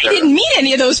 I didn't meet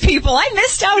any of those people. I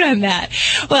missed out on that.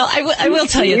 Well, I will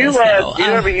tell you this, though. Do you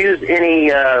ever use any,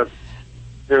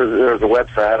 there's a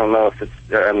website, I don't know if it's,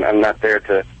 I'm not there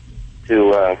to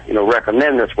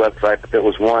recommend this website, but there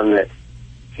was one that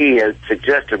he has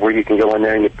suggested where you can go in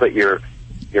there and you put your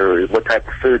what type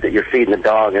of food that you're feeding the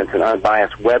dog, and it's an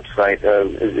unbiased website.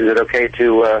 Is it okay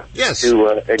to yes. to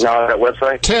acknowledge that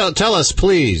website? Tell us,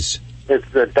 please. It's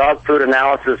the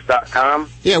dogfoodanalysis.com.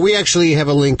 Yeah, we actually have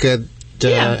a link at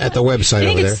the website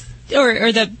over there.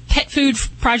 Or the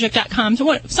petfoodproject.com,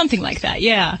 something like that.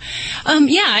 Yeah.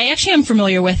 I actually am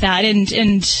familiar with that, and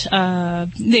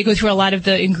they go through a lot of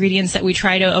the ingredients that we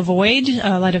try to avoid,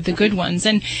 a lot of the good ones.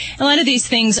 And a lot of these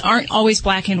things aren't always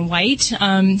black and white.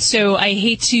 So I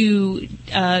hate to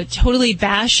totally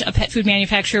bash a pet food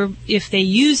manufacturer if they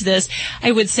use this.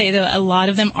 I would say that a lot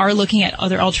of them are looking at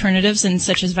other alternatives, and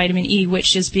such as vitamin E,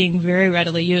 which is being very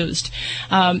readily used.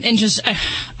 And just, I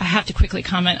have to quickly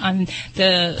comment on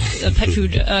the pet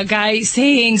food guy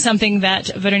saying something that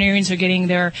veterinarians are getting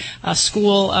their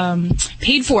school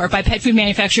paid for by pet food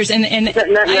manufacturers, and I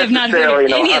have not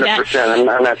heard any of that.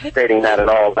 I'm not stating that at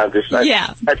all. I've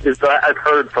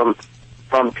heard from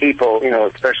people,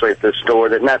 especially at the store,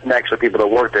 that not actually people that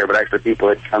work there, but actually people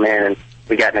that come in, and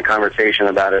we got in a conversation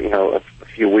about it, a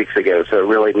few weeks ago. So it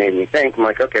really made me think. I'm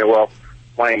like, okay, well,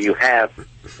 why do you have,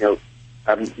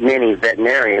 many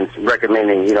veterinarians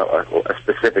recommending, a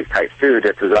specific type food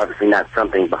if there's obviously not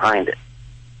something behind it?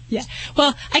 Yeah.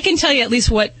 Well, I can tell you at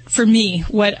least why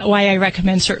I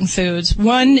recommend certain foods.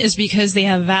 One is because they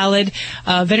have valid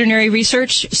veterinary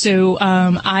research. So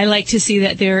I like to see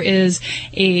that there is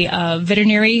a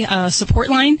veterinary support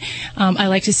line. I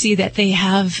like to see that they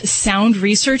have sound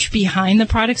research behind the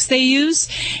products they use.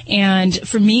 And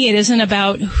for me, it isn't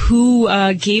about who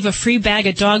gave a free bag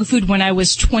of dog food when I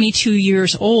was 22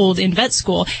 years old in vet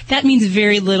school. That means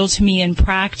very little to me in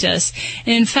practice.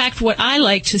 And in fact, what I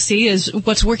like to see is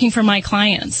what's working for my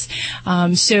clients.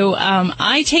 So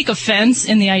I take offense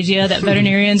in the idea that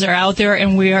veterinarians are out there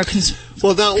and we are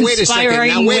Well, now, wait a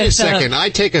second. I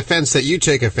take offense that you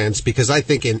take offense, because I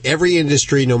think in every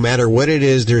industry, no matter what it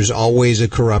is, there's always a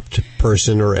corrupt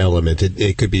person or element.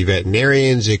 It could be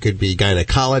veterinarians, it could be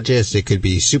gynecologists, it could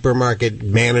be supermarket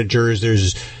managers.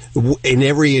 There's in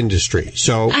every industry.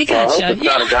 So I gotcha. I hope it's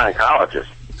not a gynecologist.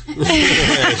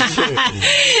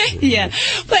 Yeah,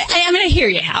 but I mean, I hear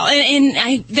you, Hal,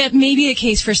 and that may be the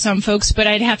case for some folks, but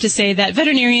I'd have to say that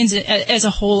veterinarians as a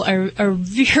whole are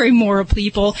very moral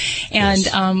people, and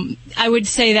I would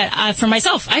say that for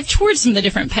myself, I've toured some of the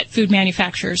different pet food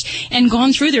manufacturers and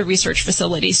gone through their research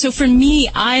facilities. So for me,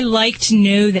 I like to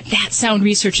know that sound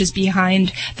research is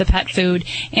behind the pet food,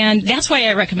 and that's why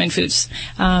I recommend foods.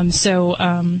 Do you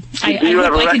ever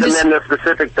recommend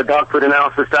the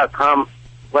dogfoodanalysis.com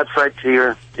website to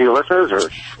your listeners? Or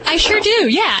I sure do,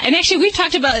 yeah. And actually, we've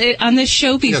talked about it on this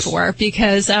show before,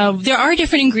 because there are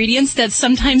different ingredients that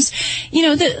sometimes,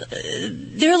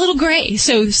 they're a little gray.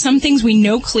 So some things we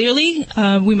know clearly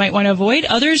we might want to avoid.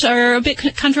 Others are a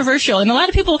bit controversial. And a lot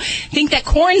of people think that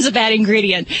corn's a bad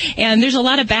ingredient. And there's a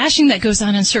lot of bashing that goes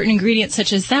on certain ingredients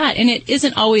such as that. And it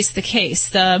isn't always the case.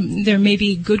 There may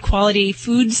be good quality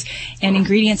foods and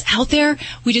ingredients out there.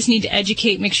 We just need to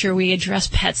educate, make sure we address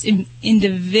pets'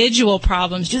 individual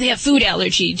problems. Do they have food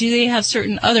allergy? Do they have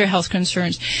certain other health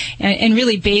concerns? And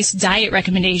really base diet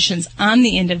recommendations on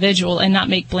the individual and not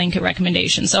make blanket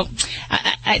recommendations. So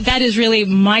that is really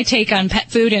my take on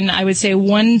pet food, and I would say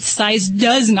one size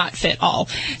does not fit all.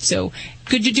 So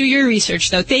good to do your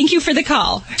research, though. Thank you for the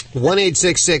call.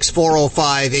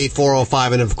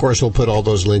 1-866-405-8405, and of course we'll put all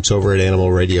those links over at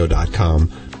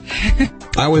animalradio.com.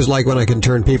 I always like when I can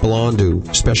turn people on to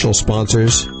special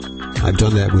sponsors. I've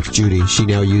done that with Judy. She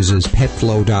now uses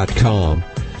petflow.com.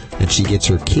 and she gets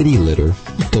her kitty litter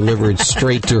delivered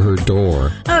straight to her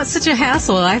door. Oh, it's such a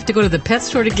hassle. I have to go to the pet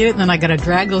store to get it, and then I got to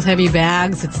drag those heavy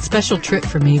bags. It's a special trip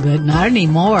for me, but not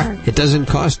anymore. It doesn't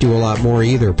cost you a lot more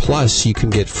either. Plus, you can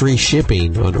get free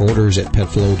shipping on orders at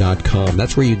petflow.com.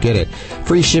 That's where you get it.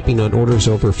 Free shipping on orders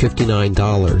over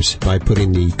 $59 by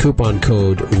putting the coupon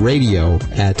code RADIO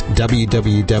at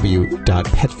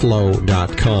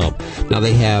www.petflow.com. Now,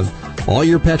 they have all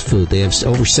your pet food. They have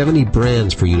over 70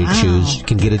 brands for you to choose. You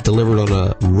can get it delivered on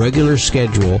a regular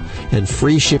schedule and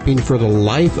free shipping for the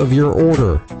life of your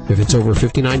order. If it's over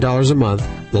 $59 a month,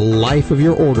 the life of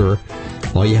your order,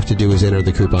 all you have to do is enter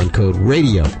the coupon code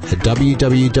RADIO at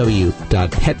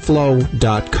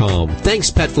www.petflow.com.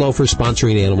 Thanks, PetFlow, for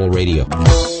sponsoring Animal Radio.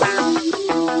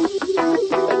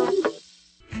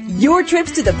 Your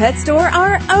trips to the pet store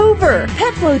are over.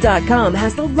 PetFlow.com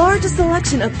has the largest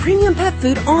selection of premium pet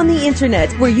food on the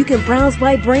internet, where you can browse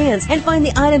by brands and find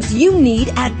the items you need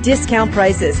at discount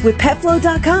prices. With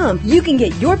PetFlow.com, you can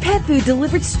get your pet food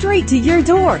delivered straight to your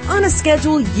door on a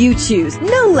schedule you choose.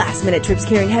 No last-minute trips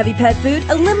carrying heavy pet food.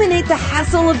 Eliminate the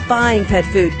hassle of buying pet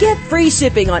food. Get free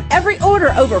shipping on every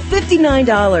order over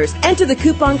 $59. Enter the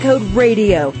coupon code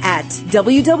RADIO at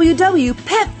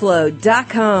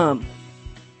www.petflow.com.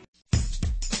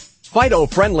 Fido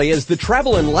Friendly is the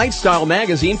travel and lifestyle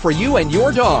magazine for you and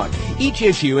your dog. Each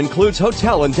issue includes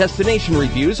hotel and destination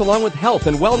reviews along with health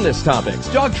and wellness topics,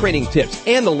 dog training tips,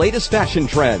 and the latest fashion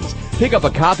trends. Pick up a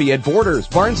copy at Borders,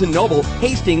 Barnes & Noble,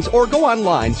 Hastings, or go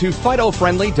online to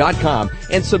FidoFriendly.com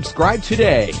and subscribe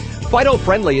today. Fido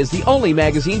Friendly is the only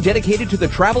magazine dedicated to the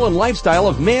travel and lifestyle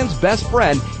of man's best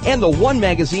friend, and the one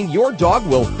magazine your dog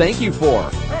will thank you for.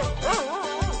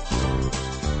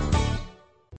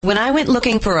 When I went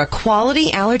looking for a quality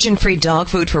allergen-free dog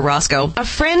food for Roscoe, a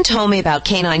friend told me about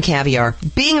Canine Caviar.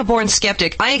 Being a born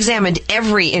skeptic, I examined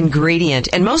every ingredient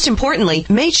and, most importantly,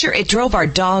 made sure it drove our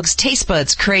dog's taste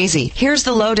buds crazy. Here's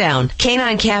the lowdown.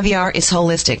 Canine Caviar is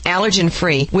holistic,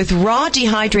 allergen-free, with raw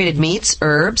dehydrated meats,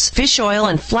 herbs, fish oil,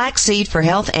 and flaxseed for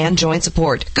health and joint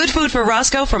support. Good food for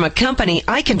Roscoe from a company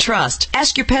I can trust.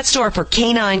 Ask your pet store for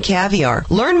Canine Caviar.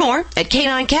 Learn more at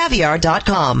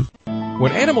caninecaviar.com.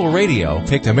 When Animal Radio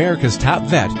picked America's top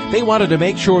vet, they wanted to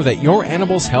make sure that your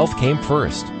animal's health came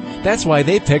first. That's why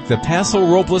they picked the Paso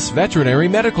Robles Veterinary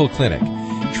Medical Clinic.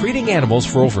 Treating animals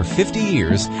for over 50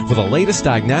 years with the latest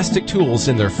diagnostic tools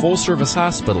in their full-service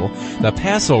hospital, the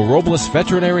Paso Robles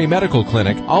Veterinary Medical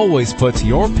Clinic always puts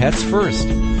your pets first.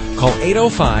 Call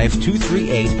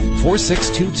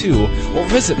 805-238-4622 or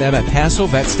visit them at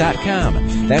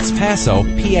PasoVets.com. That's Paso,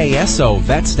 P-A-S-O,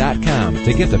 Vets.com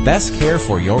to get the best care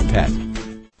for your pet.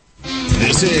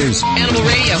 This is Animal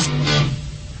Radio.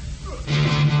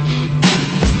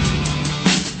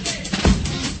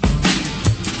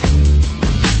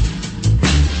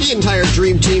 The entire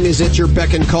Dream Team is at your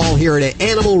beck and call here at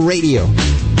Animal Radio.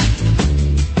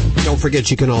 Don't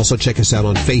forget, you can also check us out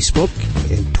on Facebook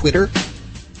and Twitter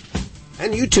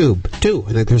and YouTube, too.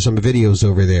 I think there's some videos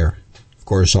over there. Of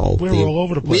course, we're all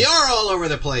over the place. We are all over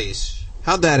the place.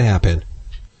 How'd that happen?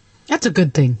 That's a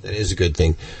good thing. That is a good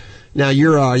thing. Now,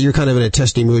 you're kind of in a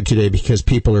testy mood today because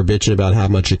people are bitching about how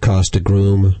much it costs to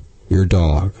groom your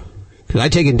dog. Because I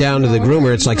take it down to the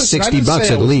groomer, it's like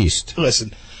 $60 at least.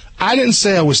 Listen, I didn't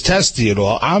say I was testy at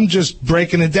all. I'm just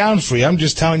breaking it down for you. I'm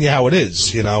just telling you how it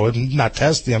is. You know, I'm not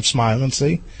testy. I'm smiling,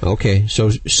 see? Okay, so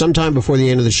sometime before the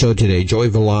end of the show today, Joey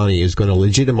Villani is going to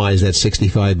legitimize that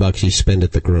 $65 you spend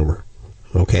at the groomer.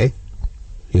 Okay?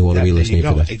 You want to be listening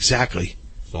to that. Exactly.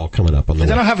 It's all coming up on the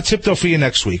And then I'll have a tip, though, for you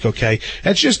next week, okay?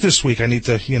 That's just this week. I need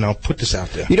to, put this out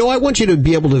there. I want you to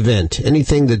be able to vent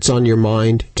anything that's on your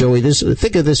mind. Joey,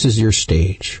 think of this as your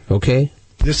stage, okay?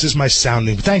 This is my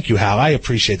sounding. Thank you, Hal. I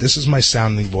appreciate it. This is my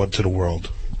sounding board to the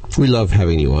world. We love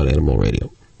having you on Animal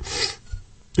Radio.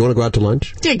 You want to go out to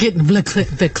lunch? You're getting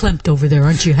verklempt over there,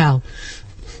 aren't you, Hal?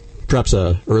 Perhaps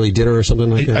a early dinner or something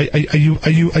like that.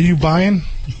 Are you buying?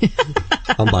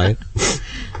 I'm buying.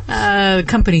 The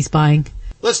company's buying.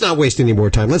 Let's not waste any more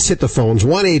time. Let's hit the phones.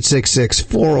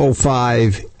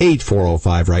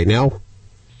 1-866-405-8405 right now.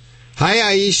 Hi,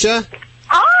 Aisha.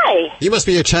 Hi. You must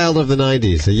be a child of the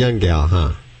 90s, a young gal,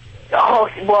 huh? Oh,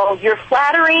 well, you're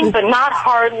flattering, but not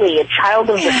hardly. A child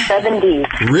of the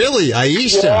 70s. Really?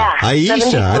 Aisha? Yeah,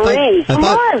 Aisha. 73.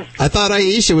 I thought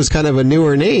Aisha was kind of a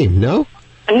newer name, no?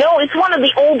 No, it's one of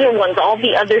the older ones. All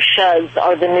the other Shuz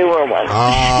are the newer ones.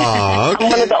 Oh, okay.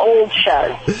 I'm one of the old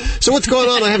Shuz. So what's going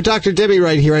on? I have Dr. Debbie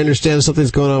right here. I understand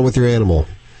something's going on with your animal.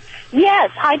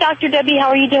 Yes. Hi, Dr. Debbie. How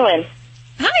are you doing?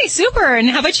 Hi, super. And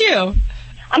how about you?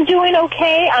 I'm doing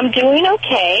okay.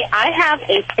 I have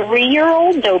a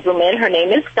 3-year-old Doberman. Her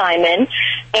name is Diamond.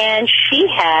 and she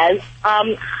has,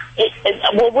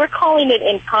 we're calling it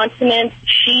incontinence.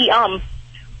 She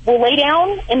will lay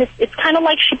down, and it's kind of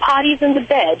like she potties in the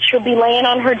bed. She'll be laying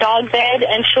on her dog bed,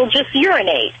 and she'll just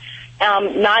urinate.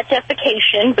 Not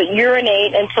defecation, but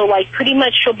urinate, and so, like, pretty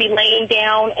much she'll be laying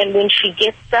down, and when she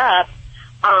gets up,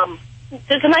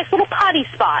 there's a nice little potty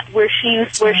spot where she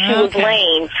was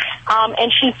laying.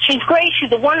 And she's great.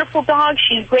 She's a wonderful dog.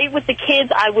 She's great with the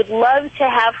kids. I would love to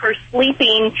have her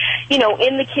sleeping,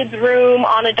 in the kids' room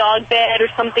on a dog bed or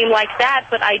something like that,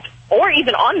 or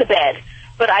even on the bed.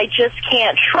 But I just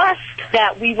can't trust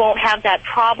that we won't have that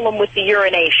problem with the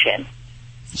urination.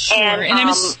 Sure.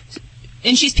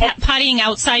 And she's pottying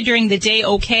outside during the day,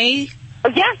 okay?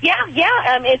 Yeah.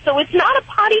 And so it's not a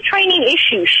potty training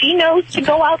issue. She knows to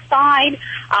go outside.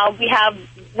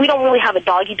 We don't really have a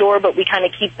doggy door, but we kind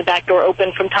of keep the back door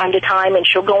open from time to time, and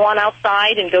she'll go on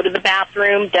outside and go to the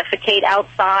bathroom, defecate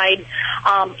outside.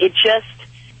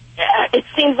 It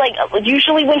seems like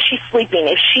usually when she's sleeping,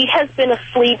 if she has been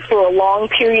asleep for a long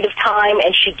period of time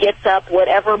and she gets up,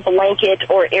 whatever blanket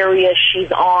or area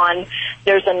she's on,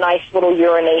 there's a nice little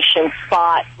urination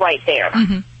spot right there.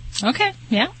 Mm-hmm. Okay,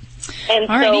 yeah. And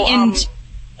alrighty, so,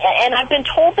 and I've been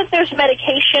told that there's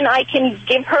medication I can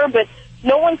give her, but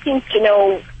no one seems to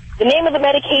know the name of the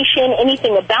medication,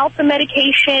 anything about the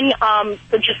medication.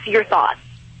 So just your thoughts.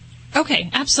 Okay,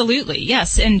 absolutely,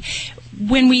 yes. And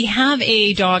when we have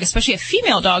a dog, especially a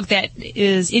female dog that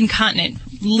is incontinent,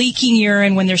 leaking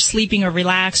urine when they're sleeping or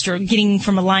relaxed or getting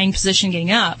from a lying position,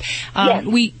 getting up, yes.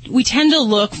 we tend to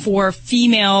look for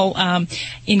female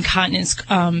incontinence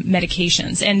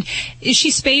medications. And is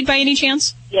she spayed by any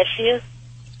chance? Yes, she is.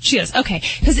 She is, okay.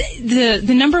 Because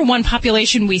the number one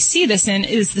population we see this in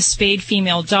is the spayed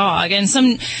female dog. And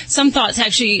some thoughts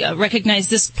actually recognize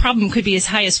this problem could be as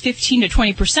high as 15 to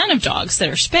 20% of dogs that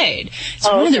are spayed. It's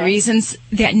one of the reasons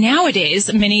that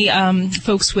nowadays many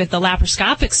folks with the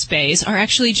laparoscopic spays are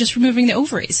actually just removing the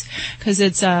ovaries, because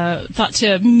it's thought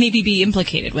to maybe be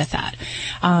implicated with that.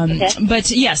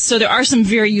 But yes, so there are some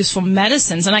very useful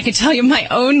medicines. And I can tell you my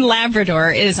own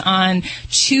Labrador is on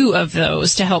 2 of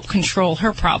those to help control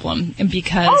her problem.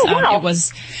 Because it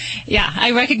was,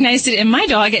 I recognized it in my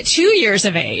dog at 2 years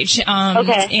of age.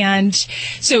 And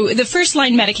so the first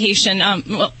line medication, I'm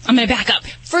going to back up.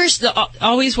 First,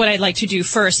 always what I'd like to do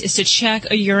first is to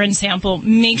check a urine sample,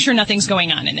 make sure nothing's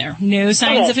going on in there. No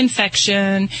signs of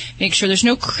infection, make sure there's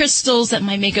no crystals that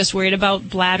might make us worried about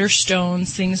bladder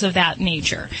stones, things of that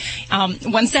nature.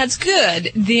 Once that's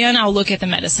good, then I'll look at the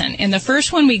medicine. And the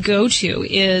first one we go to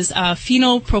is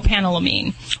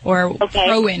phenylpropanolamine, or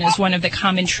Proin is one of the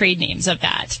common trade names of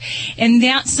that. And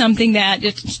that's something that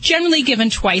it's generally given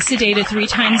twice a day to 3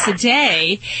 times a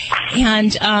day,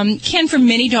 and can for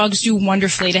many dogs do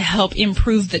wonderfully to help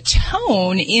improve the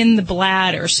tone in the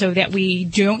bladder so that we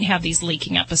don't have these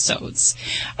leaking episodes.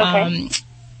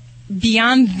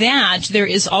 Beyond that, there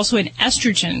is also an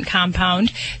estrogen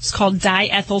compound. It's called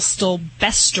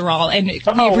diethylstilbestrol, and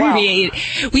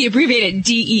we abbreviate it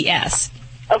DES.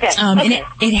 And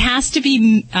it has to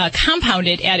be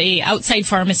compounded at a outside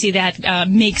pharmacy that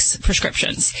makes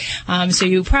prescriptions. So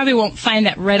you probably won't find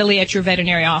that readily at your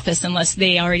veterinary office unless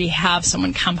they already have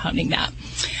someone compounding that.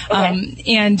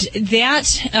 And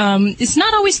that is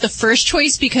not always the first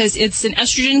choice because it's an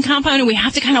estrogen compound, and we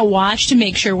have to kind of watch to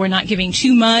make sure we're not giving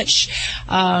too much,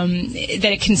 that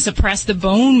it can suppress the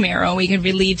bone marrow. We can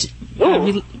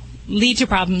lead to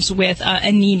problems with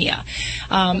anemia.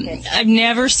 I've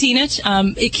never seen it.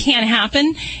 It can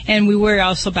happen, and we worry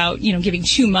also about giving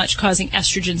too much causing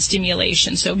estrogen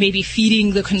stimulation. So maybe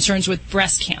feeding the concerns with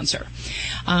breast cancer.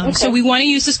 So we want to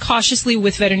use this cautiously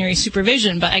with veterinary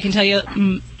supervision. But I can tell you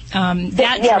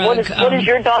that drug. What is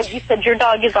your dog? You said your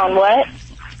dog is on what?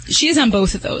 She is on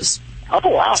both of those. Oh,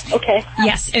 wow. Okay.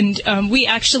 Yes, and we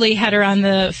actually had her on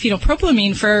the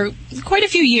phenylpropanolamine for quite a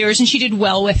few years, and she did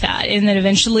well with that. And then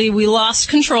eventually we lost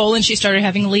control, and she started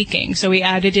having leaking. So we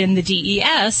added in the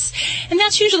DES, and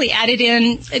that's usually added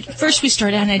in. At first we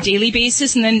started on a daily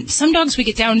basis, and then some dogs we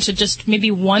get down to just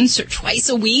maybe once or twice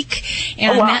a week,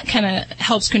 and that kind of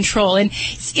helps control. And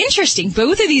it's interesting,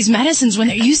 both of these medicines, when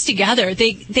they're used together,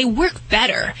 they work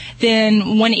better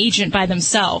than one agent by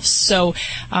themselves. So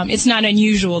it's not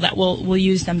unusual that we'll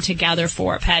use them together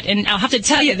for a pet. And I'll have to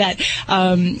tell you that,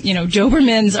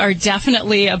 Dobermans are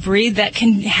definitely a breed that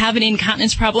can have an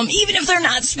incontinence problem, even if they're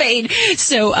not spayed.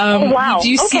 So, we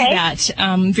do see that,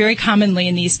 very commonly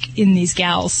in these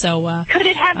gals. So, could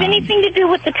it have anything to do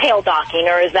with the tail docking,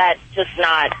 or is that just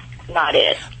not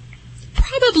it?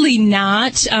 Probably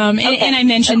not. And I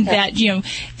mentioned that,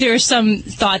 there's some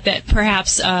thought that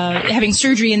perhaps having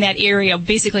surgery in that area,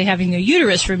 basically having the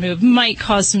uterus removed, might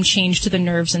cause some change to the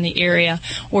nerves in the area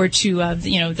or to,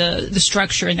 the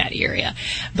structure in that area.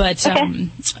 But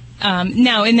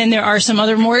now, and then there are some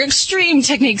other more extreme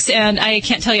techniques, and I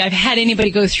can't tell you I've had anybody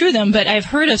go through them, but I've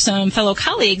heard of some fellow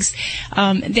colleagues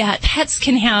that pets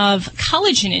can have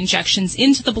collagen injections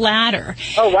into the bladder.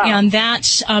 Oh, wow. And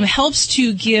that helps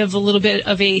to give a little bit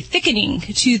of a thickening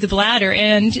to the bladder.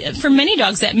 And for many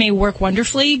dogs, that may work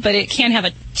wonderfully, but it can have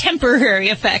a temporary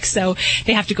effect, so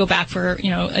they have to go back for,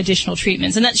 additional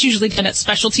treatments. And that's usually done at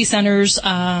specialty centers,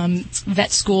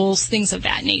 vet schools, things of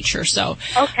that nature. So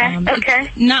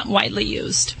Okay. not widely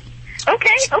used.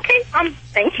 Okay.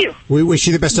 Thank you. We wish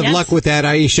you the best of luck with that,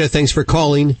 Aisha. Thanks for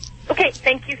calling. Okay,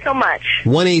 thank you so much.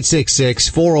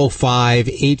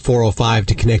 1-866-405-8405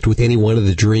 to connect with any one of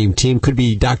the Dream Team. Could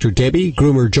be Dr. Debbie,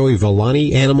 groomer Joey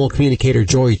Villani, animal communicator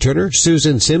Joey Turner,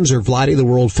 Susan Sims, or Vladi, the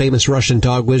world-famous Russian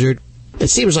dog wizard. It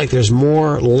seems like there's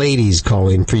more ladies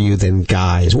calling for you than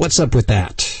guys. What's up with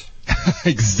that?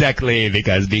 Exactly,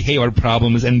 because behavior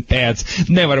problems and pets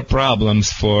never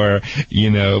problems for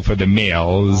the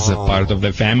males, part of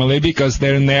the family, because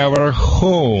they're never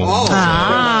home.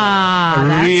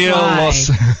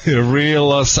 Real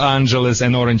Los Angeles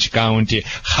and Orange County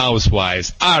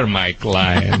housewives are my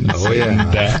clients.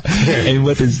 And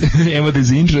what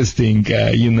is interesting,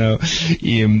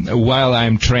 while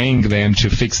I'm training them to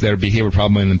fix their behavior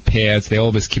problem in pets, they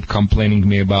always keep complaining to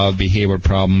me about behavior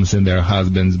problems in their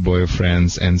husbands,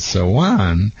 boyfriends, and so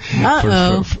on.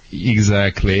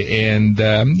 Exactly. And,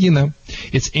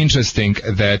 it's interesting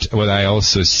that what I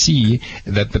also see,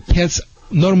 that the pets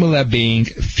normally are being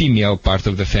female part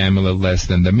of the family less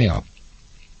than the male.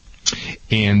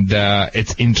 And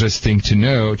it's interesting to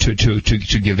know, to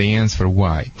give the answer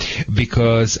why.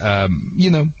 Because,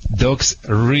 dogs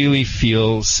really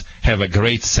have a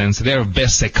great sense. They're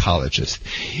best psychologists.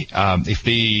 If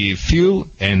they feel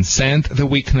and sense the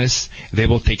weakness, they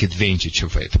will take advantage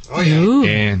of it.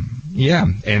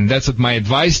 And that's what my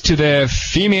advice to the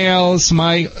females,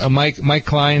 my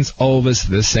clients, always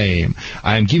the same.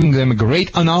 I'm giving them a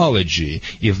great analogy.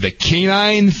 If the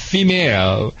canine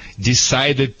female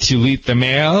decided to lead the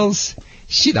males,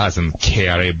 she doesn't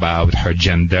care about her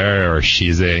gender or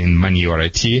she's in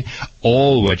minority.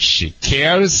 All what she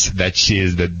cares that she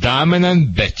is the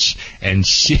dominant bitch, and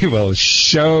she will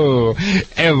show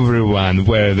everyone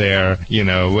where their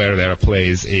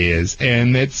place is.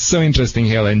 And it's so interesting,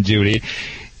 Helen, Judy.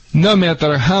 No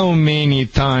matter how many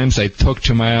times I talk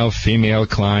to my female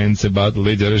clients about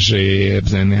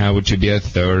leaderships and how to be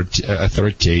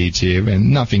authoritative,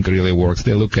 and nothing really works.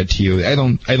 They look at you. I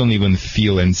don't even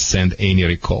feel and send any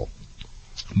recall.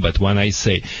 But when I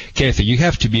say, Kathy, you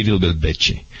have to be a little bit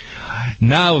bitchy.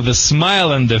 Now the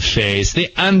smile on the face,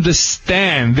 they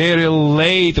understand, they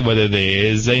relate what it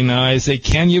is. I say,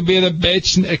 can you be the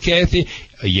bitch, Kathy?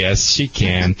 Yes, she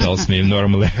can, tells me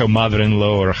normally her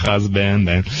mother-in-law or husband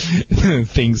and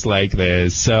things like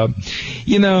this. So,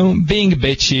 being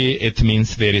bitchy, it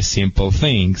means very simple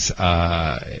things.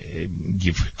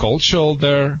 Give cold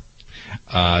shoulder.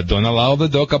 Don't allow the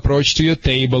dog approach to your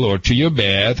table or to your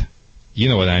bed. You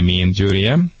know what I mean,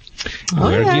 Julia?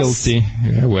 We're guilty.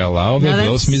 We allow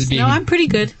those misbehaviors. No, I'm pretty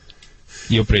good.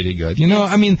 You're pretty good.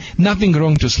 Nothing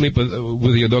wrong to sleep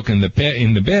with your dog in the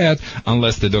bed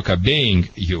unless the dog obeying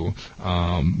you.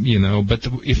 But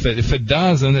if it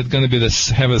doesn't, it's going to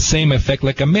have the same effect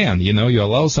like a man. You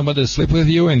allow somebody to sleep with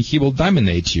you and he will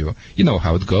dominate you. You know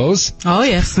how it goes. Oh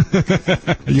yes.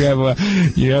 You have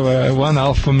one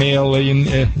alpha male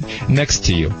next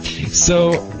to you.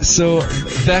 So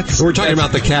that's. We're talking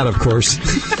about the cat, of course.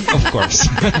 Of course.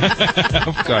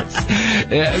 Of course.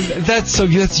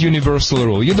 That's universal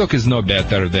rule. Your dog is no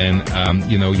better than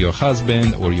your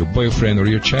husband or your boyfriend or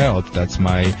your child. That's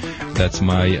my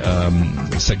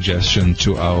suggestion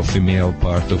to our female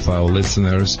part of our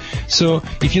listeners. So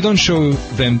if you don't show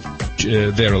them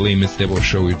their limits, they will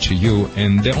show it to you.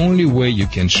 And the only way you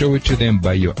can show it to them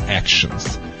by your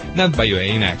actions, not by your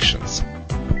inactions.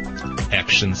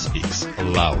 Action speaks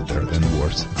louder than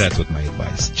words. That's what my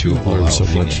advice to all our so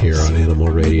females. Much here on Animal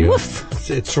Radio.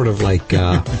 It's sort of like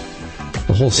the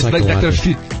whole psychological. It's like Dr.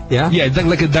 Phil. Yeah? Yeah, it's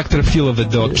like a Dr. Phil of the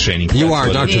dog training. You are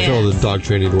Dr. Phil of the dog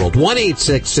training world.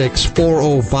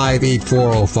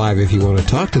 1-866-405-8405 if you want to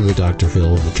talk to the Dr.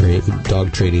 Phil of the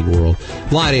dog training world.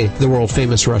 Vladi, the world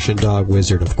famous Russian dog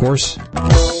wizard, of course.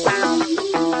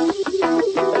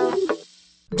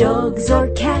 Dogs or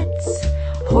cats,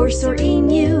 horse or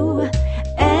emu,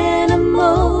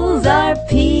 animals are are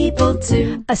people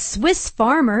too. A Swiss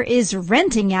farmer is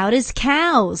renting out his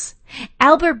cows.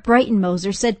 Albert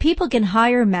Breitenmoser said people can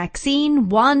hire Maxine,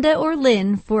 Wanda, or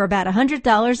Lynn for about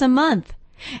 $100 a month.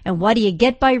 And what do you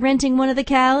get by renting one of the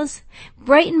cows?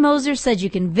 Breitenmoser said you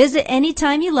can visit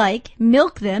anytime you like,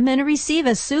 milk them, and receive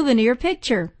a souvenir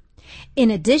picture. In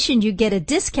addition, you get a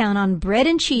discount on bread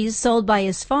and cheese sold by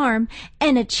his farm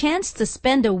and a chance to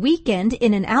spend a weekend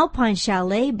in an alpine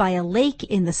chalet by a lake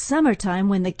in the summertime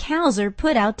when the cows are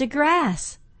put out to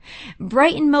grass.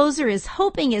 Breitenmoser is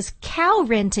hoping his cow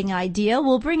renting idea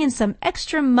will bring in some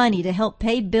extra money to help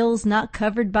pay bills not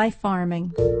covered by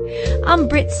farming. I'm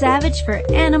Britt Savage for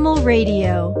Animal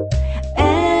Radio.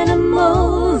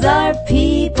 Animals are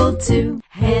people too.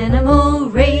 Animal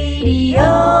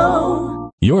Radio.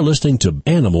 You're listening to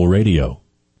Animal Radio.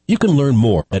 You can learn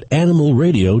more at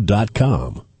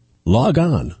animalradio.com. Log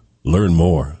on. Learn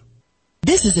more.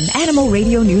 This is an Animal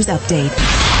Radio News Update.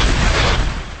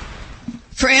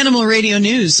 For Animal Radio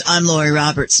News, I'm Lori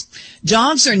Roberts.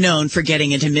 Dogs are known for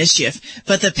getting into mischief,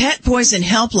 but the Pet Poison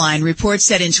Helpline reports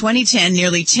that in 2010,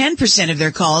 nearly 10% of their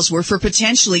calls were for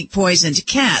potentially poisoned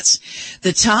cats.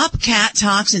 The top cat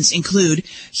toxins include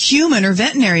human or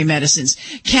veterinary medicines.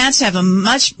 Cats have a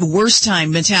much worse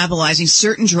time metabolizing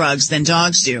certain drugs than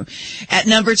dogs do. At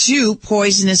number 2,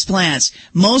 poisonous plants,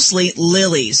 mostly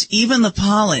lilies. Even the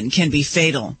pollen can be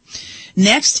fatal.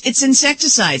 Next, it's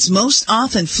insecticides, most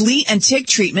often flea and tick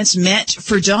treatments meant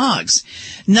for dogs.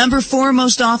 Number 4,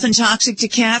 most often toxic to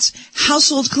cats,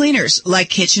 household cleaners like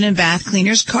kitchen and bath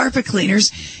cleaners, carpet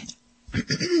cleaners,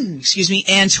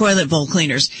 and toilet bowl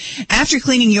cleaners. After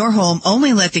cleaning your home,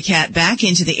 only let the cat back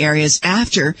into the areas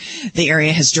after the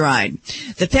area has dried.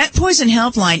 The Pet Poison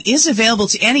Helpline is available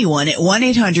to anyone at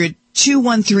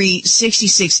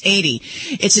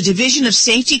 1-800-213-6680. It's a division of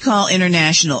Safety Call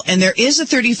International, and there is a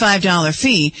 $35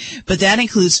 fee, but that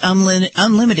includes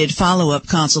unlimited follow-up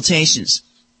consultations.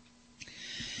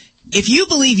 If you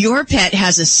believe your pet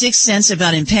has a sixth sense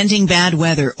about impending bad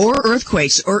weather or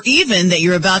earthquakes, or even that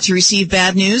you're about to receive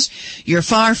bad news, you're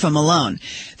far from alone.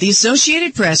 The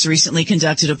Associated Press recently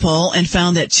conducted a poll and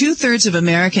found that 2/3 of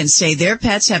Americans say their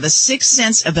pets have a sixth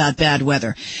sense about bad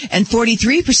weather, and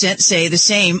 43% say the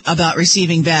same about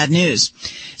receiving bad news.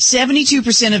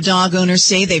 72% of dog owners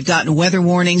say they've gotten weather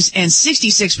warnings, and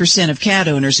 66% of cat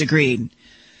owners agreed.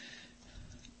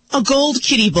 A gold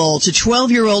kitty bowl to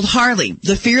 12-year-old Harley,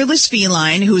 the fearless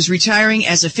feline who is retiring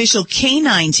as official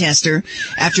canine tester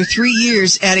after 3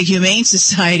 years at a humane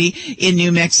society in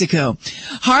New Mexico.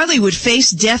 Harley would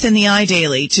face death in the eye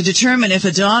daily to determine if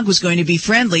a dog was going to be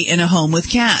friendly in a home with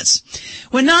cats.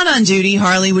 When not on duty,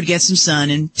 Harley would get some sun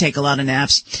and take a lot of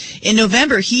naps. In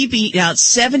November, he beat out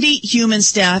 70 human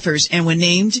staffers and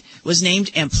was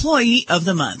named Employee of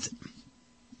the Month.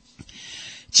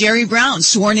 Jerry Brown,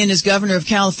 sworn in as governor of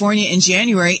California in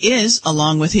January, is,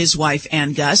 along with his wife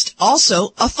Ann Gust,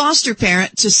 also a foster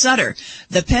parent to Sutter,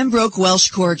 the Pembroke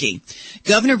Welsh Corgi.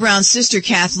 Governor Brown's sister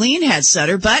Kathleen had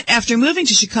Sutter, but after moving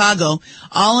to Chicago,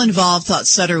 all involved thought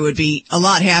Sutter would be a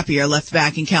lot happier left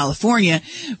back in California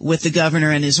with the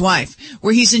governor and his wife,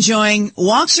 where he's enjoying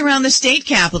walks around the state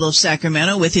capital of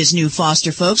Sacramento with his new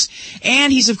foster folks,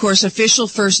 and he's, of course, official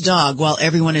first dog while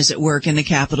everyone is at work in the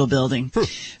Capitol building.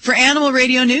 For Animal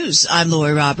Radio News, I'm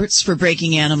Lori Roberts. For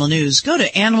Breaking Animal News, go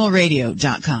to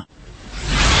animalradio.com.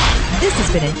 This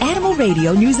has been an Animal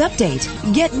Radio News Update.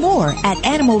 Get more at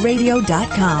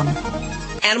animalradio.com.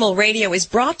 Animal Radio is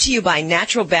brought to you by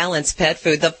Natural Balance Pet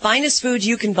Food, the finest food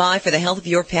you can buy for the health of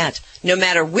your pet. No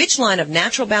matter which line of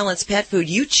Natural Balance Pet Food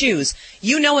you choose,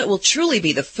 you know it will truly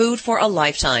be the food for a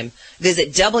lifetime.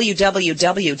 Visit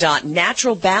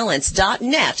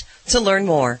www.naturalbalance.net to learn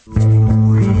more.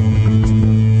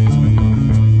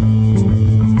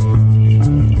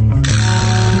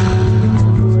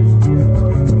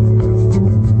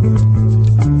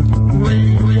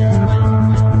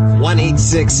 One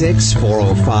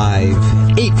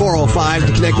 866-405-8405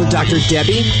 to connect with Dr.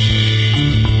 Debbie.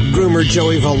 Groomer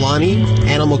Joey Villani,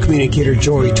 animal communicator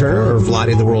Jory Turner, or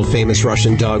Vladi, the world-famous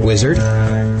Russian dog wizard.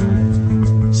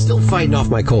 Still fighting off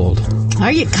my cold.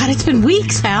 Are you? God, it's been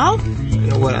weeks, Hal. You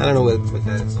know what? I don't know what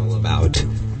that's all about.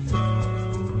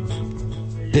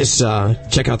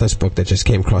 Check out this book that just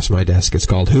came across my desk. It's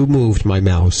called Who Moved My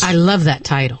Mouse? I love that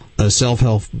title. A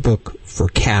self-help book for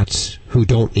cats who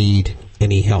don't need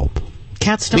any help.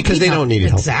 Cats don't because need they help. don't need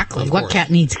help. Exactly. What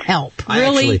cat needs help? I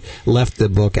actually left the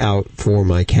book out for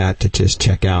my cat to just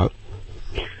check out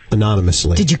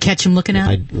anonymously. Did you catch him looking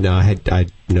at it?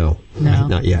 No,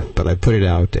 not yet. But I put it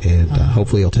out, and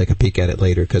hopefully he'll take a peek at it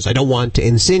later because I don't want to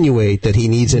insinuate that he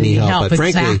needs any help. But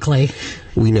frankly,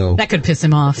 we know. That could piss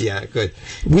him off. Yeah, good.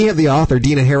 We have the author,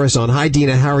 Dina Harris, on. Hi,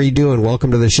 Dina. How are you doing?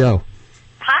 Welcome to the show.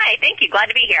 Hi, thank you. Glad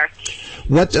to be here.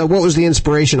 What was the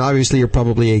inspiration? Obviously, you're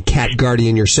probably a cat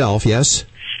guardian yourself, yes?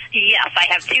 Yes, I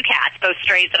have 2 cats, both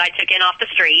strays that I took in off the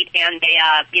street, and they,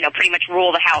 pretty much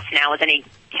rule the house now, as any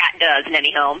cat does in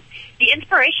any home. The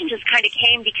inspiration just kind of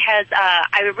came because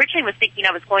I originally was thinking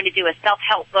I was going to do a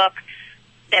self-help book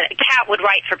that a cat would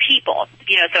write for people.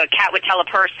 So a cat would tell a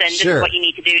person, this is what you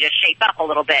need to do to shape up a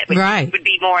little bit, which would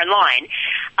be more in line.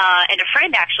 And a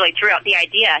friend actually threw out the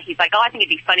idea. He's like, I think it'd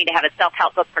be funny to have a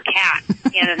self-help book for cats.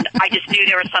 And I just knew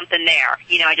there was something there.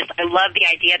 I love the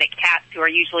idea that cats, who are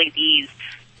usually these,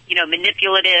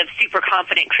 manipulative, super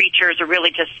confident creatures, are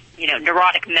really just,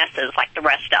 neurotic messes like the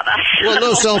rest of us. Well,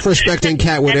 no self-respecting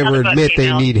cat would ever admit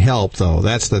they need help, though.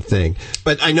 That's the thing.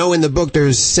 But I know in the book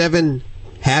there's 7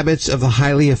 habits of the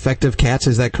highly effective cats.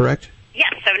 Is that correct?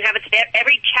 Yes, 7 habits.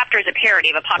 Every chapter is a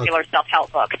parody of a popular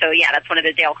self-help book. So, yeah, that's one of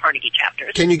the Dale Carnegie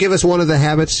chapters. Can you give us one of the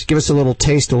habits? Give us a little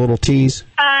taste, a little tease.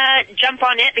 Jump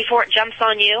on it before it jumps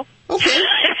on you. Okay.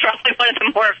 It's probably one of the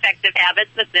more effective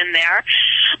habits that's in there.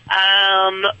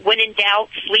 When in doubt,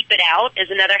 sleep it out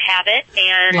is another habit.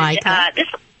 And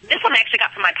this one I actually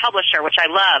got from my publisher, which I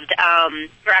loved,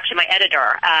 or actually my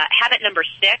editor. Habit number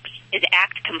 6 is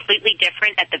act completely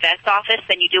different at the vet's office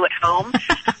than you do at home.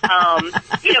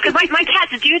 Because my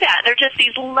cats do that. They're just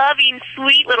these loving,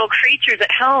 sweet little creatures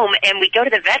at home, and we go to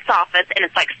the vet's office, and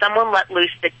it's like someone let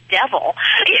loose the devil.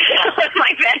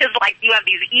 My vet is like, you have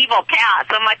these evil cats.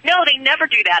 I'm like, no, they never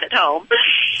do that at home.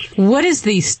 What is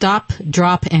the stop,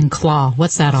 drop, and claw?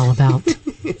 What's that all about? I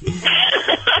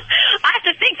have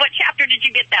to think, what chapter did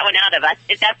you get that one out of?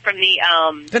 Is that from the...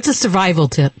 That's a survival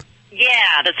tip.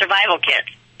 Yeah, the survival kit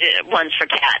ones for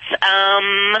cats.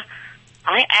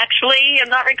 I actually am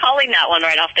not recalling that one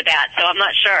right off the bat, so I'm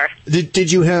not sure.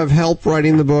 Did you have help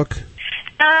writing the book?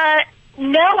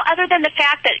 No, other than the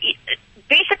fact that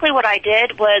basically what I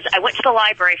did was I went to the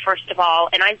library, first of all,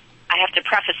 and I have to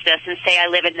preface this and say I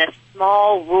live in this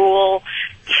small, rural,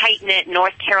 tight-knit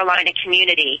North Carolina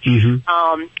community, and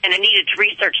I needed to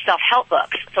research self-help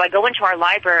books. So I go into our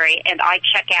library, and I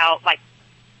check out,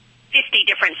 50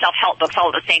 different self-help books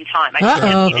all at the same time. I just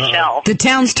empty the shelf. The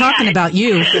town's talking about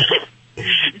you.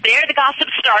 There the gossip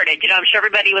started. I'm sure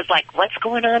everybody was like, what's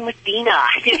going on with Dina?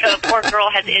 Poor girl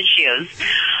has issues.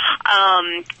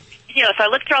 So I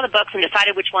looked through all the books and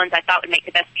decided which ones I thought would make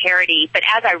the best parody. But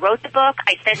as I wrote the book,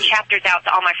 I sent chapters out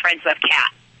to all my friends who have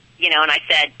cats. And I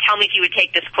said, tell me if you would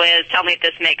take this quiz, tell me if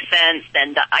this makes sense,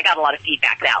 and I got a lot of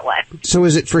feedback that way. So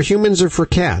is it for humans or for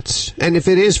cats? And if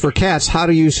it is for cats, how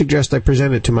do you suggest I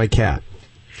present it to my cat?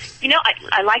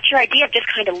 I liked your idea of just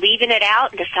kind of leaving it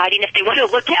out and deciding if they want to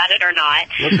look at it or not.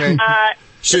 Okay.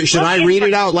 Should I read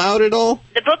it out loud at all?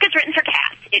 The book is written for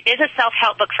cats. It is a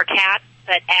self-help book for cats,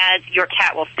 but as your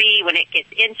cat will see when it gets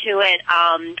into it,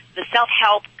 the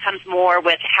self-help comes more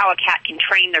with how a cat can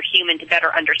train their human to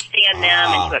better understand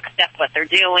them and to accept what they're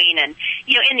doing. And,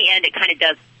 in the end, it kind of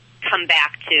does come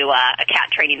back to a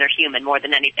cat training their human more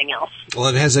than anything else. Well,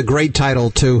 it has a great title,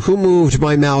 too. Who Moved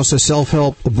My Mouse, a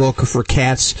self-help book for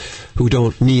cats who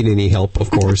don't need any help,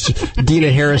 of course.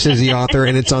 Dina Harris is the author,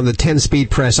 and it's on the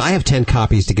 10-Speed Press. I have 10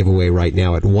 copies to give away right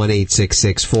now at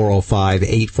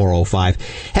 1-866-405-8405.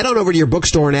 Head on over to your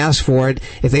bookstore and ask for it.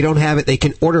 If they don't have it, they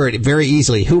can order it very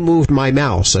easily. Who Moved My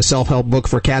Mouse, a self-help book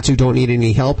for cats who don't need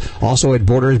any help. Also at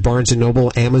Borders, Barnes &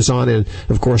 Noble, Amazon, and,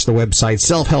 of course, the website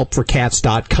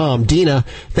selfhelpforcats.com. Dina,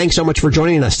 thanks so much for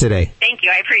joining us today. Thank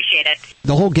you. I appreciate it.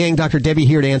 The whole gang, Dr. Debbie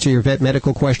here to answer your vet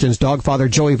medical questions. Dog father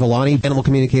Joey Villani, animal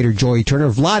communicator Joey Turner,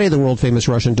 Vlade, the world-famous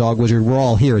Russian dog wizard. We're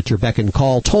all here at your beck and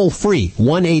call. Toll free,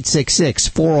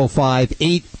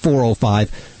 1-866-405-8405.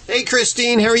 Hey,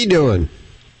 Christine, how are you doing?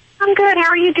 I'm good. How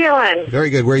are you doing? Very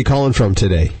good. Where are you calling from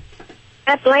today?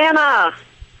 Atlanta.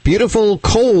 Beautiful,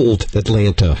 cold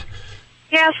Atlanta.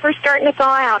 Yes, we're starting to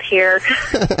thaw out here.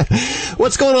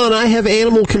 What's going on? I have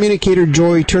animal communicator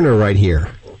Joy Turner right here.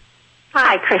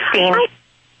 Hi, Christine.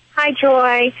 Hi,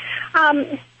 Joy.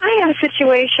 I have a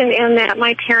situation in that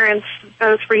my parents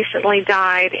both recently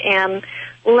died and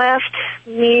left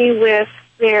me with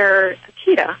their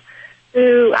Akita,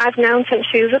 who I've known since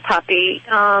she was a puppy.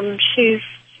 She's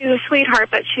a sweetheart,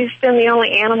 but she's been the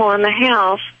only animal in the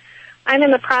house. I'm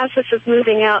in the process of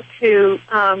moving out to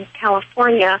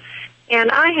California,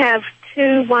 and I have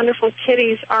 2 wonderful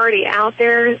kitties already out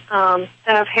there that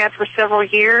I've had for several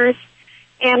years.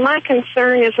 And my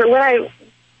concern is, or what I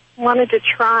wanted to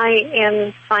try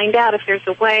and find out if there's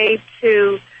a way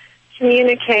to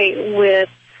communicate with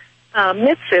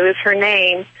Mitsu is her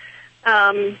name.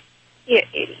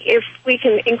 if we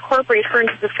can incorporate her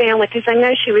into the family, because I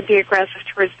know she would be aggressive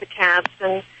towards the cats,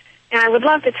 and I would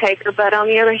love to take her, but on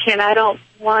the other hand, I don't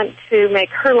want to make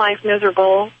her life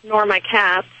miserable, nor my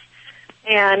cats,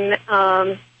 and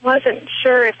wasn't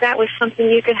sure if that was something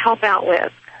you could help out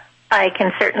with. I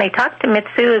can certainly talk to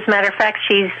Mitsu. As a matter of fact,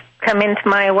 she's come into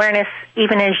my awareness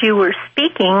even as you were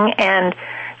speaking, and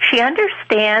she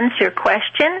understands your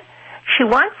question. She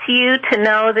wants you to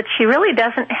know that she really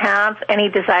doesn't have any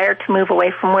desire to move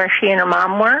away from where she and her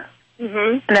mom were.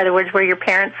 Mm-hmm. In other words, where your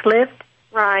parents lived.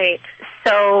 Right.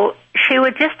 So she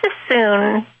would just as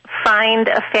soon find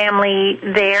a family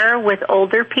there with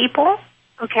older people.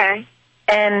 Okay.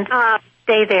 And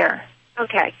stay there.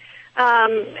 Okay.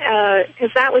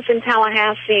 Because that was in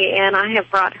Tallahassee, and I have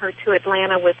brought her to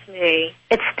Atlanta with me.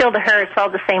 It's still to her. It's all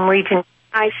the same region.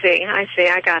 I see.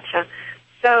 I gotcha.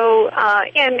 So,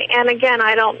 and again,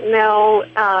 I don't know,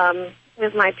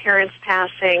 with my parents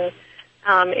passing,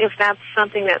 if that's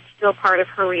something that's still part of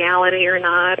her reality or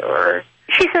not, or...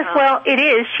 She says, well, it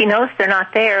is. She knows they're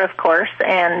not there, of course,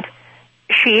 and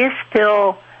she is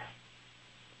still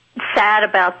sad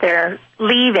about their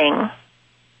leaving.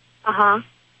 Uh-huh.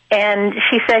 And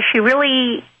she says she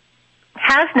really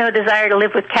has no desire to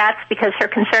live with cats because her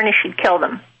concern is she'd kill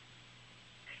them.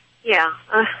 Yeah,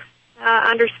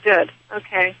 understood.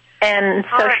 Okay. And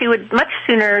so she would much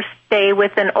sooner stay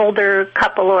with an older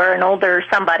couple or an older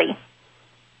somebody.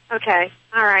 Okay.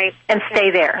 All right. And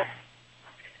stay there.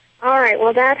 All right.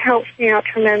 Well, that helps me out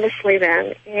tremendously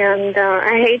then. And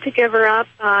I hate to give her up.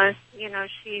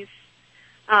 She's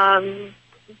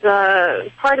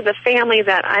the part of the family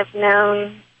that I've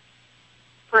known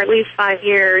for at least 5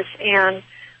 years, and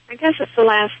I guess it's the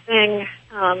last thing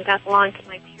that belonged to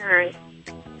my parents.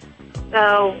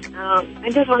 So I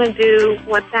just want to do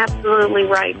what's absolutely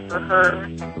right for her.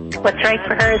 What's right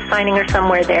for her is finding her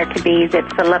somewhere there to be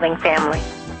that's a loving family.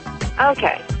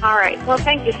 Okay. All right. Well,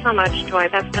 thank you so much, Joy.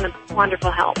 That's been a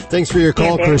wonderful help. Thanks for your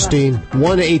call, Christine.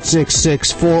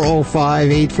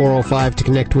 1-866-405-8405 to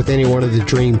connect with any one of the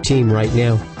Dream Team right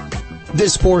now.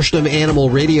 This portion of Animal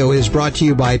Radio is brought to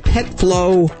you by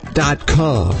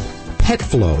PetFlow.com.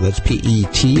 PetFlow, that's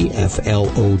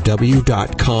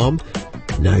PetFlow.com.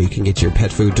 Now you can get your pet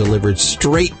food delivered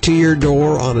straight to your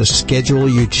door on a schedule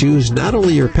you choose. Not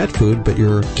only your pet food, but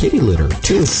your kitty litter,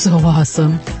 too. That's so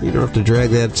awesome. You don't have to drag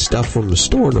that stuff from the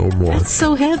store no more. It's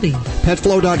so heavy.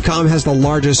 PetFlow.com has the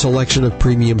largest selection of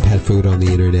premium pet food on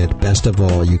the internet. Best of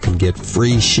all, you can get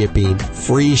free shipping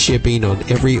on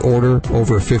every order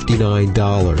over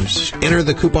 $59. Enter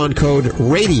the coupon code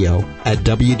RADIO at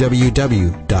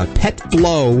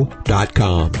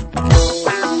www.petflow.com.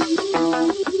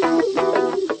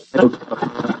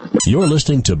 You're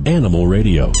listening to Animal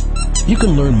Radio. You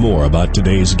can learn more about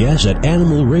today's guest at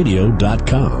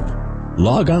animalradio.com.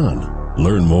 Log on.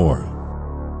 Learn more.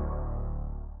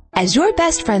 As your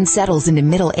best friend settles into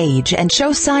middle age and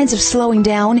shows signs of slowing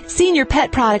down,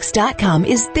 SeniorPetProducts.com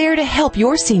is there to help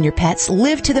your senior pets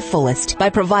live to the fullest by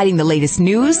providing the latest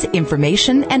news,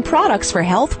 information, and products for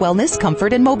health, wellness,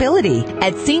 comfort, and mobility.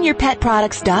 At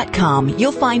SeniorPetProducts.com,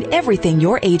 you'll find everything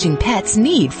your aging pets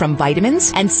need, from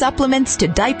vitamins and supplements to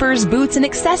diapers, boots, and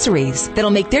accessories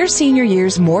that'll make their senior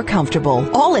years more comfortable,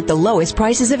 all at the lowest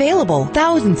prices available.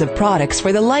 Thousands of products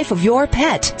for the life of your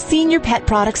pet.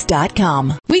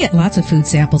 SeniorPetProducts.com. We get lots of food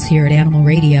samples here at Animal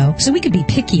Radio, so we can be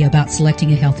picky about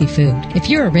selecting a healthy food. If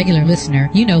you're a regular listener,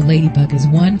 you know Ladybug is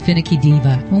one finicky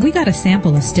diva. When we got a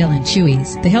sample of Stella and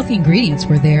Chewy's, the healthy ingredients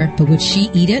were there, but would she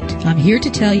eat it? I'm here to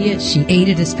tell you she ate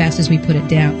it as fast as we put it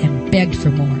down and begged for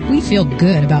more. We feel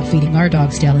good about feeding our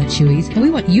dog Stella and Chewy's, and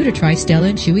we want you to try Stella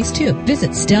and Chewy's too.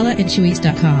 Visit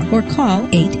StellaandChewy's.com or call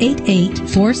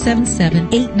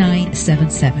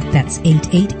 888-477-8977. That's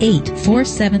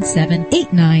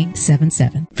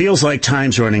 888-477-8977. Feels like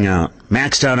time's running out.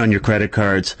 Maxed out on your credit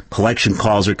cards, collection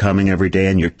calls are coming every day,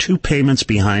 and you're 2 payments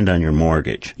behind on your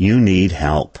mortgage. You need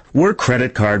help. We're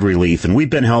Credit Card Relief, and we've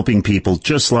been helping people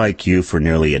just like you for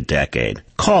nearly a decade.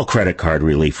 Call Credit Card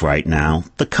Relief right now.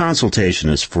 The consultation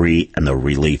is free, and the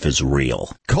relief is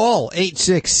real. Call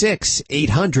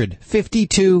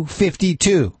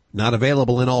 866-800-5252. Not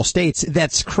available in all states.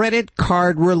 That's Credit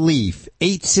Card Relief.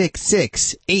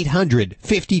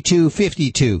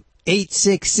 866-800-5252.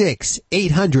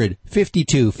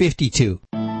 866-800-5252.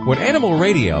 When Animal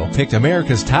Radio picked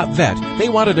America's top vet, they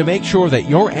wanted to make sure that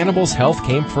your animal's health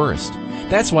came first.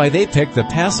 That's why they picked the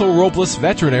Paso Robles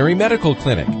Veterinary Medical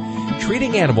Clinic.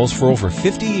 Treating animals for over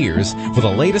 50 years with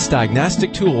the latest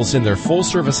diagnostic tools in their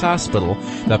full-service hospital,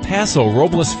 the Paso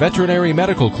Robles Veterinary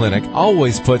Medical Clinic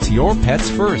always puts your pets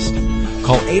first.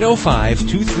 Call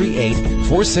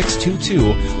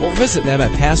 805-238-4622 or visit them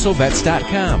at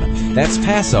PasoVets.com. That's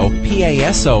Paso,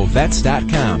 P-A-S-O,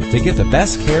 Vets.com to get the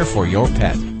best care for your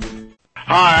pet.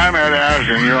 Hi, I'm Ed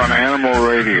Asner. You're on Animal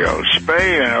Radio.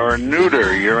 Spay or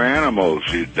neuter your animals,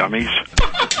 you dummies.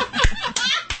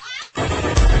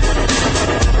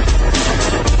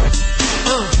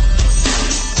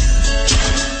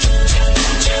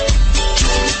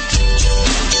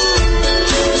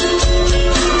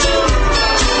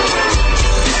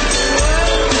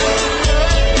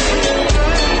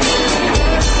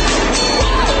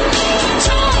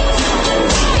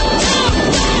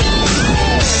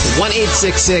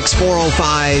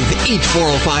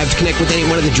 1-866-405-8405 to connect with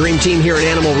anyone of the Dream Team here at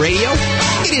Animal Radio.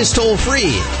 It is toll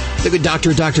free. The good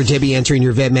doctor, Dr. Debbie, answering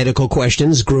your vet medical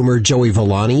questions. Groomer Joey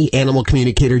Villani, animal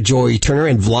communicator Joey Turner,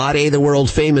 and Vlade, the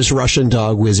world-famous Russian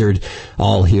dog wizard,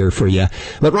 all here for you.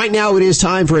 But right now it is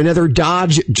time for another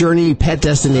Dodge Journey Pet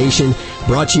Destination,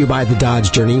 brought to you by the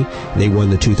Dodge Journey. They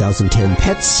won the 2010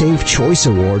 Pet Safe Choice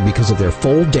Award because of their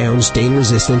fold-down,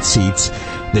 stain-resistant seats,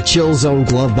 the Chill Zone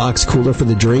glove box cooler for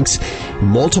the drinks,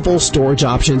 multiple storage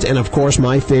options, and of course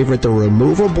my favorite, the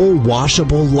removable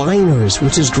washable liners,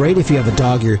 which is great if you have a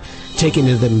dog you're taking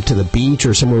them to the beach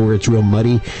or somewhere where it's real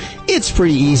muddy. It's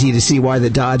pretty easy to see why the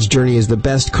Dodge Journey is the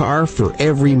best car for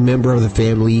every member of the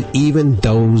family, even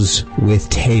those with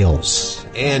tails.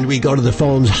 And we go to the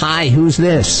phones. Hi, who's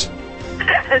this?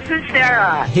 This is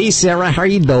Sarah. Hey, Sarah, how are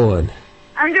you doing?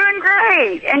 I'm doing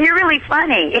great, and you're really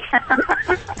funny.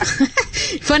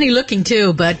 Funny looking,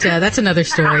 too, but that's another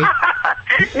story.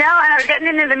 No, and I was getting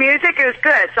into the music. It was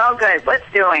good. It's all good. What's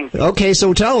doing? Okay,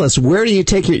 so tell us, where do you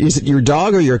take is it your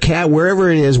dog or your cat,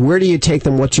 wherever it is, where do you take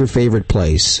them? What's your favorite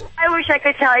place? I wish I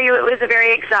could tell you it was a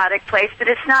very exotic place, but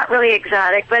it's not really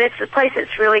exotic, but it's a place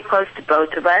that's really close to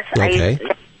both of us. Okay. I used to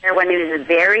take him when he was a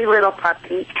very little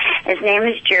puppy. His name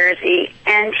is Jersey,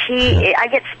 and I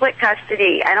get split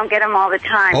custody. I don't get him all the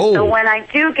time. Oh. So when I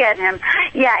do get him,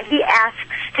 yeah, he asks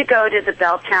to go to the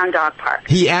Belltown Dog Park.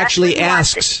 He actually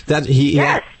asks that he...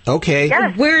 Yes. Okay.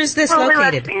 Yes. Where is this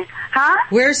located? Huh?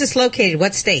 Where is this located?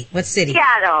 What state? What city?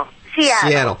 Seattle.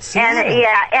 Seattle. And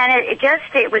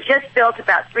it was just built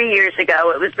about 3 years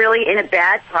ago. It was really in a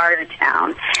bad part of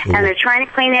town, and they're trying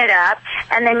to clean it up.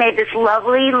 And they made this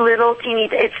lovely little teeny.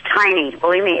 It's tiny,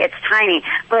 believe me, it's tiny,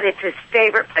 but it's his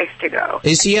favorite place to go.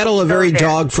 Is Seattle a very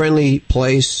dog-friendly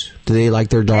place? Do they like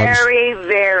their dogs? Very,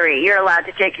 very. You're allowed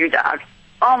to take your dog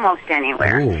almost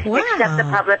anywhere, except the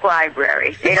public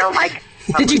library. They don't like.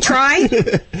 Did you try?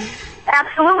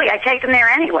 Absolutely, I take him there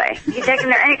anyway. You take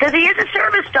him there because he is a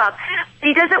service dog.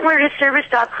 He doesn't wear his service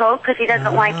dog coat because he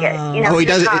doesn't like it. You know, he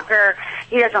doesn't.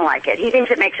 He doesn't like it. He thinks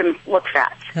it makes him look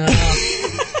fat.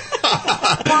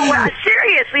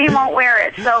 Seriously, he won't wear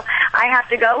it. So I have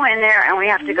to go in there, and we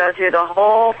have to go through the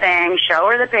whole thing, show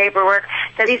her the paperwork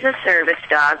that he's a service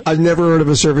dog. I've never heard of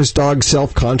a service dog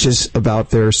self-conscious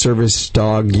about their service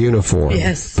dog uniform.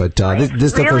 Yes. But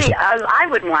this really, I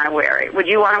wouldn't want to wear it. Would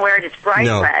you want to wear it? It's bright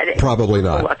red. Probably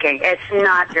not. Looking. It's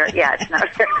not very, it's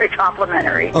not very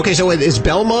complimentary. Okay, so is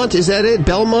Belmont, is that it?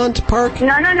 Belmont Park?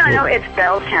 No, it's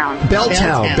Belltown.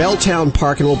 Belltown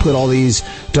Park, and we'll put all these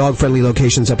dog-friendly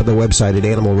locations up at the website at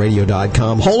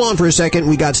animalradio.com. Hold on for a second.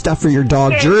 We got stuff for your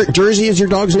dog. Jersey is your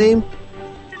dog's name?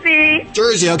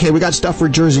 Jersey. Okay, we got stuff for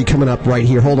Jersey coming up right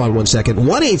here. Hold on one second.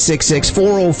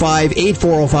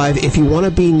 1-866-405-8405. If you want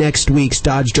to be next week's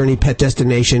Dodge Journey Pet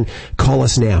Destination, call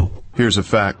us now. Here's a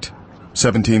fact.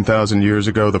 17,000 years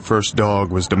ago, the first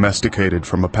dog was domesticated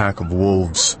from a pack of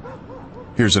wolves.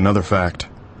 Here's another fact.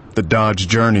 The Dodge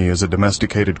Journey is a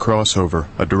domesticated crossover,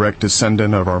 a direct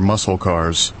descendant of our muscle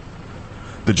cars.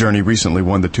 The Journey recently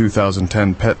won the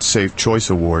 2010 Pet Safe Choice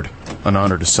Award, an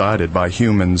honor decided by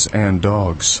humans and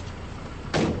dogs.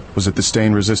 Was it the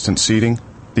stain-resistant seating,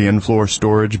 the in-floor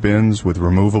storage bins with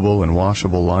removable and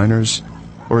washable liners,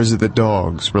 or is it that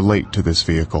dogs relate to this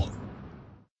vehicle?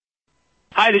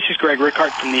 Hi, this is Greg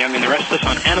Rickhart from The Young and the Restless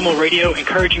on Animal Radio,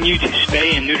 encouraging you to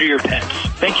spay and neuter your pets.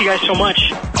 Thank you guys so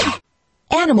much.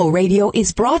 Animal Radio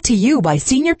is brought to you by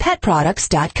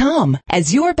SeniorPetProducts.com.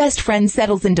 As your best friend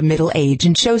settles into middle age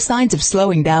and shows signs of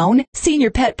slowing down,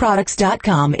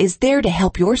 SeniorPetProducts.com is there to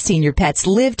help your senior pets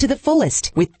live to the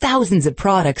fullest with thousands of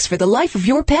products for the life of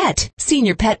your pet.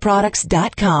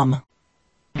 SeniorPetProducts.com.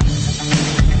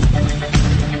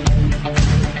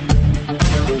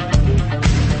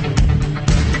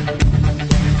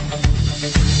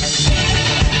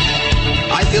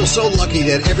 I feel so lucky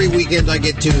that every weekend I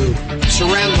get to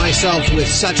surround myself with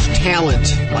such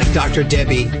talent like Dr.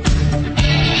 Debbie,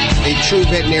 a true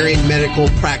veterinarian medical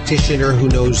practitioner who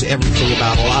knows everything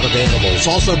about a lot of animals.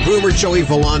 Also, groomer Joey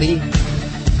Villani,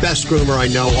 best groomer I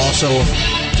know. Also,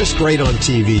 just great on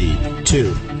TV,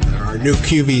 too. Our new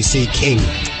QVC king,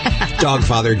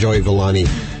 Dogfather Joey Villani.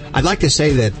 I'd like to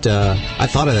say that I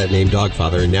thought of that name,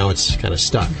 Dogfather, and now it's kind of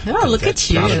stuck. Oh, look at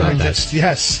you. Proud about that.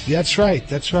 Yes, that's right.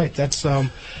 That's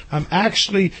I'm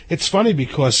actually. It's funny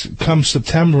because come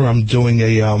September I'm doing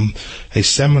a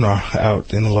seminar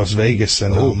out in Las Vegas,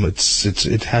 and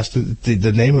it has to.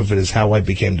 The name of it is How I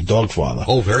Became the Dogfather.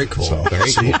 Oh, very cool. So,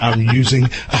 very cool.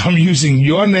 I'm using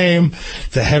your name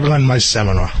to headline my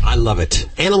seminar. I love it.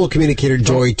 Animal communicator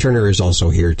Joey Turner is also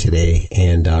here today,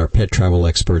 and our pet travel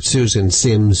expert Susan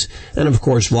Sims, and of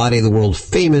course Vlade, the world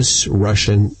famous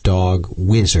Russian dog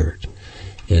wizard.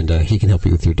 And he can help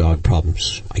you with your dog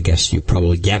problems. I guess you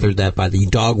probably gathered that by the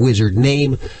dog wizard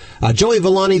name. Joey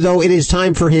Villani, though, it is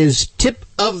time for his tip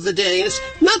of the day. It's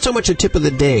not so much a tip of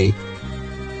the day.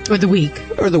 Or the week.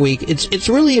 It's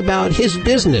really about his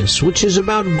business, which is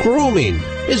about grooming.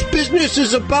 His business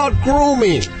is about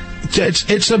grooming.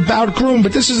 It's about groom,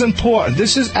 but this is important.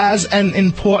 This is as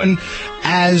important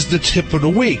as the tip of the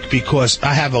week, because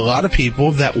I have a lot of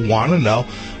people that want to know,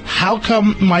 how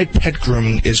come my pet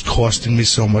grooming is costing me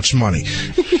so much money?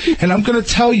 And I'm going to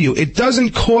tell you, it doesn't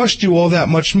cost you all that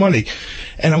much money.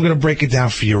 And I'm going to break it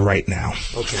down for you right now.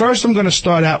 Okay. First, I'm going to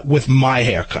start out with my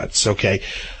haircuts, okay?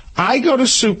 I go to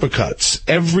Supercuts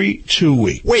every 2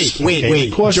 weeks.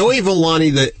 Wait. Joey Villani,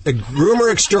 the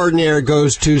groomer extraordinaire,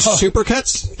 goes to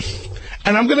Supercuts?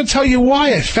 And I'm going to tell you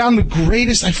why. I found the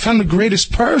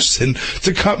greatest person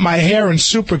to cut my hair in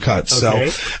Supercuts. Okay.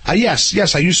 So,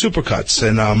 yes, I use Supercuts,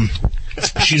 and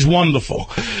she's wonderful.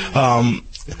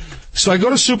 So I go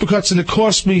to Supercuts, and it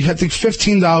costs me, I think,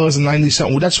 $15.90.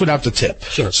 Well, that's without the tip.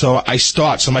 Sure. So I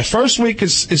start. So my first week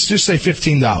is just say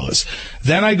 $15.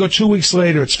 Then I go 2 weeks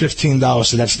later, it's $15,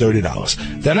 so that's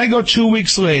 $30. Then I go 2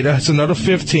 weeks later, it's another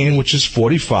 $15, which is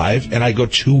 $45, and I go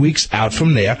 2 weeks out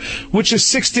from there, which is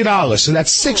 $60. So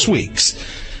that's 6 weeks.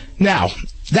 Now,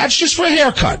 that's just for a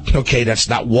haircut. Okay, that's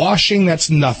not washing, that's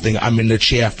nothing. I'm in the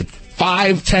chair for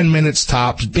 5-10 minutes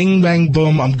tops. Bing, bang,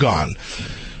 boom, I'm gone.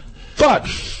 But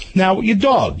now, your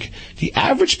dog, the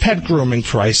average pet grooming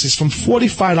price is from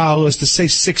 $45 to, say,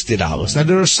 $60. Now,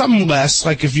 there are some less,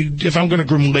 like if I'm going to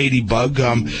groom Ladybug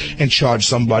and charge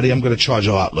somebody, I'm going to charge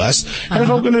a lot less. And if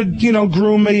I'm going to,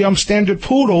 groom a standard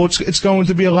poodle, it's going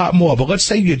to be a lot more. But let's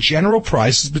say your general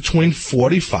price is between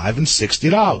 $45 and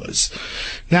 $60.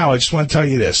 Now, I just want to tell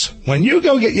you this. When you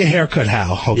go get your haircut,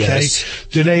 Hal, okay, yes.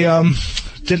 Do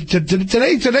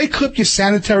they clip your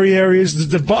sanitary areas? Does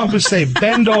the barber say,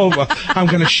 bend over, I'm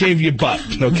going to shave your butt,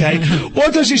 okay? Or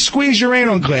does he squeeze your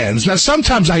anal glands? Now,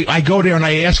 sometimes I go there and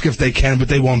I ask if they can, but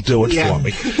they won't do it for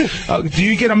me. Do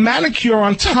you get a manicure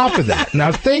on top of that?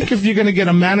 Now, think if you're going to get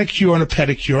a manicure and a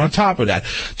pedicure on top of that.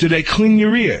 Do they clean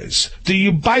your ears? Do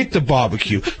you bite the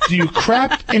barbecue? Do you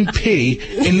crap and pee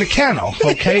in the kennel,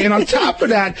 okay? And on top of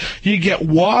that, you get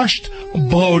washed,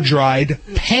 blow-dried,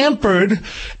 pampered,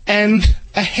 and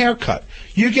a haircut.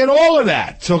 You get all of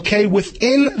that, okay,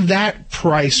 within that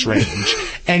price range,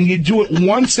 and you do it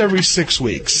once every 6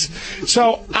 weeks.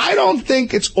 So I don't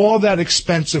think it's all that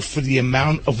expensive for the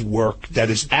amount of work that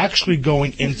is actually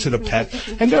going into the pet.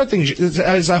 And the other thing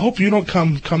is I hope you don't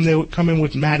come in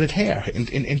with matted hair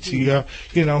into your,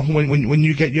 when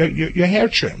you get your hair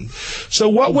trimmed. So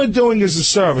what we're doing is a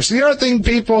service. The other thing,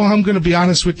 people, I'm going to be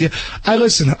honest with you. I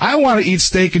want to eat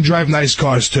steak and drive nice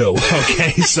cars too,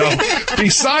 okay? So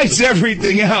besides everything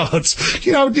else,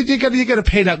 you got to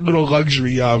pay that little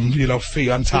luxury, fee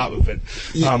on top of it.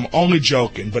 Only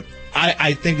joking, but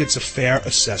I think it's a fair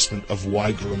assessment of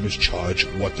why groomers charge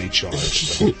what they charge.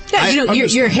 So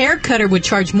your hair cutter would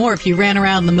charge more if you ran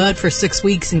around in the mud for 6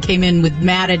 weeks and came in with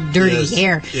matted, dirty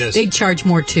hair. Yes. They'd charge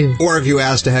more too. Or if you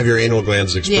asked to have your anal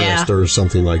glands expressed or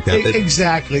something like that.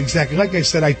 Exactly. Like I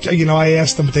said, I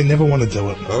asked them, but they never want to do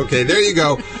it. Okay, there you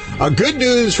go. Good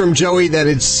news from Joey that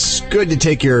it's good to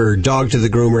take your dog to the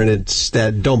groomer, and it's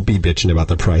that don't be bitching about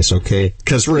the price, okay?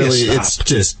 Because really, it's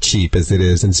just cheap as it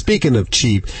is. And speaking of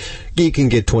cheap, you can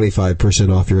get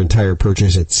 25% off your entire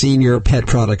purchase at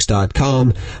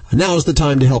SeniorPetProducts.com. Now's the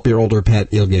time to help your older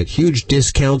pet. You'll get huge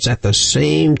discounts at the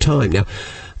same time. Now,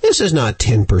 this is not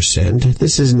 10%.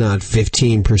 This is not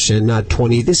 15%, not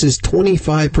 20%. This is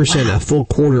 25%, a full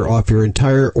quarter off your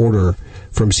entire order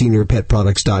from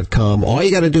SeniorPetProducts.com. All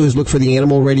you got to do is look for the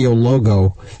Animal Radio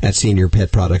logo at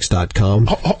SeniorPetProducts.com.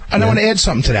 And I want to add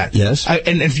something to that. Yes.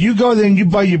 And if you go there and you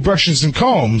buy your brushes and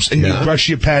combs and you brush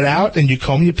your pet out and you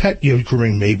comb your pet, your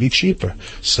grooming may be cheaper.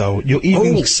 So you're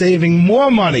even saving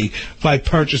more money by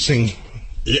purchasing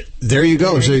There you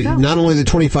go. So not only the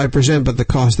 25%, but the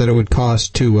cost that it would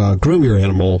cost to groom your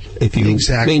animal if you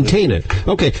maintain it.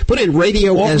 Okay, put in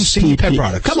Radio SPP. Pet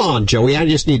products. Come on, Joey. I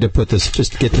just need to put this,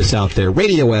 just get this out there.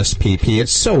 Radio SPP.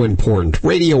 It's so important.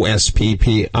 Radio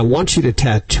SPP. I want you to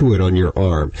tattoo it on your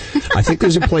arm. I think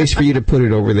there's a place for you to put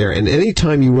it over there. And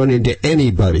anytime you run into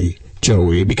anybody,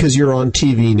 Joey, because you're on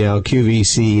TV now,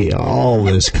 QVC, all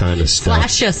this kind of stuff.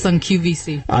 Flash us on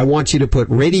QVC. I want you to put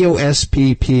Radio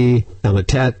SPP on a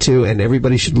tattoo, and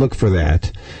everybody should look for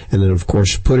that. And then, of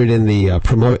course, put it in the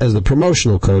as the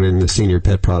promotional code in the Senior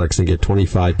Pet Products and get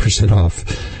 25% off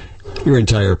your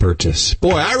entire purchase.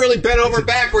 Boy, I really bent over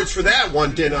backwards for that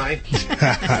one, didn't I?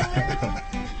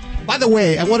 By the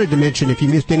way, I wanted to mention, if you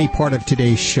missed any part of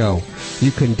today's show,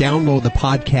 you can download the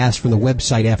podcast from the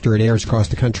website after it airs across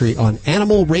the country on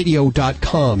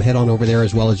animalradio.com. Head on over there,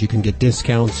 as well as you can get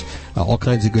discounts, all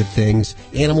kinds of good things.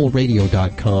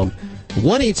 Animalradio.com.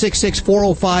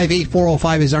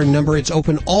 1-866-405-8405 is our number. It's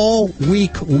open all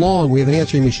week long. We have an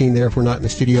answering machine there if we're not in the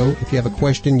studio. If you have a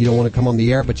question, you don't want to come on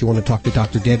the air, but you want to talk to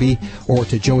Dr. Debbie or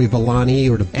to Joey Villani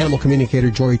or to animal communicator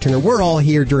Joy Turner, we're all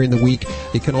here during the week.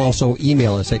 You can also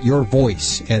email us at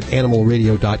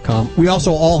yourvoice@animalradio.com. We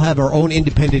also all have our own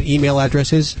independent email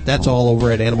addresses. That's all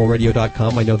over at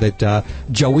animalradio.com. I know that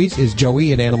Joey's is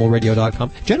Joey at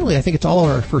animalradio.com. Generally, I think it's all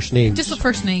our first names. Just the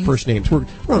first name. First names. We're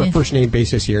on a first name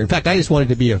basis here. In fact, I just wanted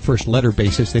to be a first letter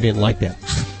basis. They didn't like that.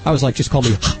 I was like, just call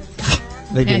me.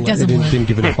 They didn't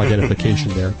give enough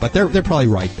identification there. But they're probably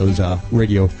right, those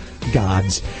radio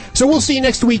gods. So we'll see you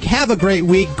next week. Have a great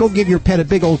week. Go give your pet a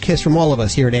big old kiss from all of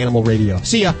us here at Animal Radio.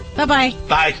 See ya. Bye-bye.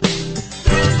 Bye.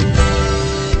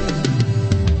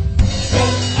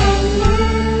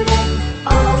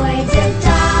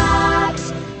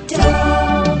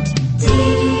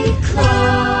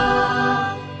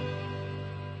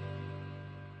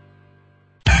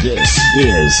 This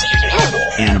is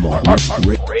Animal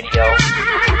Radio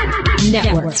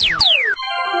Network.